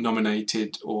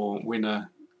nominated or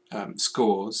winner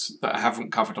scores that I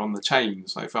haven't covered on the chain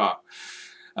so far.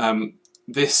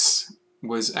 This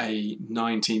was a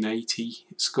 1980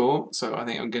 score, so I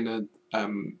think I'm going to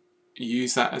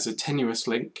use that as a tenuous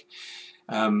link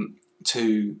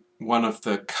to one of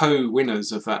the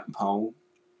co-winners of that poll,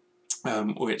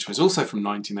 which was also from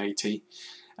 1980,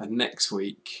 and next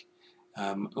week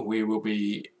we will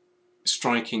be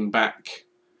striking back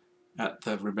at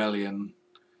the rebellion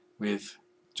with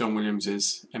John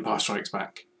Williams's Empire Strikes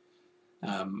Back,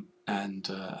 and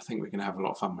I think we're going to have a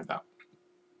lot of fun with that.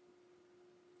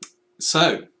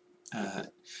 So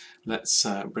let's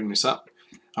bring this up.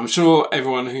 I'm sure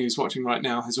everyone who's watching right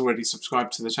now has already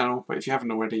subscribed to the channel, but if you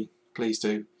haven't already, please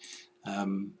do.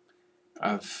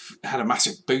 I've had a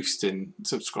massive boost in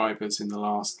subscribers in the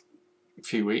last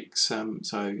few weeks,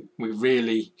 so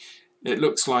it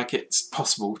looks like it's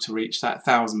possible to reach that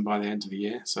 1,000 by the end of the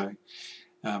year. So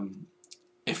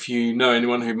if you know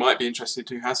anyone who might be interested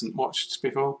who hasn't watched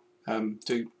before,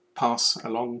 do pass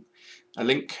along a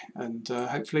link, and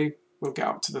hopefully we'll get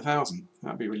up to the 1,000.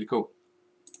 That'd be really cool.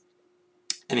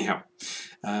 Anyhow,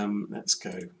 let's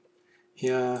go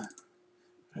here,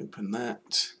 open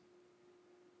that,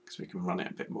 because we can run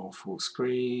it a bit more full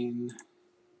screen.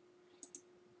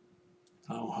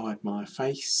 I'll hide my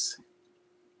face,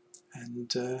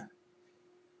 and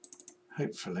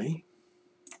hopefully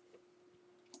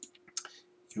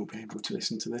you'll be able to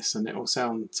listen to this and it will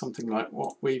sound something like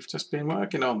what we've just been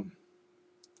working on.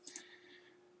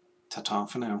 Ta-ta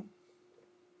for now.